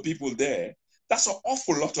taken to people there, that's an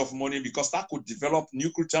awful lot of money, because that could develop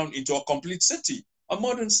Nuclear Town into a complete city, a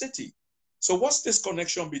modern city. So what's this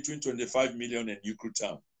connection between 25 million and Nuclear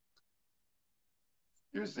Town?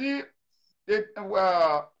 You see,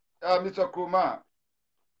 Mr. Krumah,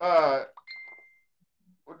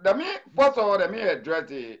 first of all, let me address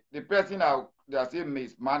the person that say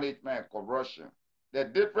mismanagement and corruption. The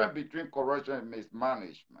difference between corruption and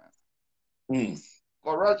mismanagement.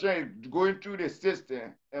 Corruption is going through the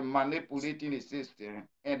system and manipulating the system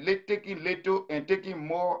and taking little and taking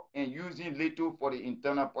more and using little for the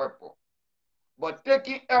internal purpose. But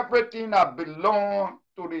taking everything that belongs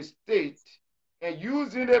to the state and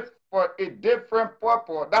using it for a different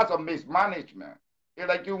purpose, that's a mismanagement. It's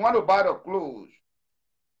like you want to buy the clothes.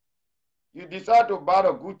 You decide to buy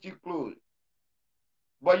the Gucci clothes.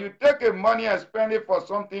 But you take the money and spend it for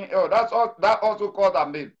something else. That also called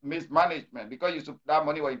a mismanagement, because that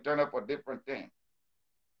money was intended for different things.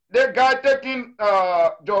 The guy taking, we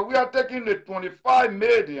are taking the 25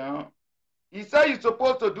 million. He said he's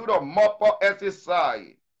supposed to do the mop-up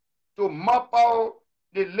exercise to mop out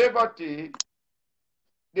the liberty,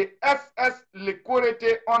 the excess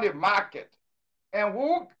liquidity on the market. And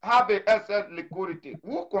who have the excess liquidity?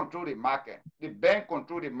 Who control the market? The bank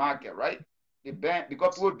control the market, right? The bank,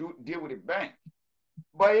 because people deal with the bank.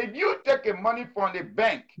 But if you take the money from the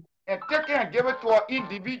bank and take it and give it to an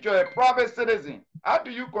individual, a private citizen, how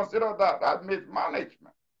do you consider that? That's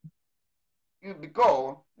mismanagement.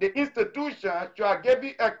 Because the institution should give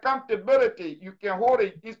you accountability. You can hold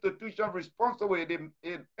the institution responsible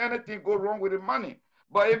if anything goes wrong with the money.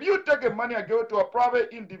 But if you take the money and give it to a private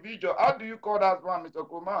individual, how do you call that one, Mr.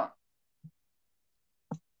 Kumar?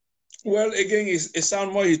 Well, again, it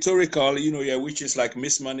sounds more rhetorical, which is like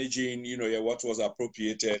mismanaging, what was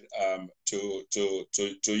appropriated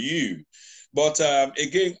to you. But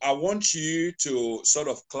again, I want you to sort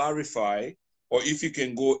of clarify, or if you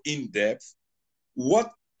can go in depth,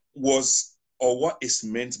 what was or what is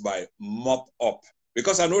meant by mop up?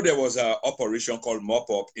 Because I know there was an operation called mop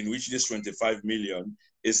up in which this 25 million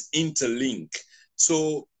is interlinked.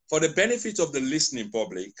 So for the benefit of the listening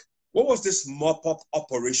public, what was this mop-up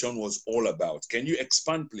operation was all about? Can you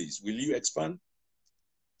expand, please? Will you expand?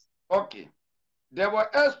 Okay. There was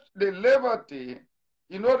the liberty,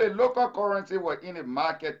 the local currency was in the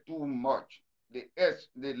market too much.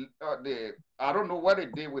 I don't know what they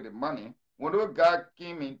did with the money. When those guys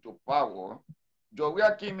came into power,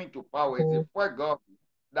 Weah came into power, it's the first government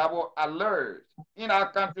that was alert in our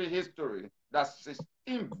country history that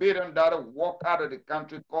 $16 billion walked out of the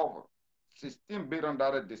country cover. $16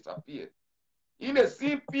 billion disappeared. In the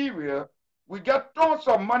same period, we got tons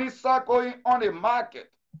of money circling on the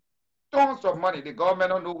market. Tons of money. The government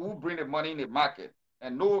don't know who bring the money in the market.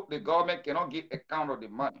 And no, the government cannot give account of the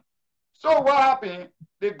money. So what happened?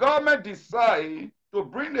 The government decided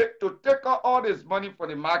to take out all this money from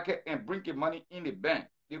the market and bring the money in the bank.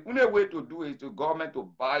 The only way to do it is the government to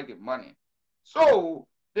buy the money. So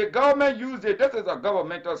the government used it. This is a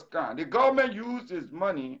governmental scam. The government used its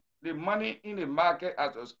money, the money in the market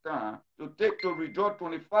as a scam to withdraw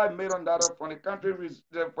 $25 million from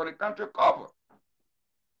the country cover.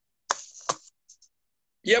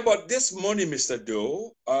 Yeah, but this money, Mr.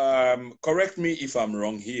 Doe, correct me if I'm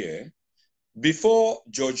wrong here. Before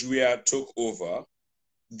George Weah took over,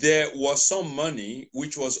 there was some money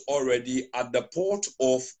which was already at the port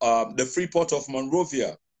of the free port of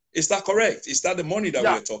Monrovia. Is that correct? Is that the money that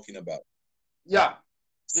we're talking about? Yeah,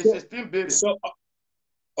 the 16 billion. So,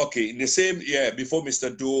 okay, the same, before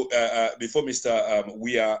Mr. Doe, before Mr.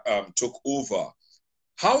 Weah took over.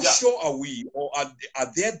 How sure are we, or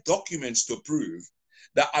are there documents to prove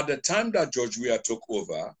that at the time that George Weah took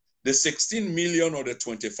over, the 16 million or the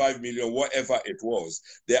 25 million, whatever it was,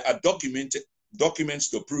 there are documents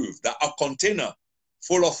to prove that a container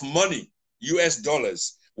full of money, US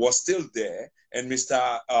dollars, was still there, and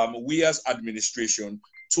Mr. Weah's administration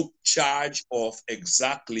took charge of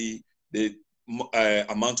exactly the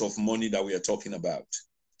amount of money that we are talking about.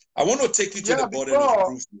 I want to take you to the burden of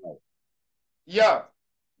proof now. Yeah,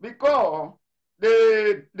 because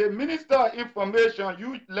the Minister of Information,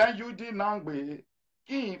 UD Nangbe,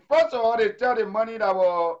 first of all, they tell the money that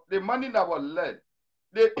was led.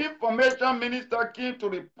 the information minister came to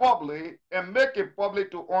the public and make it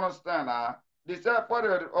public to understand. They said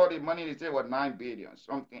for all the money they said was 9 billion,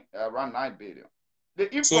 something around 9 billion.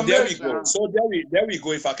 The information. So there we go. So there we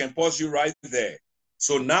go. If I can pause you right there.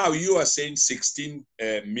 So now you are saying 16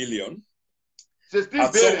 million. 16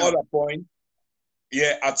 at billion. Some other point,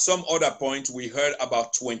 yeah, at some other point we heard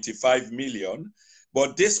about 25 million.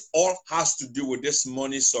 But this all has to do with this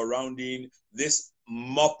money surrounding this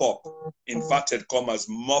mop-up, inverted commas,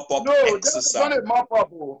 mop-up exercise. No, that's not a mop-up.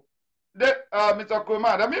 Mr.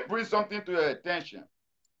 Kroma, let me bring something to your attention.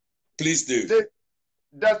 Please do.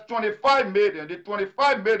 That's 25 million. The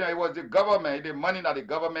 25 million, it was the government, the money that the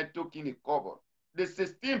government took in the cover. The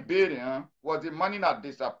 16 billion was the money that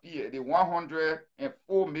disappeared. The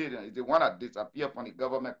 104 million is the one that disappeared from the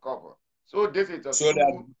government cover. So this is a so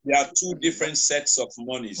there are two different sets of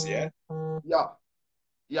monies, yeah?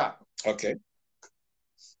 Yeah. Okay.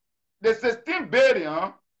 The 16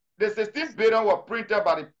 billion was printed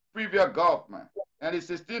by the previous government. And the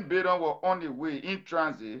 16 billion were on the way in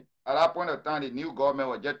transit. At that point of time, the new government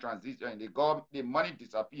was just transitioning. The money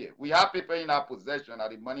disappeared. We have people in our possession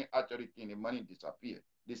that the money actually came, the money disappeared.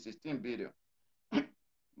 The 16 billion.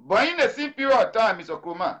 But in the same period of time, Mr.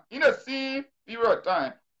 Kroma, in the same period of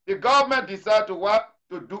time, the government decided to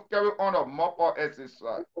carry on a mop-up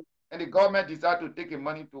exercise. And the government decided to take the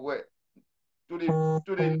money to where? To the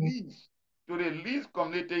least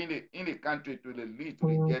community in the country, to the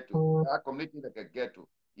ghetto. That community like a ghetto.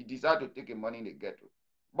 He decided to take the money in the ghetto.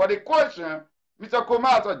 But the question, Mr.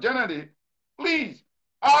 Kroma, as a journalist, please,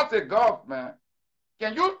 as a government,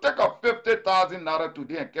 can you take a $50,000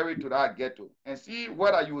 today and carry it to that ghetto and see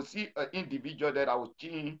whether you will see an individual that will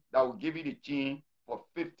give you the chain for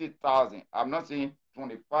 50,000? I'm not saying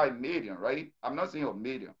 25 million, right? I'm not saying a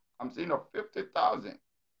million. I'm saying a 50,000.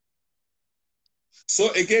 So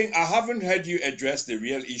again, I haven't heard you address the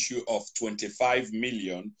real issue of $25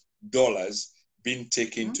 million being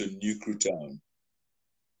taken to Newcrewtown.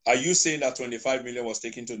 Are you saying that 25 million was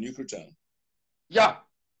taken to Newcrewtown? Yeah.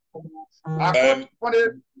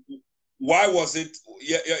 Why was it?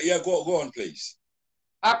 Yeah. Go on, please.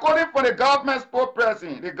 According to the government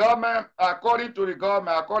spokesperson, according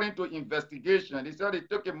to investigation, they said they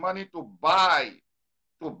took the money to buy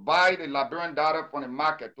the Liberian data from the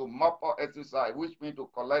market to mop up exercise, which means to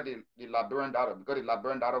collect the Liberian data because the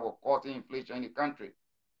Liberian data was causing inflation in the country.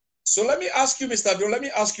 So let me ask you, Mr. Doe, let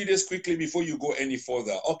me ask you this quickly before you go any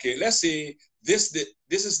further. Okay, let's say this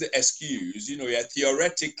is the excuse,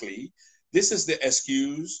 theoretically, this is the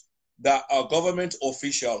excuse that a government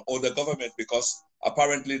official or the government, because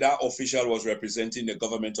apparently that official was representing the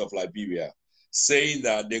government of Liberia, saying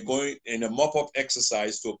that they're going in a mop-up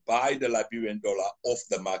exercise to buy the Liberian dollar off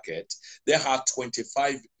the market. They had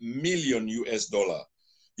 25 million US dollar.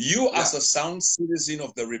 You as a sound citizen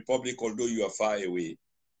of the Republic, although you are far away,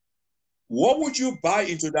 what would you buy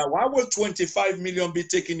into that? Why will 25 million be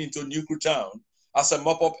taken into Newcrewtown as a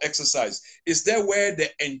mop-up exercise? Is there where the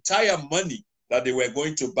entire money that they were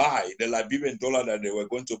going to buy, the Liberian dollar that they were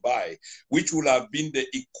going to buy, which would have been the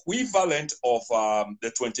equivalent of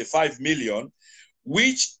the 25 million,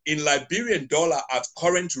 which in Liberian dollar at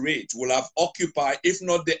current rate will have occupied, if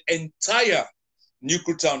not the entire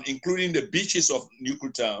Newcrewtown, including the beaches of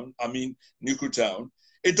Newcrewtown,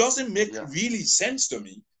 it doesn't make really sense to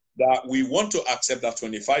me that we want to accept that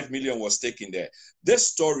 25 million was taken there. This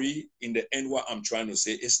story, in the end, what I'm trying to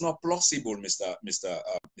say, it's not plausible, Mr.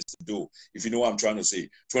 Doe, if you know what I'm trying to say.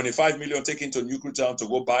 25 million taken to Newcrewtown to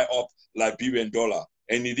go buy up Liberian dollar,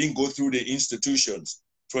 and it didn't go through the institutions.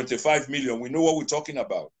 25 million, we know what we're talking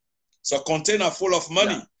about. It's a container full of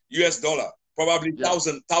money, US dollar, probably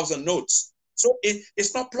thousand notes. So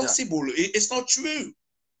it's not plausible. It's not true.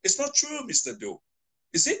 It's not true, Mr. Doe.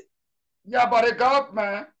 Is it? Yeah, but the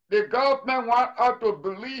government want us to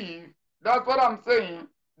believe. That's what I'm saying.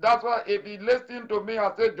 That's why if you listen to me,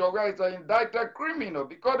 I say Joga is an indicted criminal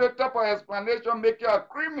because the type of explanation make you a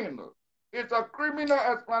criminal. It's a criminal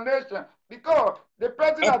explanation because the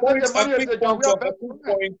person that took the money is a Joga.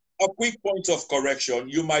 A quick point of correction.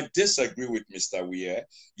 You might disagree with Mr. Weah.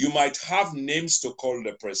 You might have names to call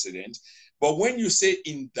the president. But when you say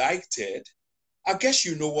indicted, I guess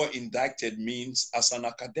you know what indicted means as an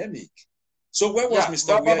academic. So where was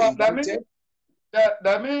Mr. Weah indicted?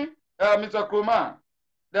 That means, Mr. Kroma,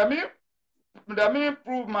 that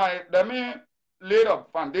means lay a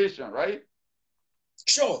foundation, right?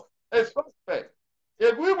 Sure. A suspect.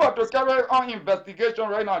 If we were to carry on investigation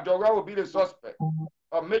right now, Joga will be the suspect.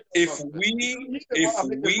 If we,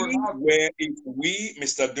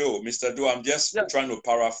 Mr. Doe, I'm just trying to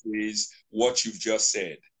paraphrase what you've just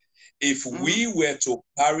said. if we were to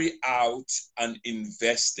carry out an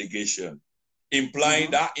investigation, implying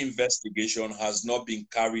that investigation has not been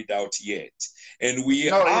carried out yet, and we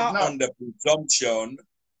are on the presumption,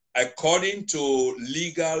 according to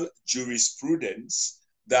legal jurisprudence,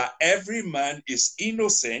 that every man is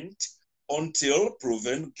innocent until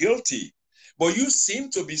proven guilty. But you seem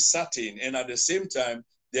to be certain, and at the same time,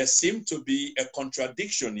 there seems to be a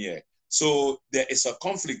contradiction here. So there is a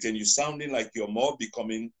conflict, and you're sounding like you're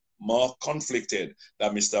becoming more conflicted,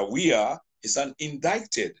 that Mr. Weah is an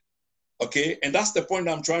indicted. Okay, and that's the point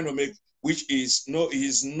I'm trying to make, which is no, he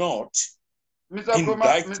is not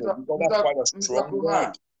indicted. That's quite a strong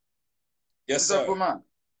word. Yes, sir.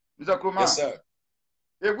 Mr. Kumar. Yes, sir.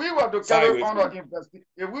 If we were to carry on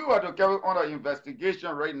the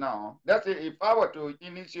investigation right now, let's say if I were to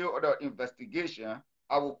initiate the investigation,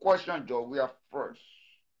 I will question Joe Weah first.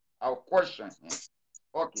 I will question him.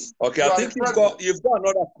 Okay. Okay, I think you've got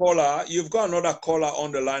another caller. You've got another caller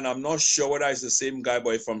on the line. I'm not sure whether it's the same guy,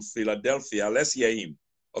 but from Philadelphia. Let's hear him.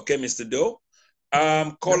 Okay, Mr. Doe.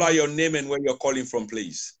 Caller, your name and where you're calling from,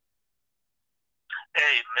 please.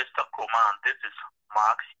 Hey, Mr. Kuman, this is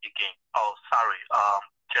Mark speaking. Oh, sorry.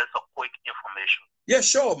 Just a quick information. Yeah,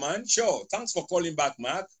 sure, man. Sure. Thanks for calling back,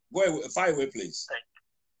 Mark. Go away, fire away, please.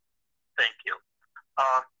 Thank you.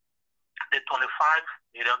 The $25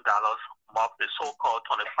 million mock, the so-called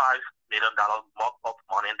 $25 million mock of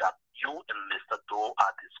money that you and Mr. Doe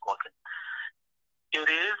are discussing. It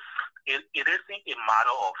isn't a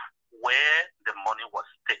matter of where the money was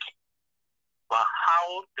taken, but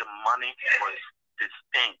how the money was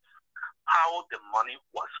distinct, how the money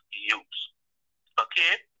was used.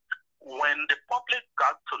 Okay? When the public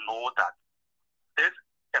got to know that this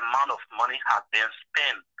amount of money had been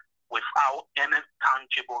spent without any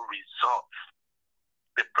tangible results,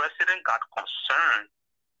 the president got concerned.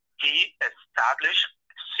 He established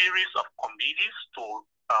a series of committees to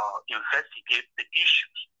investigate the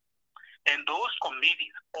issues. And those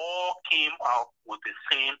committees all came out with the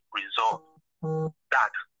same result,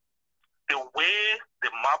 that the way the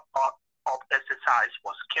mop-up exercise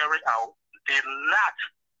was carried out did not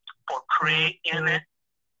portray any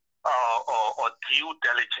or due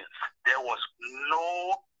diligence. There was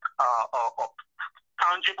no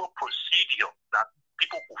tangible procedure that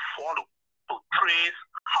people could follow to trace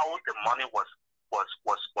how the money was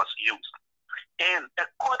used. And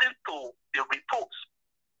according to the reports,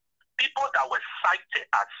 people that were cited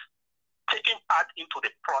as taking part into the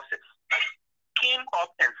process came up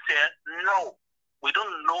and said, no, we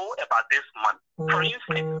don't know about this money. For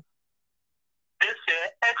instance, they said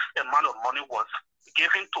X amount of money was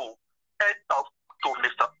given to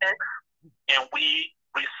Mr. X, and we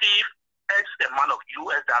received X amount of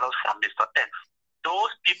US dollars from Mr. X.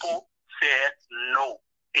 Those people said, no,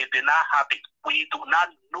 it did not happen. We do not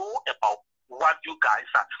know about what you guys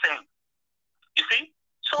are saying. You see?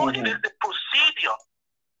 So it is the procedure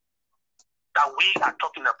that we are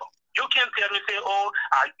talking about. You can tell me, say, oh,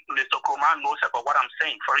 Mr. Kumar knows about what I'm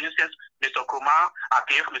saying. For instance, Mr. Kumar, I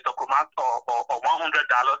gave Mr. Kumar $100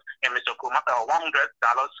 and Mr. Kumar $100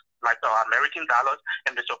 like American dollars,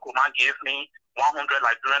 and Mr. Kumar gave me $100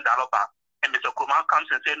 Liberian dollar back. And Mr. Kumar comes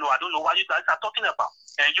and says, no, I don't know what you guys are talking about.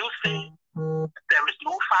 And you say there is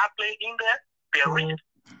no fair play in there. There is.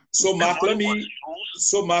 So Mark, let me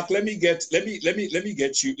get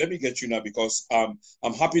you now, because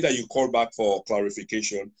I'm happy that you called back for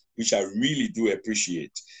clarification, which I really do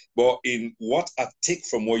appreciate. But in what I take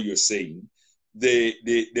from what you're saying,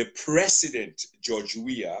 the president, George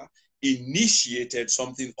Weah, initiated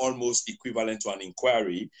something almost equivalent to an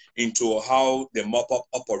inquiry into how the mop-up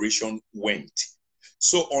operation went.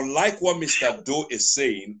 So unlike what Mr. Doe is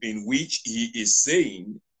saying, in which he is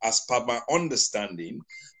saying, as per my understanding,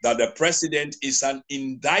 that the president is an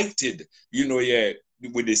indicted,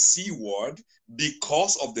 with the C word,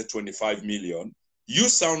 because of the 25 million, you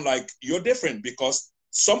sound like you're different, because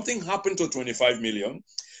something happened to 25 million.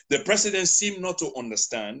 The president seemed not to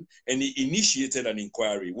understand, and he initiated an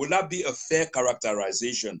inquiry. Would that be a fair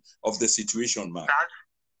characterization of the situation, Mark?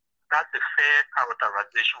 That's a fair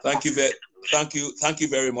characterization. Thank you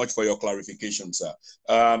very much for your clarification, sir.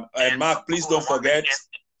 And Mark, please don't forget,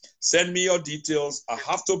 send me your details. I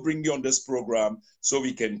have to bring you on this program so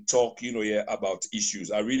we can talk, about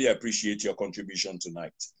issues. I really appreciate your contribution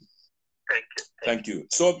tonight. Thank you. Thank you.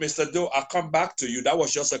 So, Mr. Doe, I'll come back to you. That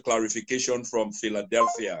was just a clarification from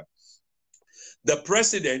Philadelphia. The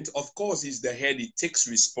president, of course, is the head. He takes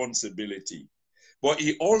responsibility. But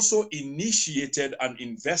he also initiated an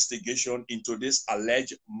investigation into this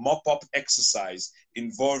alleged mop-up exercise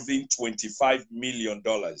involving $25 million.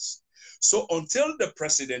 So until the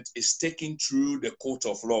president is taken through the court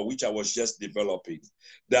of law, which I was just developing,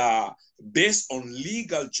 that based on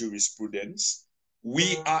legal jurisprudence,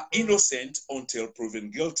 we are innocent until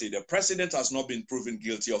proven guilty. The president has not been proven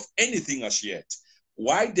guilty of anything as yet.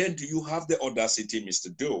 Why then do you have the audacity,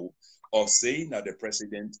 Mr. Doe, of saying that the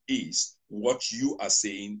president is what you are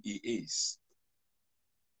saying he is?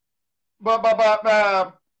 But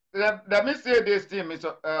let me say this thing,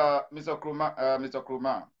 Mr.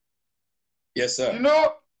 Krumah. Yes, sir. You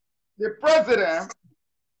know, the president,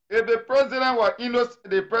 if the president was innocent,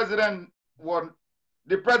 the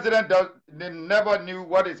president they never knew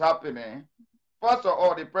what is happening. First of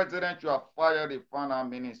all, the president should have fired the finance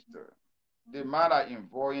minister. The man are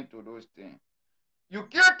involved into those things. You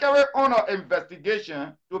can't carry on an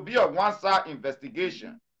investigation to be a one-side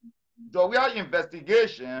investigation. The real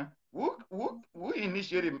investigation, who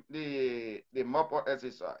initiated the mop-up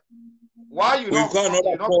exercise? Why you We've got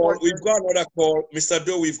another call. We've got another call, Mr.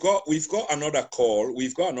 Doe. We've got another call.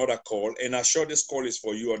 We've got another call, and I'm sure this call is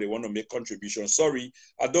for you, or they want to make contribution. Sorry,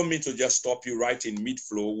 I don't mean to just stop you right in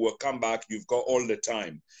mid-flow. We'll come back. You've got all the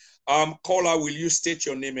time. Caller, will you state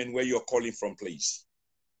your name and where you're calling from, please?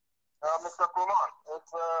 Mr. Kuman,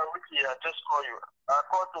 it's Ricky. I just called you. I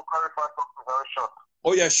called to clarify something very short.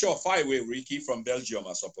 Oh yeah, sure. Fire away, Ricky from Belgium,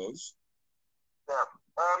 I suppose. Yeah.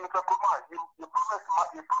 Mr. Kuman, you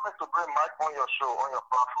promised to bring Mike on your show, on your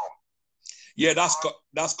platform. Yeah,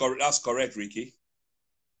 that's correct, Ricky.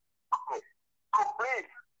 Okay. So please,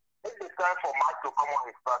 take the time for Mike to come on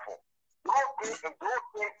his platform. Don't bring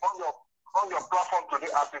on your platform today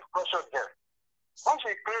as a special guest. Once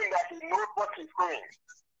he's saying that he knows what he's saying.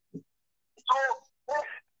 So if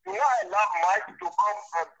you not allow Mike to come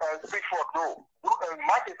and speak for Doe,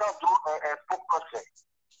 Mike is not a spokesperson.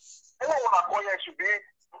 Anyone I call here should be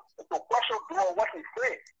to question Doe what he's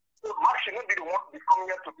saying. So Mike should not be the one to be coming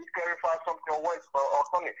here to clarify something or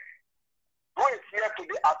something. Doe is here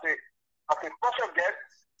today as a special guest.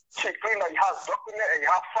 She's saying that he has document and he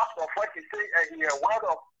has facts of what he's saying and he is aware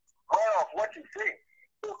of what he's saying.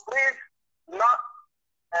 So please not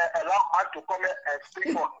allow Mike to come here and speak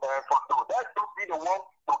for Doe. Let's not be the one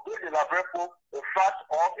to give the Liberian a fact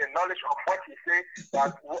of a knowledge of what he says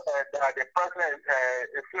that the president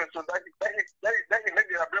is saying. So that he make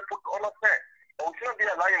the Liberian to understand. But we shouldn't be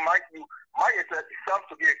allowing Mike. Mike is himself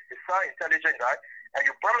to be a sound, intelligent guy, and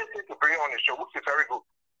you promised him to bring him on the show, which is very good.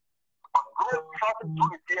 But Doe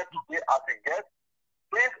is here today as a guest.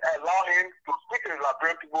 Please allow him to speak to the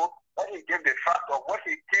Liberian people. Let him give the fact of what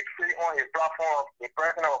he keeps saying on his platform of the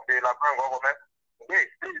president of the Liberian government.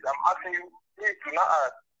 Please, I'm asking you, please do not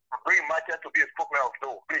bring Mike here to be a spokesman of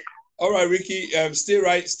Doe, please. All right, Ricky, stay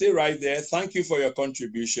right there. Thank you for your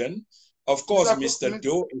contribution. Of course, Mr.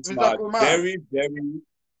 Doe is my very,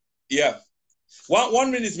 yeah.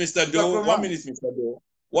 One minute, Mr. Doe. 1 minute, Mr. Doe.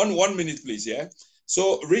 One minute, please, yeah.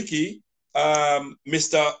 So, Ricky,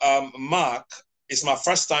 Mr. Mark, it's my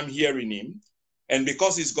first time hearing him. And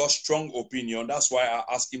because he's got strong opinion, that's why I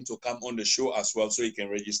asked him to come on the show as well so he can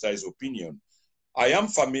register his opinion. I am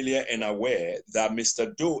familiar and aware that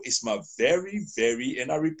Mr. Doe is my very,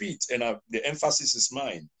 and I repeat, and the emphasis is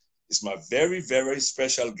mine, is my very, very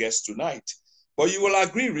special guest tonight. But you will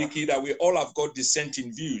agree, Ricky, that we all have got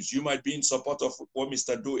dissenting views. You might be in support of what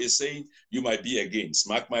Mr. Doe is saying. You might be against.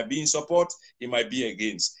 Mark might be in support. He might be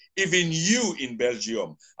against. Even you in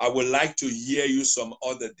Belgium, I would like to hear you some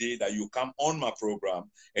other day that you come on my program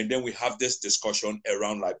and then we have this discussion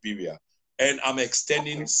around Liberia. And I'm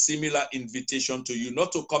extending similar invitation to you,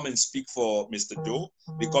 not to come and speak for Mr. Doe,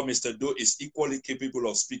 because Mr. Doe is equally capable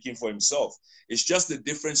of speaking for himself. It's just the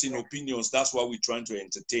difference in opinions. That's why we're trying to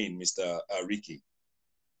entertain, Mr. Ricky.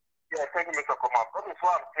 Yeah, thank you, Mr. Kumar. That is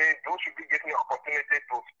why I'm saying Doe should be getting the opportunity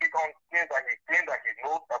to speak on things that he claims that he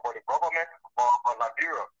knows about the government or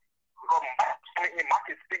Liberia. Because Mark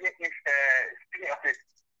is speaking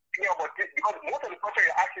about this, because most of the questions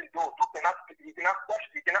you're asking Doe, he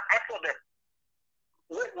cannot answer them.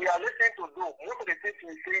 We are listening to Doe. Most of the things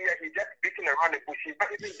we say here, he's just beating around the bush. He's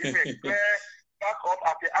not even giving a clear back up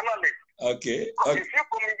as an analyst. Okay. If you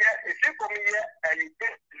come in here and you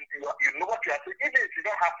think you know what you are saying, even if you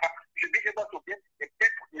don't have facts, you should be able to give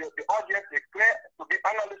the audience a clear, to be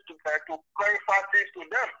analyst to clarify things to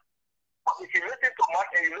them. But if you listen to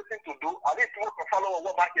Mark and you listen to Doe, at least you can follow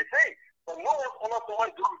what Mark is saying. But no one understands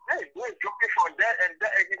what Doe is saying. Doe is jumping from there and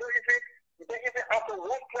there, and you don't even answer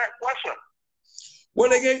one clear question. Well,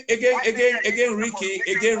 again, Ricky.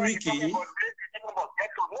 That's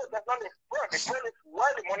not the point. The point is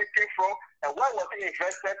where the money came from and where was it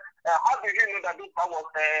invested. How did you know that this man was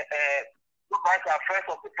friends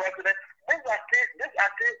of the president? These are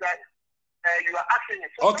things that you are asking me.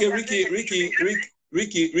 So okay,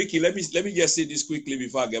 Ricky, let me just say this quickly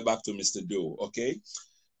before I get back to Mr. Doe, okay?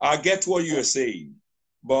 I get what you're saying,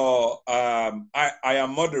 but I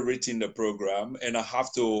am moderating the program and I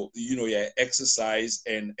have to, exercise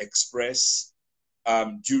and express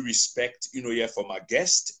due respect, for my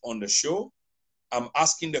guest on the show. I'm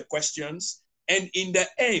asking the questions, and in the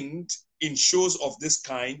end, in shows of this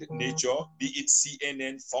kind nature, be it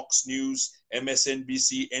CNN, Fox News,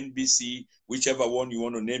 MSNBC, NBC, whichever one you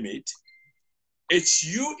want to name it, it's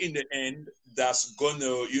you in the end that's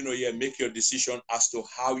gonna, make your decision as to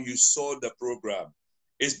how you saw the program.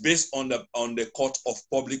 It's based on the court of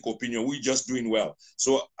public opinion. We're just doing well.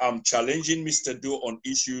 So I'm challenging Mr. Doe on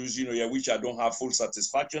issues, which I don't have full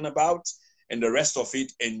satisfaction about, and the rest of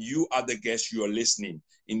it. And you are the guest, you are listening.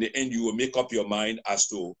 In the end, you will make up your mind as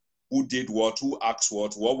to who did what, who asked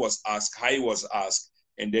what was asked, how it was asked,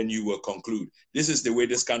 and then you will conclude. This is the way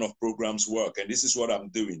this kind of programs work, and this is what I'm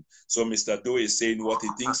doing. So Mr. Doe is saying what he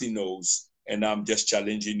thinks he knows, and I'm just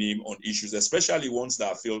challenging him on issues, especially ones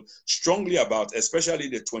that I feel strongly about, especially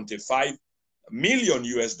the 25 million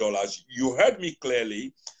US dollars. You heard me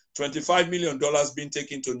clearly. $25 million being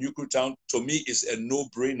taken to Newtown, to me, is a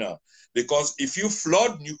no-brainer. Because if you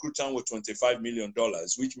flood Newtown with $25 million,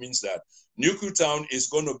 which means that Newtown is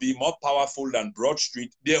going to be more powerful than Broad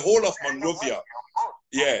Street, the whole of Monrovia.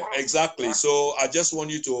 Yeah, exactly. So I just want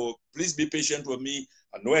you to please be patient with me.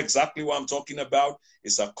 I know exactly what I'm talking about.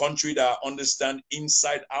 It's a country that I understand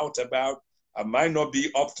inside out about. I might not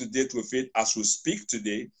be up to date with it as we speak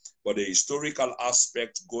today, but the historical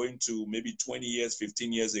aspect going to maybe 20 years,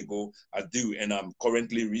 15 years ago, I do, and I'm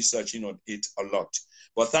currently researching on it a lot.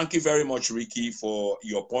 But thank you very much, Ricky, for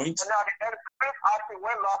your point.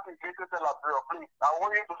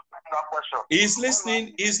 He's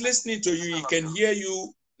listening to you. He can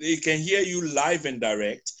hear you live and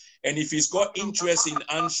direct. And if he's got interest in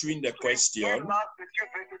answering the question,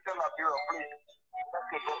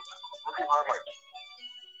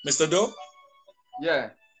 Mr. Doe? Yeah.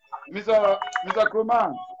 Mr.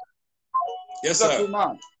 Kruman. Yes, Mr. sir.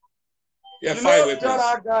 Kruman. Yeah, tell please.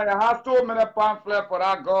 that guy I have so many pamphlets for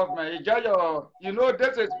that government.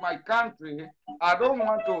 This is my country. I don't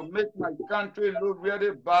want to make my country look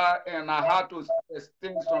really bad, and I have to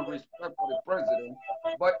extend some respect for the president.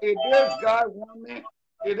 But if this guy want me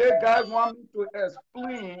to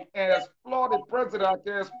explain and explore the president, I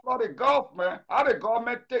can explore the government. How the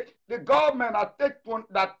government take a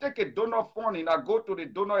donor funding that go to the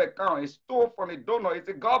donor account, it's stole from the donor. It's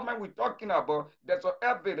the government we're talking about. There's an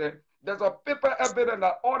evidence. There's a paper evidence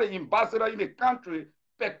that all the ambassadors in the country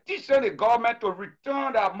petition the government to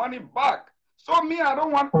return their money back. So me, I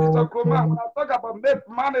don't want Mr. Kroman. When I talk about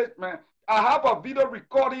mismanagement, I have a video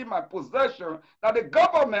recording in my possession that the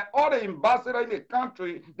government, all the ambassadors in the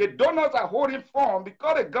country, the donors are holding funds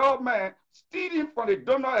because the government stealing from the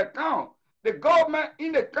donor account. The government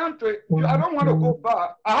in the country, I don't want to go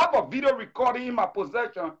back. I have a video recording in my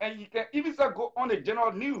possession, and you can even go on the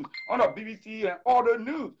general news, on the BBC and all the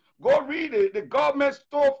news. Go read it. The government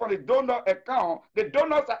stole from the donor account. The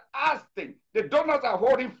donors are asking. The donors are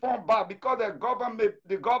holding funds back because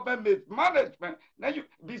the government mismanagement. Now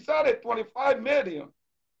beside the 25 million.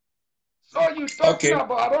 So you talking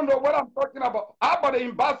about, I don't know what I'm talking about. How about the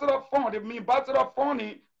ambassador fund? The ambassador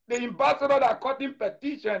funding, the ambassador that cutting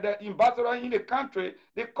petition, the ambassador in the country,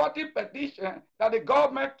 they cutting petition that the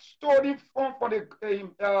government storing funds for the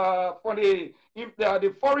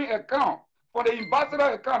foreign account. For the ambassador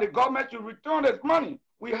account, the government should return its money.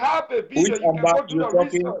 We have a video. You can go do the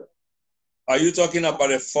research. Are you talking about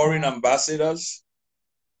the foreign ambassadors?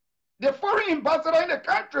 The foreign ambassador in the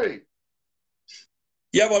country.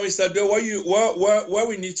 Yeah, but Mr. Doe, what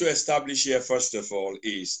we need to establish here, first of all,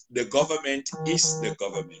 is the government is the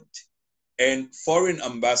government. And foreign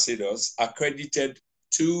ambassadors accredited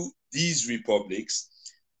to these republics,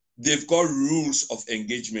 they've got rules of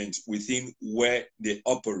engagement within where they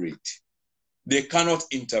operate. They cannot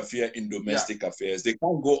interfere in domestic affairs. They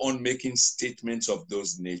can't go on making statements of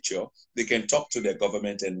those nature. They can talk to their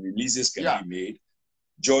government and releases can be made.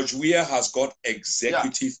 George Weah has got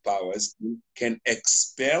executive powers. He can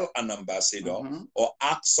expel an ambassador or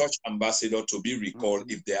ask such ambassador to be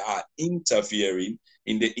recalled if they are interfering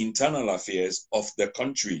in the internal affairs of the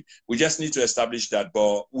country. We just need to establish that,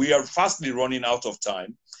 but we are fastly running out of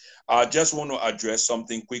time. I just want to address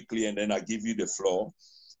something quickly and then I give you the floor.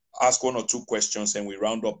 Ask one or two questions and we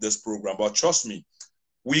round up this program. But trust me,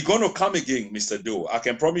 we're going to come again, Mr. Doe. I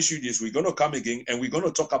can promise you this. We're going to come again and we're going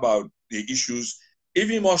to talk about the issues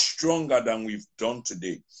even more stronger than we've done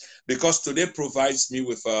today. Because today provides me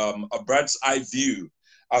with a bird's eye view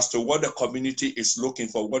as to what the community is looking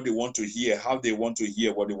for, what they want to hear, how they want to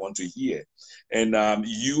hear what they want to hear. And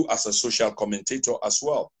you as a social commentator as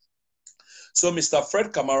well. So Mr.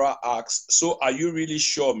 Fred Kamara asks, so are you really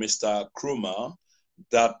sure, Mr. Krumah,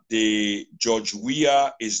 that the George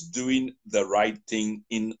Weah is doing the right thing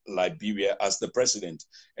in Liberia as the president?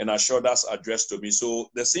 And I'm sure that's addressed to me. So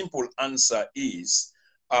the simple answer is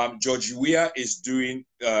George Weah is doing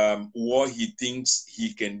what he thinks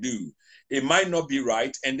he can do. It might not be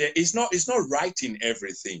right, and it's not right in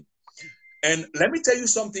everything. And let me tell you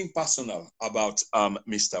something personal about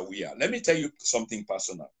Mr. Weah. Let me tell you something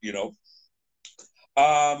personal. You know,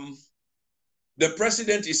 the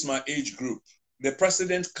president is my age group. The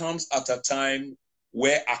president comes at a time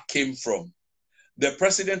where I came from. The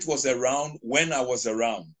president was around when I was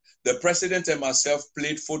around. The president and myself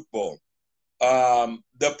played football.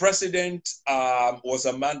 The president was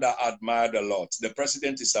a man that I admired a lot. The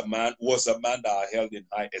president was a man that I held in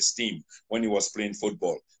high esteem when he was playing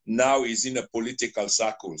football. Now he's in the political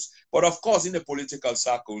circles. But of course, in the political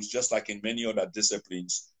circles, just like in many other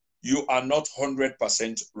disciplines, you are not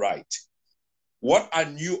 100% right. What I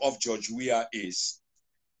knew of George Weah is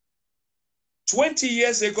 20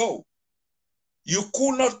 years ago, you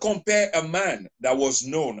could not compare a man that was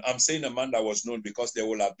known. I'm saying a man that was known because there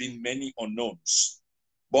will have been many unknowns,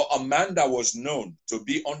 but a man that was known to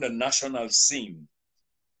be on the national scene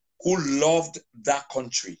who loved that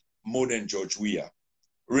country more than George Weah.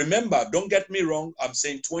 Remember, don't get me wrong, I'm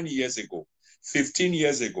saying 20 years ago, 15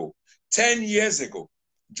 years ago, 10 years ago,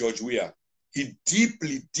 George Weah, he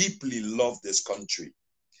deeply, deeply loved this country.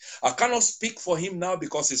 I cannot speak for him now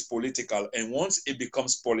because it's political. And once it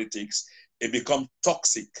becomes politics, it becomes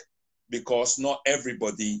toxic because not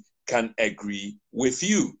everybody can agree with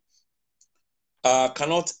you.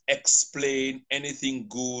 Cannot explain anything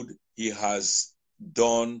good he has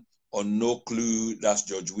done or no clue. That's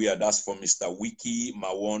George Weah. That's from Mr. Wiki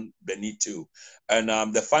Mawon Benito. And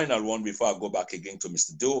the final one before I go back again to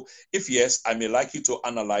Mr. Doe. If yes, I may like you to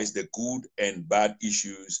analyze the good and bad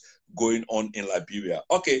issues going on in Liberia.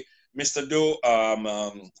 Okay, Mr. Doe,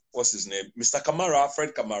 what's his name? Mr. Kamara,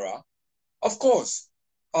 Fred Kamara. Of course,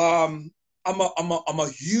 I'm a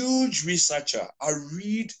huge researcher. I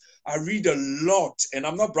read a lot, and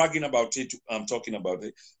I'm not bragging about it. I'm talking about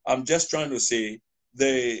it. I'm just trying to say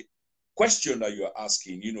the question that you're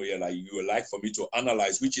asking, you would like for me to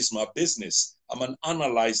analyze, which is my business. I'm an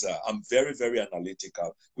analyzer. I'm very, very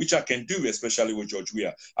analytical, which I can do, especially with George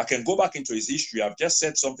Weah. I can go back into his history. I've just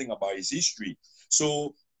said something about his history.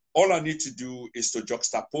 So all I need to do is to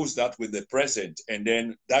juxtapose that with the present, and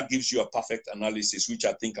then that gives you a perfect analysis, which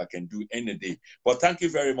I think I can do any day. But thank you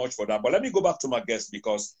very much for that. But let me go back to my guest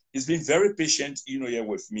because he's been very patient, here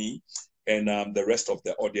with me and the rest of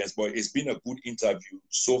the audience. But it's been a good interview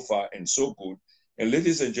so far and so good. And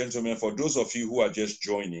ladies and gentlemen, for those of you who are just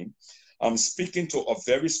joining, I'm speaking to a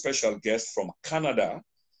very special guest from Canada.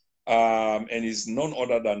 And is none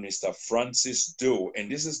other than Mr. Francis Doe. And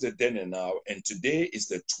this is the then and now. And today is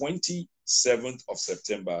the 27th of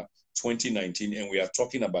September, 2019. And we are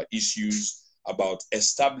talking about issues about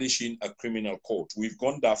establishing a criminal court. We've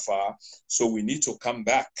gone that far, so we need to come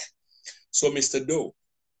back. So, Mr. Doe,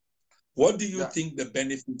 what do you think the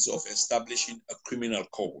benefits of establishing a criminal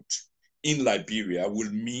court in Liberia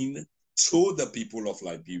will mean to the people of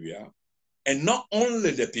Liberia? And not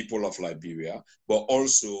only the people of Liberia, but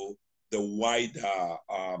also the wider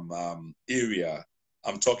area.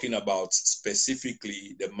 I'm talking about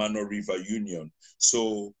specifically the Mano River Union.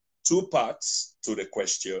 So 2 parts to the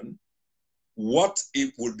question. What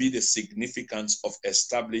it will be the significance of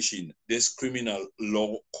establishing this criminal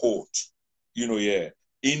law court,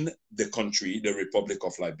 in the country, the Republic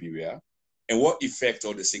of Liberia, and what effect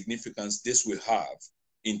or the significance this will have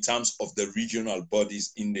in terms of the regional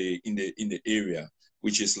bodies in the area,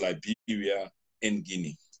 which is Liberia and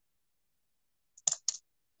Guinea?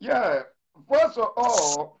 Yeah, first of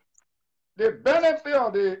all, the benefit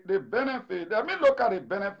of the benefit, let me look at the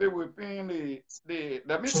benefit within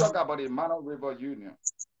let me talk about the Mano River Union.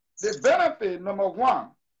 The benefit, number one,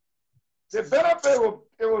 the benefit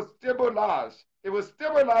it will stabilize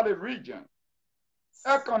the region,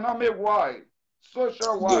 economic-wide,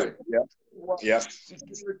 social-wide.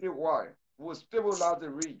 Security-wide will stabilize the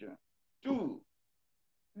region. 2,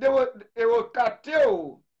 they will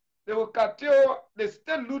curtail the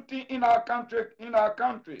state looting in our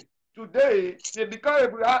country. Today, because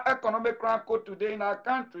if we have economic crime code today in our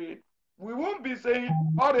country, we won't be saying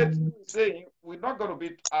all the things we're saying.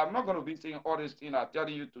 I'm not gonna be saying all these things I'm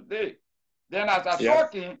telling you today. Then as I'm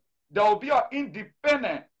talking, there will be an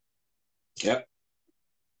independent. Yeah.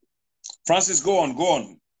 Francis, go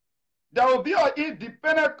on. There will be an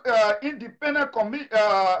independent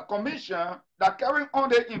commission that carry on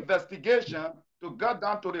the investigation to get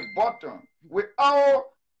down to the bottom without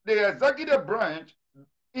the executive branch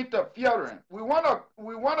interfering. We want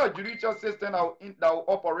a judicial system that will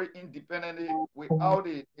operate independently without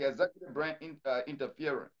the executive branch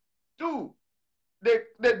interfering. Two,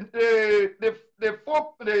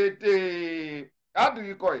 how do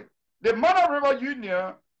you call it? The Mother River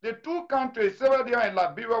Union, the two countries, Sierra Leone and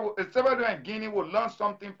Liberia, Sierra Leone and Guinea, will learn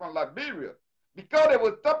something from Liberia because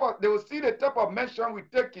they will see the type of measure we're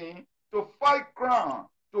taking to fight crime,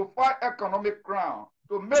 to fight economic crime,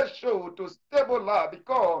 to make sure to stabilize,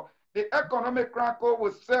 because the economic crime code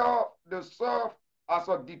will serve as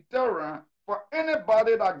a deterrent for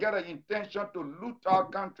anybody that get an intention to loot our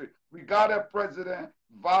country, regarding president,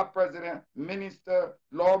 vice president, minister,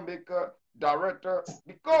 lawmaker, director,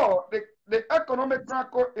 because the economic crime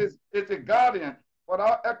code is a guardian for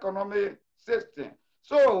our economic system.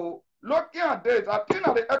 So looking at this, I think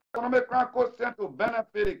that the economic crime code tends to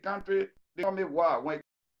benefit the country. The economic war, when it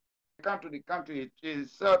comes to the country, it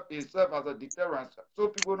serves as a deterrent. So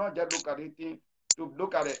people don't just look at it to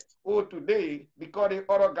look at it, oh, today, because the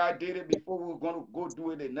other guy did it before, we're going to go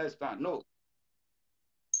do it the next time. No.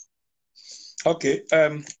 Okay,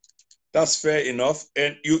 that's fair enough.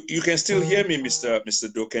 And you can still hear me,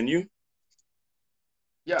 Mr. Doe, can you?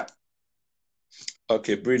 Yeah.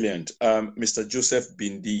 Okay, brilliant. Mr. Joseph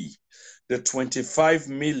Bindi, the $25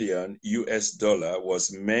 million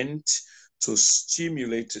was meant to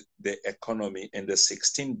stimulate the economy, and the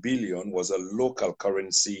 16 billion was a local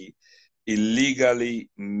currency illegally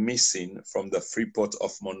missing from the free port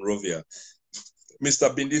of Monrovia.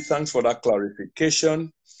 Mr. Bindi, thanks for that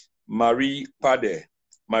clarification. Marie Pade,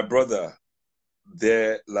 my brother,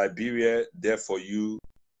 there, Liberia, there for you.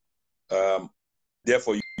 The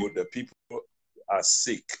people are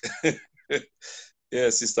sick.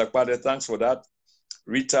 Yes, Sister Pade, thanks for that.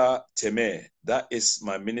 Rita Teme, that is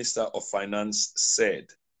my Minister of Finance, said,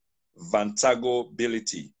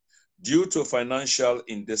 Vantagability. Due to financial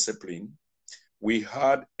indiscipline, we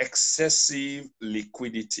had excessive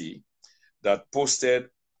liquidity that posted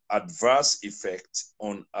adverse effect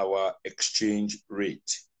on our exchange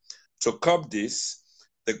rate. To curb this,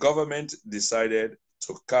 the government decided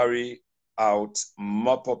to carry out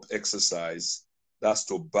mop-up exercise, that's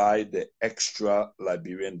to buy the extra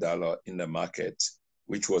Liberian dollar in the market,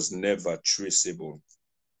 which was never traceable.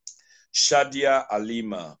 Shadia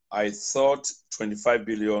Alima, I thought 25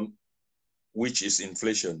 billion, which is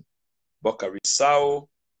inflation. Bokari Sao,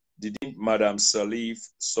 didn't Madam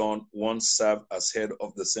Salif's son once serve as head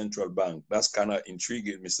of the central bank? That's kind of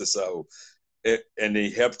intriguing, Mr. Sao. And they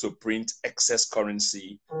helped to print excess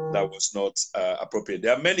currency that was not appropriate.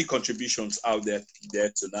 There are many contributions out there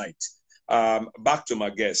tonight. Back to my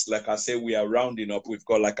guest. Like I said, we are rounding up. We've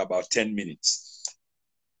got like about 10 minutes.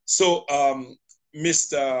 So,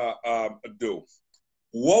 Mr. Doe,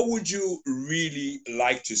 what would you really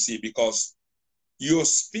like to see? Because you're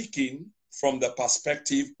speaking from the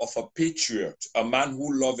perspective of a patriot, a man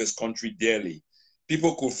who loves his country dearly.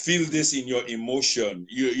 People could feel this in your emotion.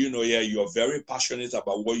 You're very passionate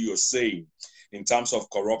about what you're saying in terms of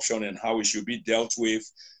corruption and how it should be dealt with.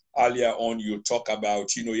 Earlier on, you talk about,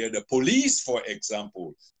 the police, for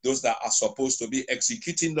example, those that are supposed to be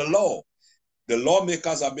executing the law. The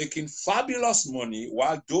lawmakers are making fabulous money,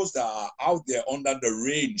 while those that are out there under the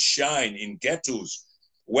rain, shine in ghettos,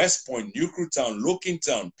 West Point, Newcrewtown,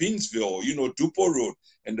 Lookingtown, Pinsville, Dupo Road,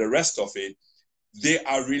 and the rest of it, they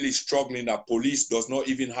are really struggling. That police does not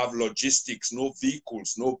even have logistics, no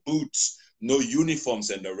vehicles, no boots, no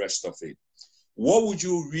uniforms, and the rest of it. What would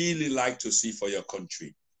you really like to see for your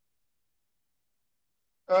country?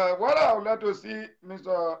 What I would like to see,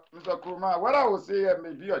 Mr. Kurma, what I would say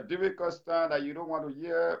may be a difficult stand that you don't want to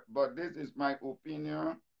hear, but this is my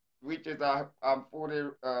opinion, which is I'm fully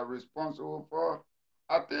responsible for.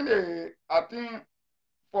 I think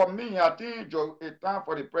for me, I think it's time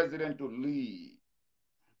for the president to leave.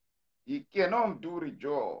 He cannot do the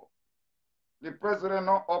job. The president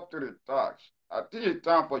not up to the task. I think it's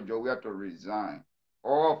time for Weah to resign,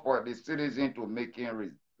 or for the citizen to make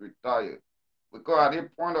him retire. Because at this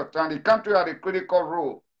point of time, the country had a critical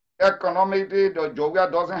role. Economically, Weah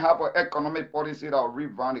doesn't have an economic policy that will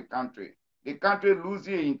revamp the country. The country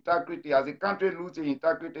losing integrity. As the country loses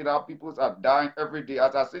integrity, our people are dying every day.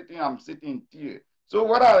 As I'm sitting here. So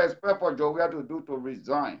what I expect for Weah to do to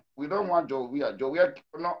resign? We don't want Weah. Weah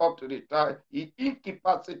not up to the time. He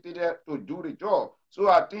incapacitated to do the job. So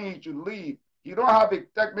I think he should leave. He don't have a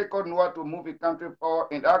technical know to move a country forward,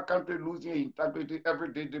 and our country losing integrity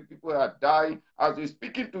every day. The people are dying. As we're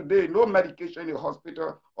speaking today, no medication in the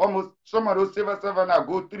hospital. Almost some of those civil servants are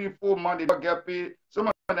go 3-4 months, they never get paid. Some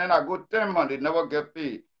of them are go 10 months, they never get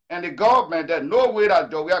paid. And the government, there's no way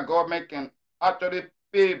that Georgia government can actually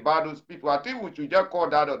pay by those people. I think we should just call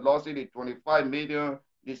that a loss in the 25 million,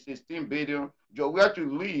 the 16 billion. Georgia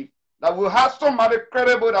should leave. That will have somebody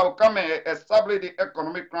credible that will come and establish the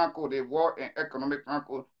economic chronicle, the war and economic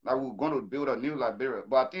chronicle, that we're going to build a new Liberia.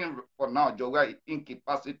 But I think for now, Georgia is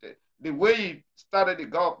incapacitated. The way he started the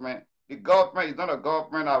government is not a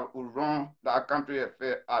government that will run that country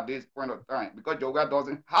affair at this point of time, because Georgia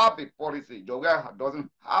doesn't have a policy. Georgia doesn't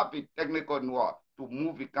have a technical know to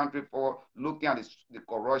move the country forward, looking at the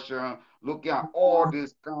corruption, looking at all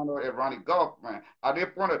this kind of around the government. At this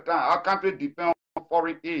point of time, our country depends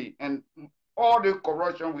foreign aid and all the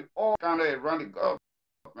corruption with all kind of around the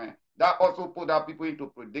government. That also put our people into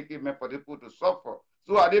predicament for the people to suffer.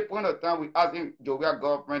 So at this point of time, we're asking Georgia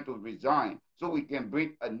government to resign so we can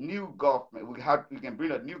bring a new government. We can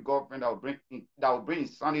bring a new government that will bring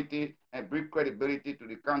insanity and bring credibility to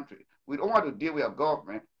the country. We don't want to deal with a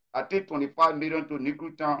government. I take 25 million to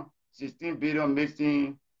Nickel Town, 16 billion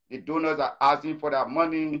missing. The donors are asking for their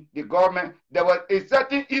money. The government, there was a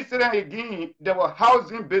certain incident again. There were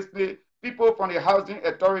housing, basically, people from the housing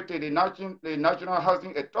authority, the National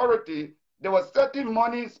Housing Authority, there was certain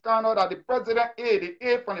money scandal that the president aid, the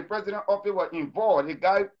aid from the president office was involved. The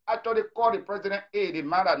guy actually called the president aid, the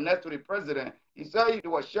man that next to the president. He said he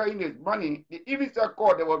was sharing his money. The even said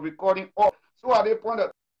called, they were recording all. So at the point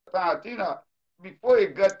of time, I think before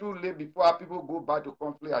it gets too late, before our people go back to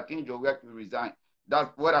conflict, I think Georgia will resign.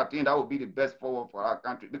 That's what I think that would be the best forward for our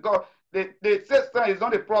country. Because the system is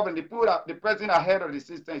not the problem. The president ahead of the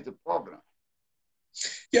system is the problem.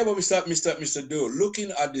 Yeah, but Mr. Doe,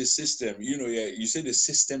 looking at the system, you say the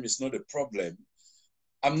system is not a problem.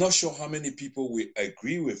 I'm not sure how many people will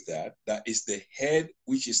agree with that. That is the head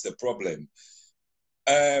which is the problem.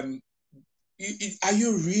 Are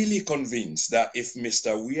you really convinced that if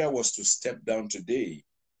Mr. Weah was to step down today,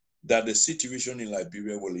 that the situation in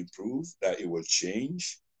Liberia will improve, that it will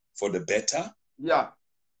change for the better? Yeah.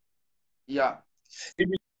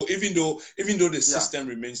 Even though the system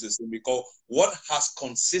remains the same, because what has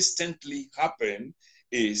consistently happened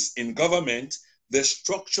is in government, the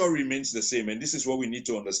structure remains the same. And this is what we need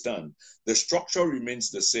to understand. The structure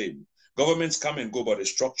remains the same. Governments come and go, but the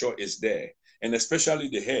structure is there. And especially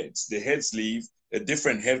the heads. The heads leave, a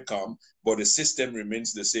different head come, but the system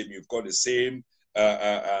remains the same. You've got the same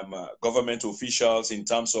government officials in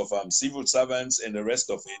terms of civil servants and the rest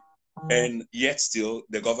of it. And yet still,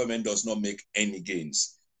 the government does not make any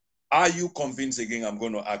gains. Are you convinced, again, I'm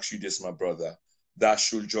going to ask you this, my brother, that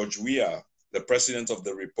should George Weah, the president of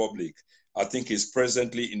the republic, I think he's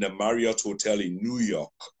presently in the Marriott Hotel in New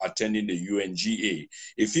York, attending the UNGA.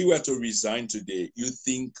 If he were to resign today, you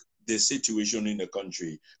think the situation in the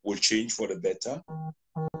country will change for the better?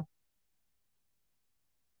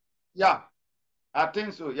 Yeah, I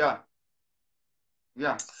think so, yeah.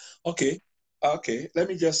 Okay. Let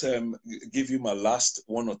me just give you my last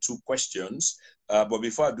one or two questions. But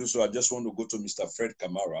before I do so, I just want to go to Mr. Fred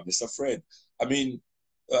Kamara. Mr. Fred, I mean,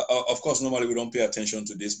 of course, normally we don't pay attention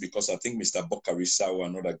to this because I think Mr. Bokari Sawa,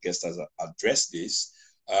 another guest, has addressed this.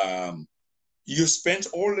 You spent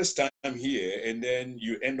all this time here and then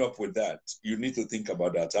you end up with that. You need to think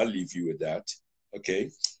about that. I'll leave you with that.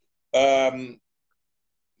 Okay.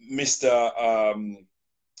 Mr.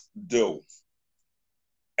 Doe,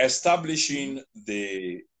 establishing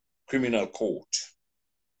the criminal court,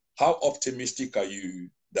 how optimistic are you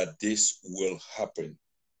that this will happen?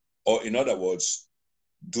 Or in other words,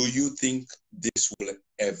 do you think this will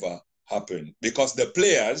ever happen? Because the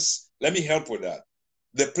players, let me help with that.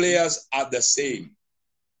 The players are the same.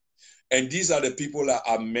 And these are the people that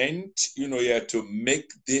are meant, to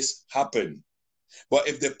make this happen. But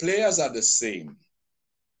if the players are the same,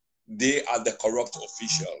 they are the corrupt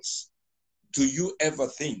officials. Do you ever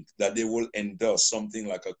think that they will endorse something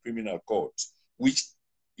like a criminal court, which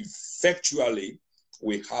effectually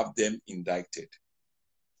will have them indicted?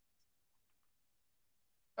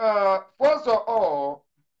 First of all,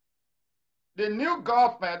 the new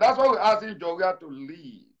government, that's why we're asking Georgia to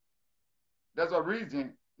leave. There's a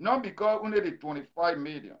reason, not because only the 25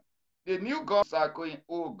 million. The new government cycle in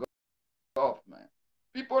old government.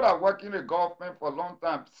 People that work in the government for a long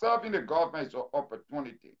time, serving the government is an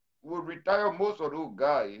opportunity. We'll retire most of those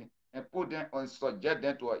guys and put them on, subject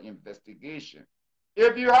them to an investigation.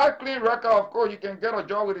 If you have clean record, of course, you can get a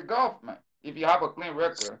job with the government. If you have a clean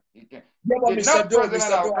record, you can. Yeah, but The Mr. next Doe, president Mr.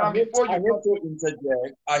 that will Doe, come before you go. to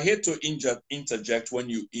interject. I hate to interject when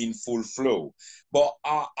you in full flow, but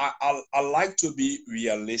I like to be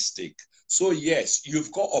realistic. So yes,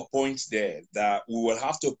 you've got a point there that we will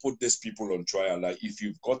have to put these people on trial, like if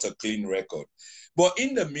you've got a clean record. But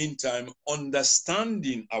in the meantime,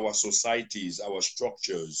 understanding our societies, our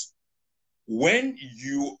structures, when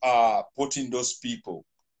you are putting those people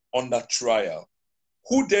under trial,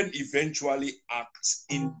 who then eventually acts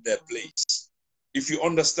in their place? If you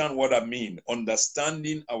understand what I mean,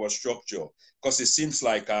 understanding our structure, because it seems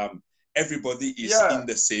like everybody is in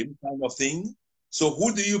the same kind of thing. So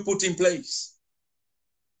who do you put in place?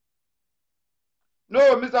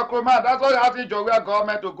 No, Mr. Kroman, that's why you have the Weah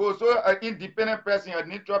government to go. So an independent person, a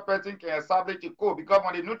neutral person can establish a code. Because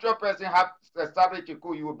when the neutral person has established a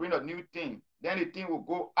code, you will bring a new thing. Then the thing will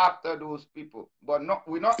go after those people. But no,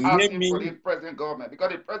 we're not asking for the present government.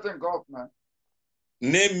 Because the present government.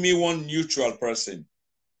 Name me one neutral person.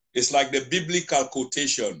 It's like the biblical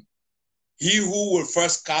quotation. He who will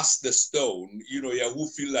first cast the stone, who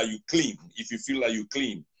feel like you clean. If you feel like you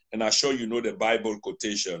clean, and I'm sure you know the Bible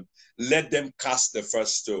quotation, let them cast the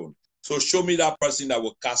first stone. So show me that person that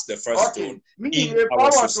will cast the first stone in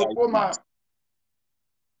our society.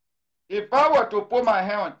 If I were to put my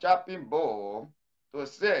hand on chopping board to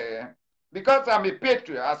say, because I'm a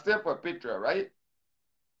patriot, I stand for patriot, right?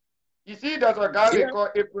 You see, there's a guy they call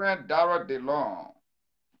Abraham Darrell DeLong.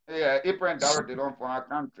 Yeah, Abraham Darrell DeLong for our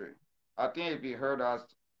country. I think if you heard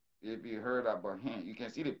about him, you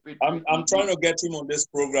can see the picture. I'm trying to get him on this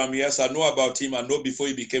program. Yes, I know about him. I know before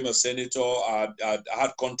he became a senator, I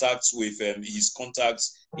had contacts with his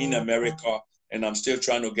contacts in America, and I'm still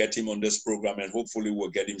trying to get him on this program, and hopefully we'll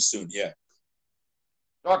get him soon. Yeah.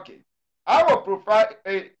 Okay. I will provide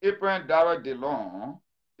Abraham Darrell DeLong.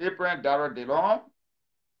 Abraham Darrell DeLong.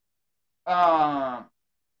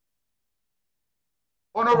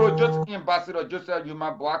 Honorable Ambassador Joseph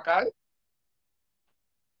Yuma Boakai.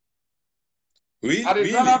 Really?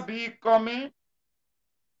 Arizona be coming.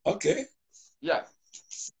 Okay. Yeah.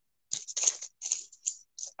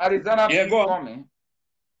 Arizona be coming.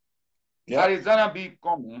 Yeah. Arizona be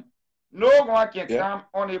coming. No one can come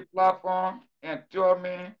on a platform and tell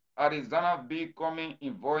me Arizona be coming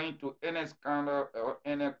involving to any scandal or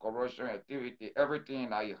any corruption activity.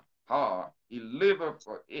 Everything I heard, he lived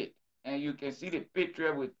for it. And you can see the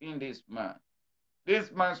picture within this man.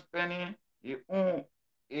 This man spending his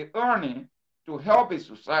earning to help his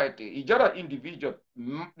society. He's just an individual.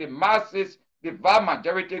 The masses, the vast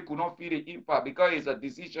majority could not feel the impact because it's a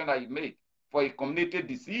decision that he made for a community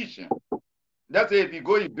decision. That's if you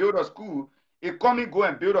go and build a school, a company go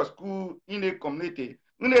and build a school in a community.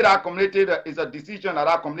 In that community, is a decision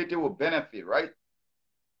that community will benefit, right?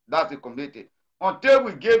 That's the community. Until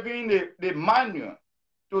we give in the manual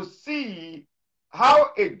to see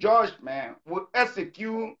how a judgment will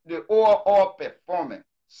execute the overall performance.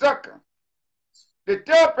 Second, the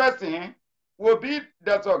third person will be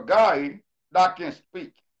there's a guy that can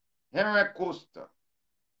speak, Henry Costa.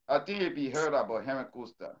 I think if you heard about Henry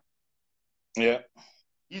Costa. Yeah.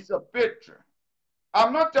 He's a patriot.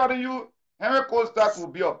 I'm not telling you Henry Costa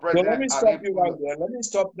could be a president. So let me stop you right there.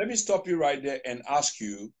 Let me stop you right there and ask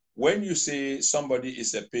you, when you say somebody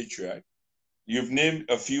is a patriot, you've named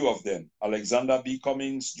a few of them: Alexander B.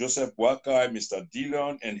 Cummings, Joseph Boakai, Mr.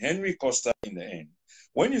 Dillon, and Henry Costa in the end.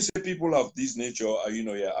 When you say people of this nature are,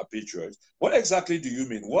 are patriots, what exactly do you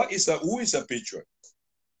mean? Who is a patriot?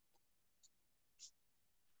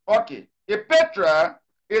 Okay, a patriot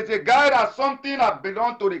is a guy that something that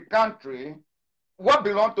belongs to the country. What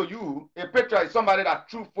belongs to you? A patriot is somebody that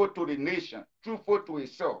truthful to the nation, truthful to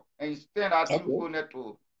himself, and he stand out truthfulness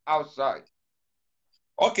to outside.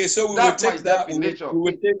 Okay, so we will take that. We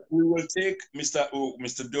will take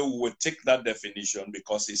Mr. Doe. We will take that definition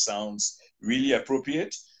because it sounds really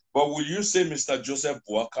appropriate. But will you say Mr. Joseph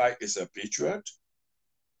Boakai is a patriot?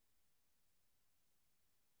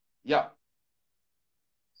 Yeah.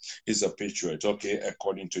 He's a patriot. Okay,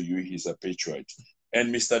 according to you, he's a patriot.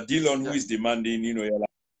 And Mr. Dillon, who is demanding,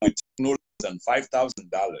 like no less than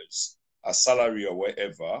 $5,000 a salary or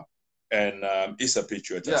whatever, and is a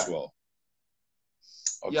patriot as well.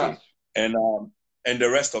 Okay. Yes. And the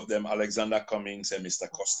rest of them, Alexander Cummings and Mr.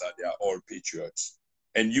 Costa, they are all patriots.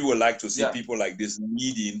 And you would like to see people like this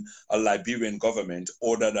leading a Liberian government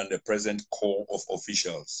other than the present core of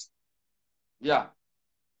officials. Yeah.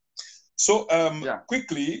 So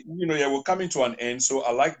quickly, we're coming to an end. So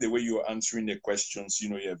I like the way you're answering the questions,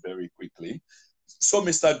 very quickly. So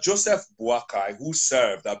Mr. Joseph Boakai, who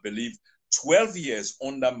served, I believe, 12 years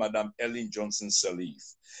under Madam Ellen Johnson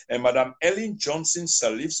Sirleaf. And Madam Ellen Johnson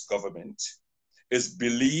Sirleaf's government is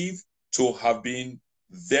believed to have been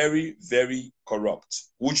very, very corrupt.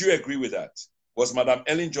 Would you agree with that? Was Madam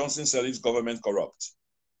Ellen Johnson Sirleaf's government corrupt?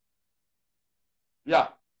 Yeah.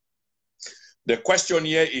 The question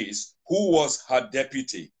here is, who was her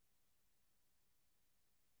deputy?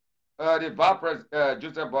 The Vice President,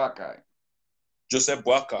 Joseph Boakai. Joseph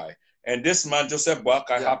Boakai. And this man, Joseph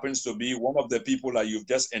Boakai, happens to be one of the people that you've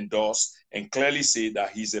just endorsed and clearly say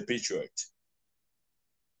that he's a patriot.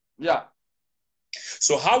 Yeah.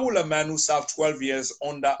 So how will a man who served 12 years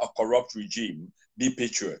under a corrupt regime be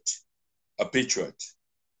patriot? A patriot.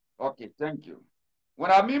 Okay, thank you.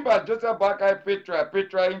 When I mean by Joseph Boakai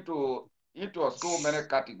patriot into so many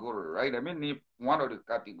categories, right? I mean one of the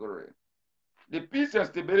categories. The peace and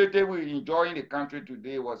stability we enjoy in the country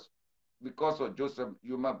today was because of Joseph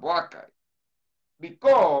Boakai.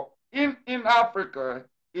 Because in Africa,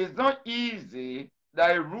 it's not easy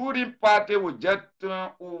that a ruling party will just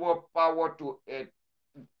turn over power to a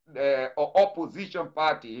opposition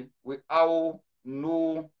party without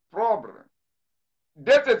no problem.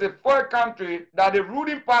 This is the first country that the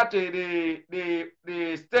ruling party,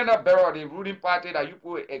 the standard bearer, the ruling party that you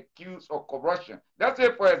could accuse of corruption. Let's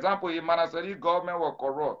say, for example, if Manasari government was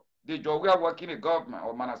corrupt, the Weah working in government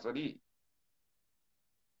of Manasari.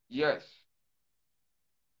 Yes.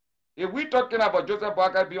 If we're talking about Joseph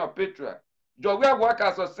Boakai being a patriot, Weah worked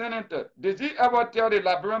as a senator. Did he ever tell the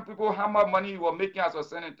Liberian people how much money he was making as a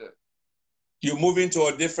senator? You move into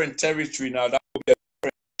a different territory now. That would be a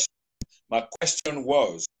different question. My question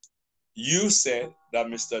was, you said that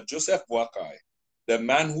Mr. Joseph Boakai, the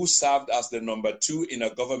man who served as the number 2 in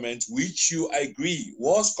a government, which you agree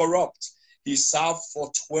was corrupt, he served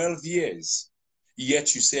for 12 years.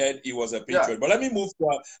 Yet you said he was a patriot. Yeah. But let me move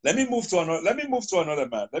to another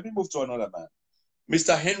man.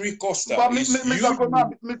 Mr. Henry Costa. But Mr.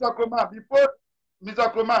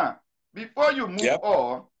 Kroma, before you move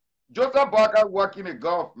on, Joseph Boakai work in the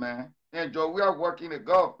government and Weah work in the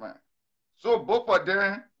government. So both of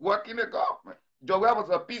them work in the government. Weah was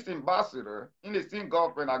a peace ambassador in the same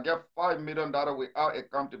government. I get $5 million without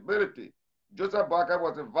accountability. Joseph Boakai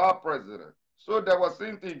was a vice president. So there was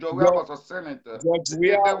something. Weah was a senator. George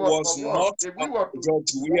Weah was not.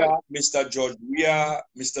 George Weah, Mr. George Weah,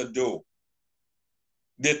 Mr. Doe.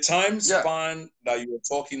 The time span that you were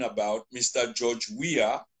talking about, Mr. George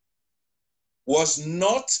Weah, was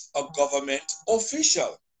not a government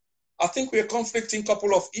official. I think we're conflicting a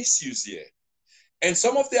couple of issues here. And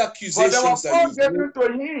some of the accusations that you given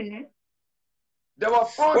to him, they were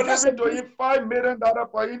given to him $5 million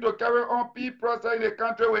for him to carry on peace process in the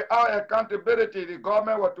country without accountability. The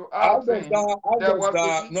government was to ask him.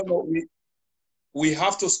 We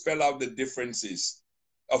have to spell out the differences.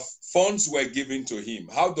 Funds were given to him.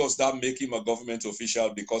 How does that make him a government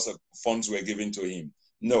official because of funds were given to him?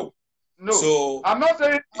 No. No. So I'm not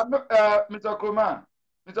saying, Mr. Kruma.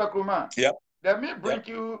 Yeah. Let me bring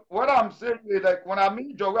you, what I'm saying is like when I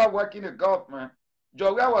mean Weah working in the government,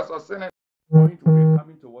 Weah was a senator. We're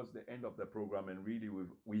coming towards the end of the program, and really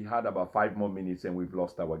we had about 5 more minutes and we've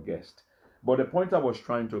lost our guest. But the point I was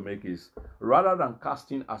trying to make is, rather than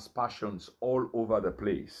casting aspersions all over the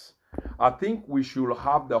place, I think we should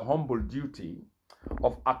have the humble duty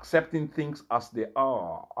of accepting things as they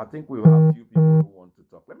are. I think we will have a few people who want to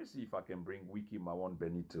talk. Let me see if I can bring Wiki Mawon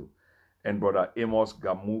Benito, and Brother Amos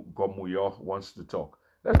Gomuyo wants to talk.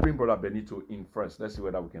 Let's bring Brother Benito in first. Let's see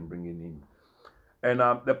whether we can bring him in. And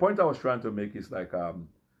the point I was trying to make is like,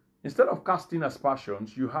 instead of casting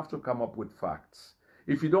aspersions, you have to come up with facts.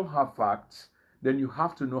 If you don't have facts, then you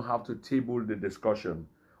have to know how to table the discussion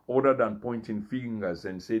other than pointing fingers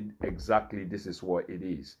and say exactly this is what it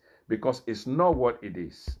is. Because it's not what it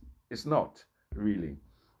is. It's not, really.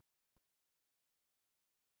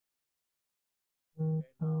 And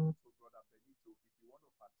so Brother Benito, if you want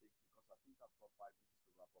to partake, because I think I've got 5 minutes to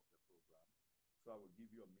wrap up the program, so I will give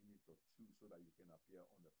you a minute or 2 so that you can appear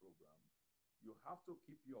on the program. You have to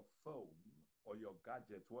keep your phone or your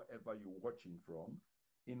gadget, wherever you're watching from,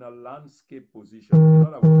 in a landscape position. In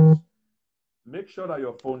other words, make sure that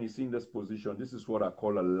your phone is in this position. This is what I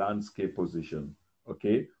call a landscape position,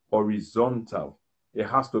 okay? Horizontal. It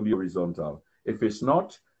has to be horizontal. If it's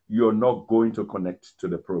not, you're not going to connect to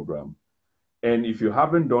the program. And if you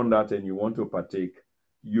haven't done that and you want to partake,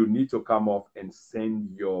 you need to come off and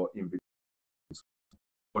send your invitation.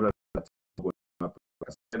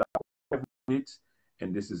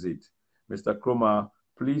 And this is it. Mr. Kroma,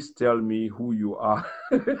 please tell me who you are.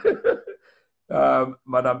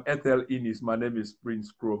 Madam Ethel Innis, my name is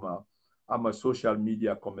Prince Kroma. I'm a social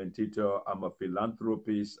media commentator. I'm a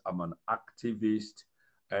philanthropist. I'm an activist.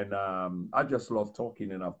 And I just love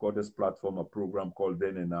talking. And I've got this platform, a program called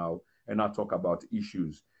Then and Now. and I talk about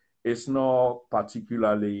issues. It's not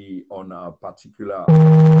particularly on a particular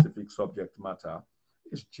specific subject matter.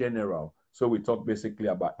 It's general. So we talk basically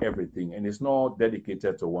about everything, and it's not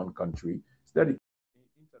dedicated to one country. It's dedicated,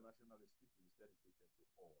 internationally speaking, it's dedicated to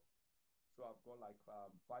all. So I've got like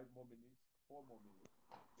 5 more minutes, 4 more minutes.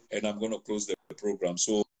 And I'm going to close the program.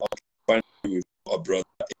 So I'll find you with a brother,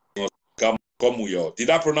 Komuyo. Did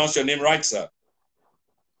I pronounce your name right, sir?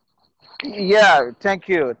 Yeah, thank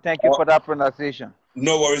you. Thank you for that pronunciation.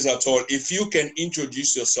 No worries at all. If you can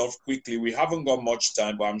introduce yourself quickly, we haven't got much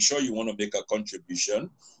time, but I'm sure you want to make a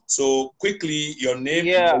contribution. So quickly, your name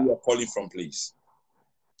and where you're calling from, please.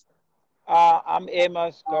 I'm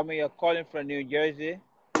Amos Komuyo, calling from New Jersey.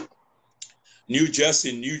 New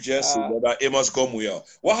Jersey, brother Amos Komuyo.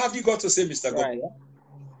 What have you got to say, Mr. Komuyo?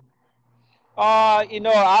 You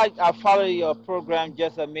know, I followed your program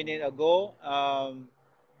just a minute ago.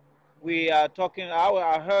 We are talking.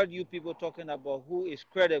 I heard you people talking about who is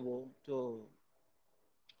credible to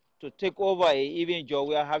take over. Even Joe,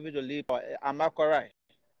 we are having to leave. Am I correct?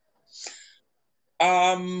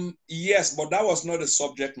 Yes, but that was not the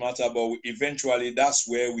subject matter. But eventually, that's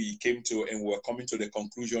where we came to, and we're coming to the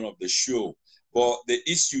conclusion of the show. But the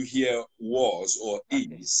issue here was, or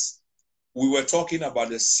is, we were talking about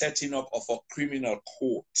the setting up of a criminal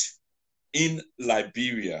court in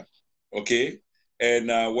Liberia. Okay. And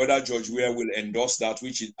whether George Weah will endorse that,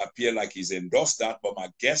 which it appears like he's endorsed that, but my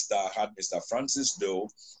guest that I had, Mr. Francis Doe,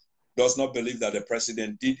 does not believe that the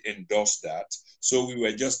president did endorse that. So we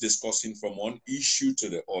were just discussing from one issue to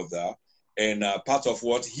the other. And part of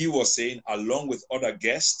what he was saying, along with other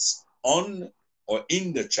guests on or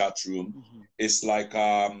in the chat room, is like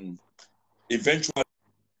eventually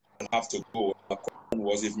have to go. The question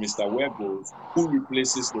was, if Mr. Weah goes, who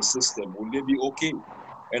replaces the system? Will they be okay?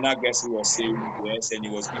 And I guess he was saying yes, and he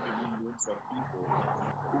was giving me names of people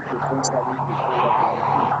who potentially could hold up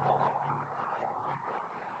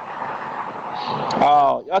like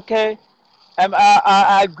Oh, okay.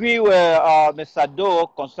 I agree with Mr. Doe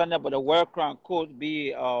concerning about the World Crown Code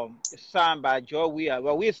be signed by Joe Weah.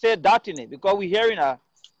 Well, we said doubting it because we're hearing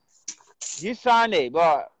he signed it,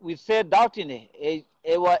 but we said doubting it.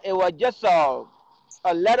 It was just a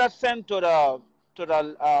letter sent to the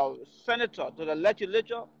senator, to the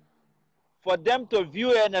legislature, for them to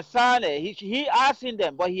view it and sign it. He asking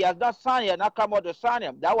them, but he has not signed it, not come out to sign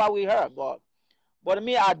it. That's what we heard. But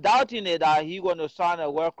me, I doubting it that he going to sign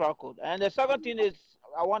a World Crown Code. And the second thing is,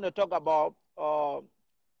 I want to talk about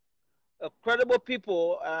credible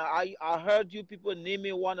people. I heard you people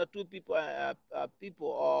naming 1 or 2 people,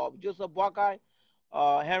 Joseph Boakai,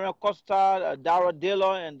 Henry Costa, Dara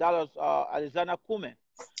Dillon, and Dallas Alexander Kume.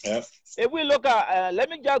 Yeah. If we look at, let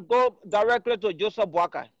me just go directly to Joseph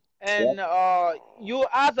Boakai. And you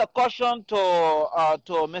asked a question to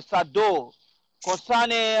Mr. Doe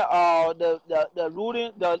concerning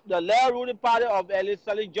the left ruling party of Ellis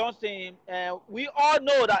Sully Johnson. And we all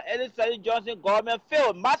know that Ellis Sully Johnson government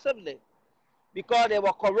failed massively because they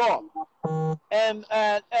were corrupt. And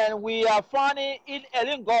we are finding in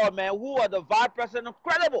Ellen government, who was the vice president,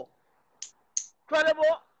 credible.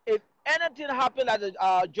 If anything happened at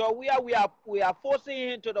Joe Weah, we are forcing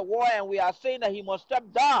him to the war, and we are saying that he must step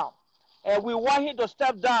down. And we want him to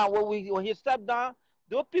step down. When he step down,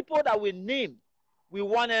 those people that we name, we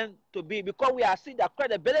want him to be, because we are seeing the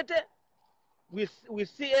credibility, we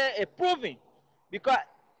see it proving, because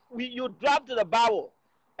you drop to the Bible,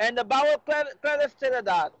 and the Bible clearly stated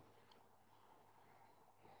that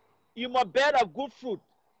you must bear of good fruit.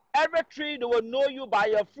 Every tree, they will know you by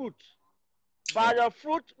your fruit. By your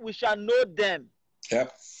fruit, we shall know them.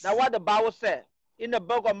 Yep. That's what the Bible said in the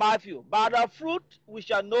book of Matthew. By the fruit, we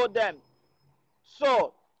shall know them.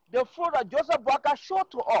 So, the fruit of Joseph Boakai showed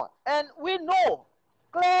to us. And we know,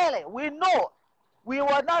 clearly, we know, we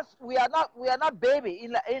are not baby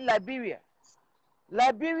in Liberia.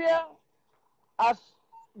 Liberia, as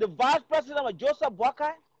the vice president of Joseph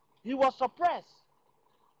Boakai, he was suppressed.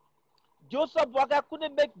 Joseph Boakai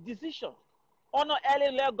couldn't make decisions on an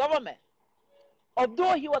early government,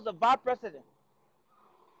 although he was the vice president.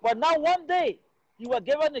 But now one day, he was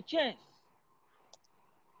given a chance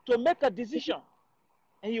to make a decision,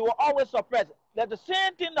 and he was always suppressed. That's the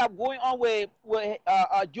same thing that's going on with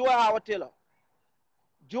Joel Howard Taylor.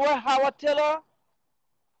 Joel Howard Taylor,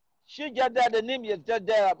 she just there, the name is just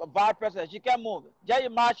there, vice president. She can't move. Just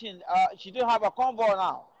imagine, she don't have a convoy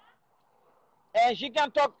now. And she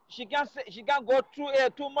can't talk, she can't go through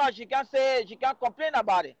it too much. She can't complain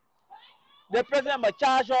about it. The president must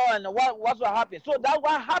charge her, and what's what happened. So that's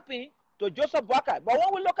what happened to Joseph Boakai. But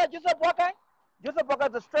when we look at Joseph Boakai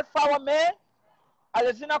is a straightforward man.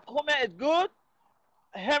 Alexander Kume is good.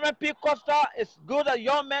 Herman P. Costa is good. That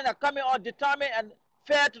young men are coming on determined and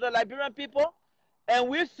fair to the Liberian people, and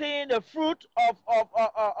we're seeing the fruit of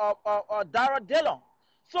Dara Dillon.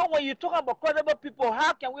 So when you talk about credible people,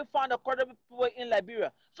 how can we find the credible people in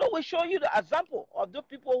Liberia? So we show you the example of the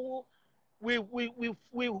people who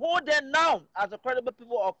we hold them now as the credible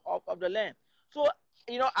people of the land. So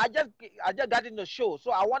you know, I just got in the show,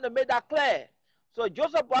 so I want to make that clear. So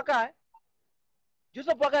Joseph Boakai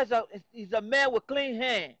is a man with clean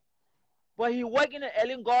hands, but he worked in the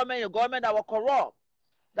alien government, a government that was corrupt.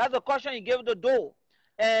 That's the question he gave the Doe,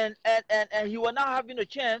 and he was not having a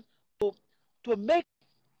chance to make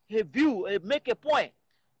his view, make a point,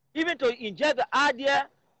 even to inject the idea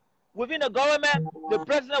within the government. The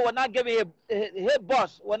president was not giving his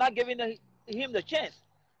boss was not giving him the chance.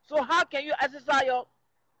 So how can you exercise your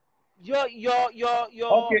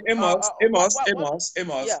Okay, Amos, yeah,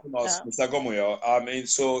 Mr. Gomuyo. I mean,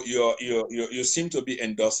 so you seem to be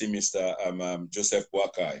endorsing Mr. Joseph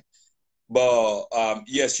Boakai. But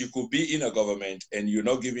yes, you could be in a government and you're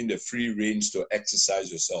not given the free reins to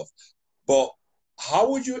exercise yourself. But how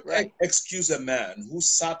would you excuse a man who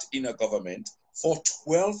sat in a government for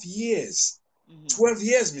 12 years? 12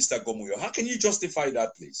 years, Mr. Gomuyo. How can you justify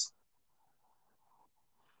that, please?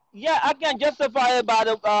 Yeah, I can justify about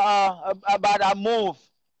a move.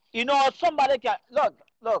 You know, somebody can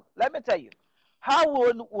look. Let me tell you, how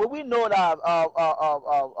would we know that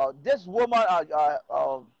this woman,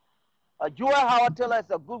 Joel Howard Taylor,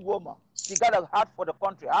 is a good woman? She got a heart for the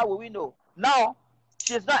country. How will we know? Now,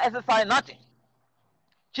 she's not exercising nothing.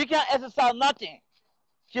 She can't exercise nothing.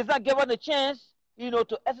 She's not given the chance, you know,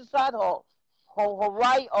 to exercise her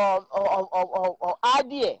right or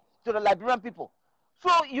idea to the Liberian people. So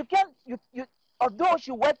you can although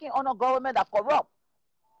she's working on a government that corrupt,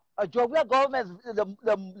 a Jovial government is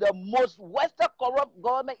the most Western corrupt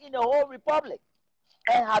government in the whole republic,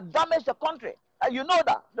 and has damaged the country. And you know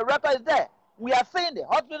that the record is there. We are seeing the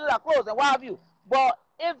hospitals are closed and what have you. But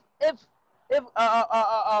if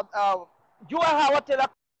Joel Howard Taylor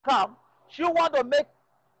come, she want to make.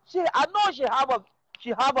 I know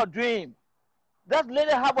she have a dream. That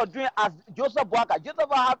lady have a dream as Joseph Boakai. Joseph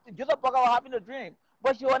Boakai was having a dream,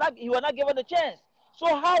 but he was not given a chance. So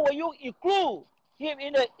how will you include him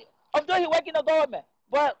in the? Although he work in the government,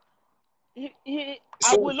 but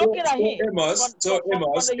we're looking at him. Amos.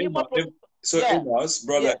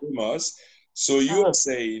 So you are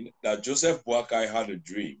saying that Joseph Boakai had a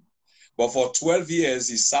dream, but for 12 years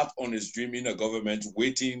he sat on his dream in a government,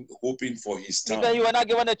 waiting, hoping for his time. Because he was not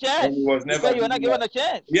given a chance. And he was never given a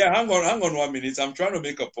chance. Yeah, hang on 1 minute. I'm trying to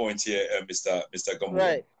make a point here, Mr. Gamu.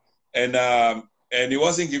 Right. And he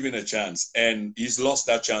wasn't given a chance, and he's lost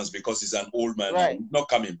that chance because he's an old man. Right. He's not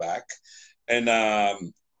coming back. And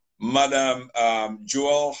Madam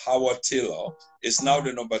Joel Howard Taylor is now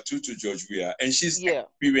the number 2 to George Weah, and she's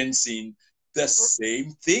experiencing the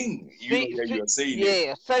same thing. You're saying.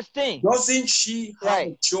 Yeah, such thing. Doesn't she have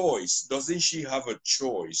a choice? Doesn't she have a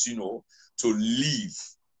choice, you know, to leave?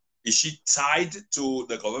 Is she tied to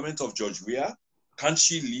the government of George Weah? Can't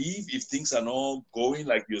she leave if things are not going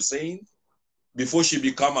like you're saying? Before she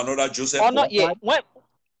become another Joseph? Not yet.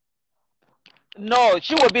 No,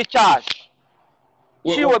 she will be charged.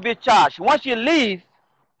 She will be charged. Once she leave,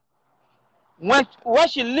 when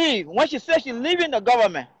she says she's leaving the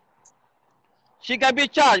government, she can be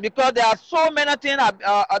charged because there are so many things at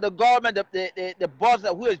the government, the boss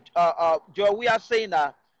who is Joe, we are saying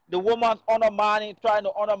that the woman undermining, trying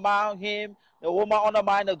to undermine him, the woman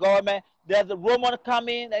undermining the government. There's a woman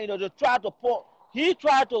coming, you know, to try to put. He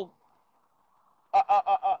tried to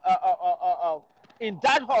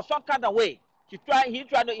indict her some kind of way. He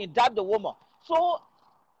tried to indict the woman. So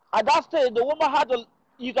at that stage, the woman had to.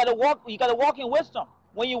 You gotta walk in wisdom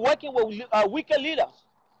when you're working with wicked leaders.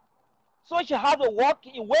 So she had to walk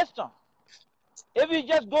in wisdom. If you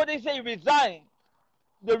just go there and say you resign,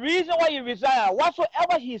 the reason why you resign,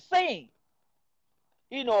 whatsoever he's saying,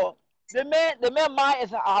 you know, the man mind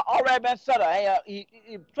is already been settled.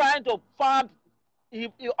 He trying to find. He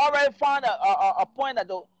already found a point that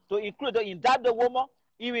to include, to indict the woman,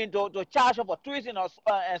 even to charge her for treason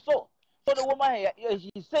and so. So the woman,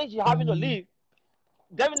 he says she's having to leave.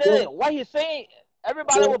 Definitely, what he's saying,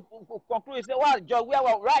 everybody will conclude and say, "Well, George, we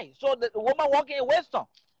are right." So the woman walking in wisdom,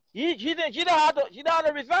 she didn't have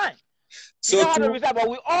to resign. She didn't have to resign, but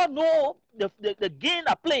we all know the game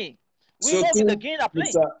are playing. We know the game are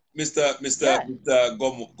playing. Mr.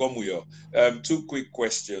 Gomuyo, 2 quick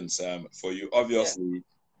questions for you. Obviously,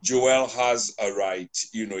 Joelle has a right,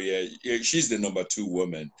 you know, she's the number 2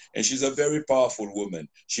 woman, and she's a very powerful woman.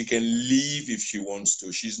 She can leave if she wants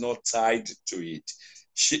to. She's not tied to it.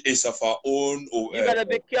 she is of our own. You better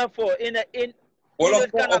be careful in this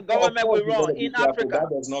kind of of government course we you run gotta be in careful. Africa. That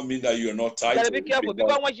does not mean that you're not You tied better to be it, careful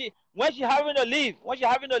because when she having to leave,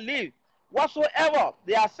 whatsoever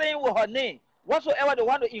they are saying with her name, whatsoever they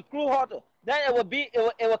want to include her to, then it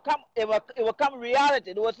will come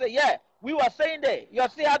reality. They will say, yeah, we were saying that. You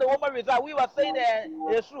see how the woman resigned. We were saying that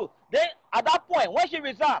it's true. Then at that point, when she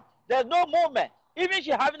resigned, there's no movement. Even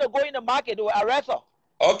she having to go in the market, they will arrest her.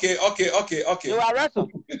 Okay. They will arrest her.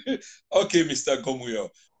 Okay, Mr. Gomuyo.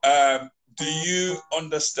 Do you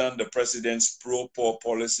understand the president's pro-poor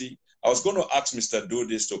policy? I was going to ask Mr. Doe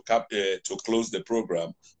this to close the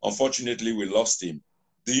program. Unfortunately, we lost him.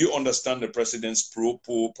 Do you understand the president's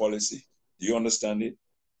pro-poor policy? Do you understand it?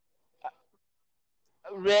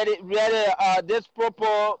 Really, this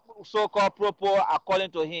so-called pro-poor,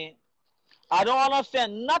 according to him, I don't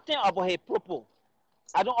understand nothing about his pro-poor.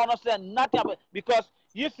 I don't understand nothing about it because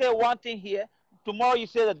you say one thing here, tomorrow you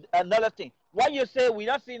say another thing. What you say, we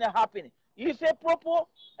don't see it happening. You say proper,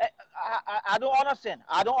 I don't understand.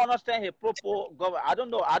 I don't understand his proper government. I don't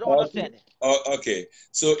know. I don't understand it. Okay.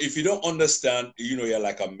 So if you don't understand, you're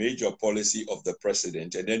like a major policy of the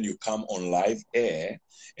president, and then you come on live air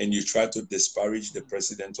and you try to disparage the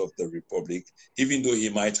president of the republic, even though he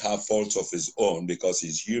might have faults of his own because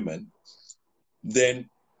he's human, then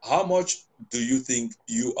how much do you think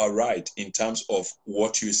you are right in terms of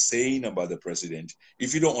what you're saying about the president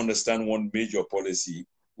if you don't understand one major policy,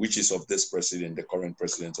 which is of this president, the current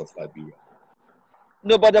president of Liberia?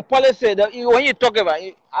 No, but the policy, when you talk about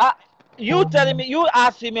it, you telling me, you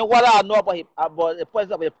asking me what I know about the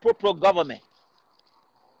president of the pro government.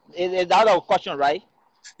 Is that a question, right?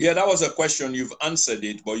 Yeah, that was a question. You've answered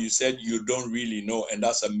it, but you said you don't really know, and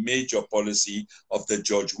that's a major policy of the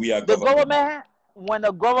George Weah government. When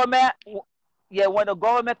the government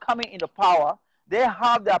coming into power, they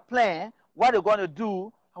have their plan, what they're going to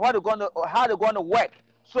do, how they're going to work.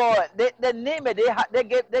 So they name it. They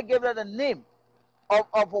gave it a name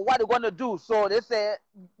of what they're going to do. So they say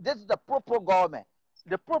this is the proper government.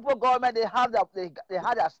 The proper government, they have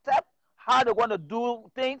their step, how they're going to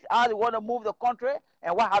do things, how they want to move the country,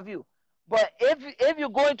 and what have you. But if you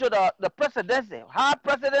go into the presidency, how the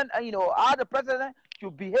president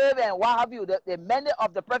should behave and what have you, the mandate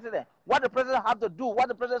of the president, what the president have to do, what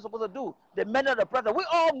the president is supposed to do, the mandate of the president, we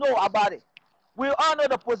all know about it. We all know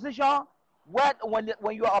the position. When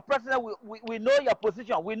you are a president, we know your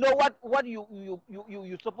position. We know what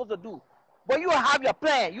you're supposed to do. But you have your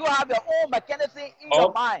plan. You have your own mechanism in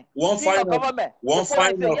your mind. One final question.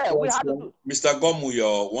 Yeah, Mr.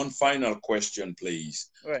 Gomuyo, one final question, please.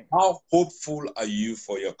 Right. How hopeful are you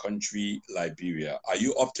for your country, Liberia? Are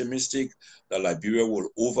you optimistic that Liberia will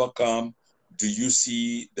overcome? Do you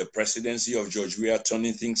see the presidency of George Weah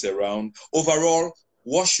turning things around? Overall,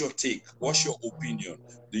 what's your take? What's your opinion?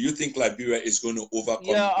 Do you think Liberia is going to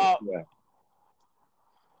overcome?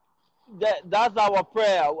 That's our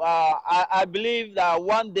prayer. I believe that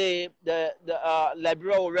one day the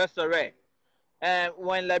Liberia will resurrect. And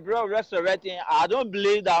when Liberia will resurrect, I don't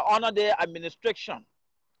believe that under the administration,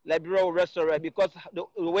 Liberia will resurrect because the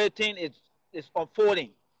way thing is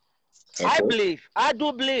unfolding. Okay. I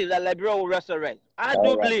do believe that Liberia will resurrect. I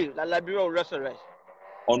do believe that Liberia will resurrect.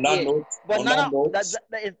 On that note, but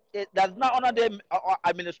that's not under the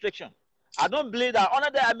administration. I don't believe that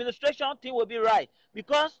under the administration thing will be right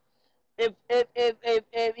because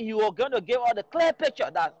if you were going to give us the clear picture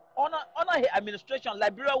that under his administration,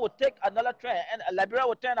 Liberia will take another trend and Liberia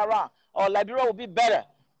will turn around or Liberia will be better.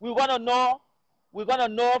 We're gonna know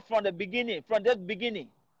from the beginning, from this beginning.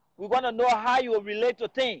 We're gonna know how you will relate to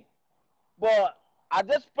things. But at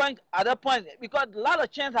that point, because a lot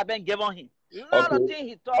of chance have been given him. A lot of things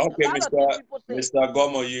he talks. Okay, Mr.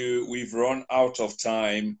 Gomo, we've run out of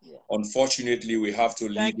time. Yeah. Unfortunately, we have to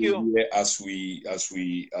leave you here as we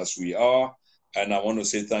are. And I want to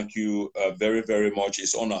say thank you very, very much.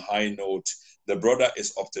 It's on a high note. The brother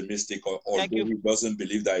is optimistic, although he doesn't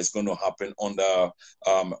believe that it's going to happen under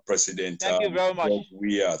President. Thank you very much.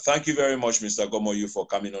 Thank you very much, Mr. Gomo, for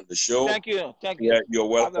coming on the show. Thank you. Yeah, you're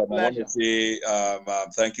welcome. I want to say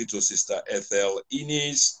thank you to Sister Ethel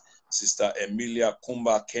Innis, Sister Emilia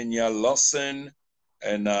Kumba Kenya Lawson,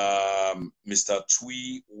 and Mr.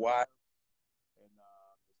 Tui White, and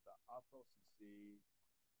Mr. Arthur Sisi,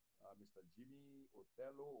 Mr. Jimmy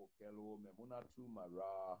Okello, Memunatu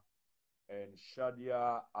Mara, and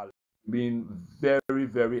Shadia Ali, being very,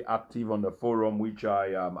 very active on the forum, which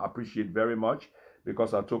I appreciate very much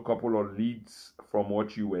because I took a couple of leads from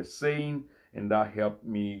what you were saying, and that helped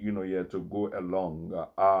me, to go along.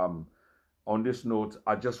 On this note,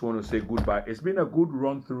 I just want to say goodbye. It's been a good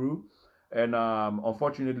run through. And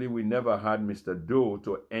unfortunately, we never had Mr. Doe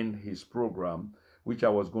to end his program, which I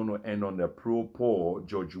was going to end on the pro-poor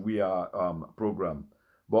George Weah program.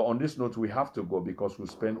 But on this note, we have to go because we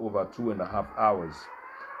spent over 2.5 hours.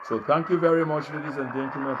 So thank you very much, ladies and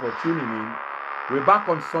gentlemen, for tuning in. We're back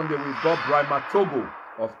on Sunday. We've got Brima Togo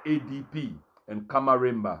of ADP and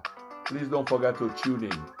Kamarimba. Please don't forget to tune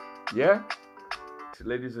in. Yeah?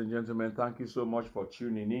 Ladies and gentlemen, thank you so much for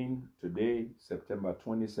tuning in today, September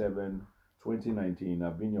 27, 2019.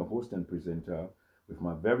 I've been your host and presenter with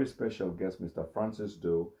my very special guest, Mr. Francis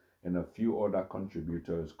Doe, and a few other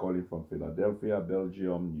contributors calling from Philadelphia,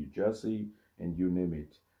 Belgium, New Jersey, and you name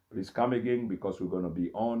it. Please come again because we're going to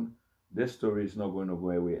be on. This story is not going to go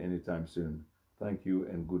away anytime soon. Thank you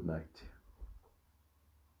and good night.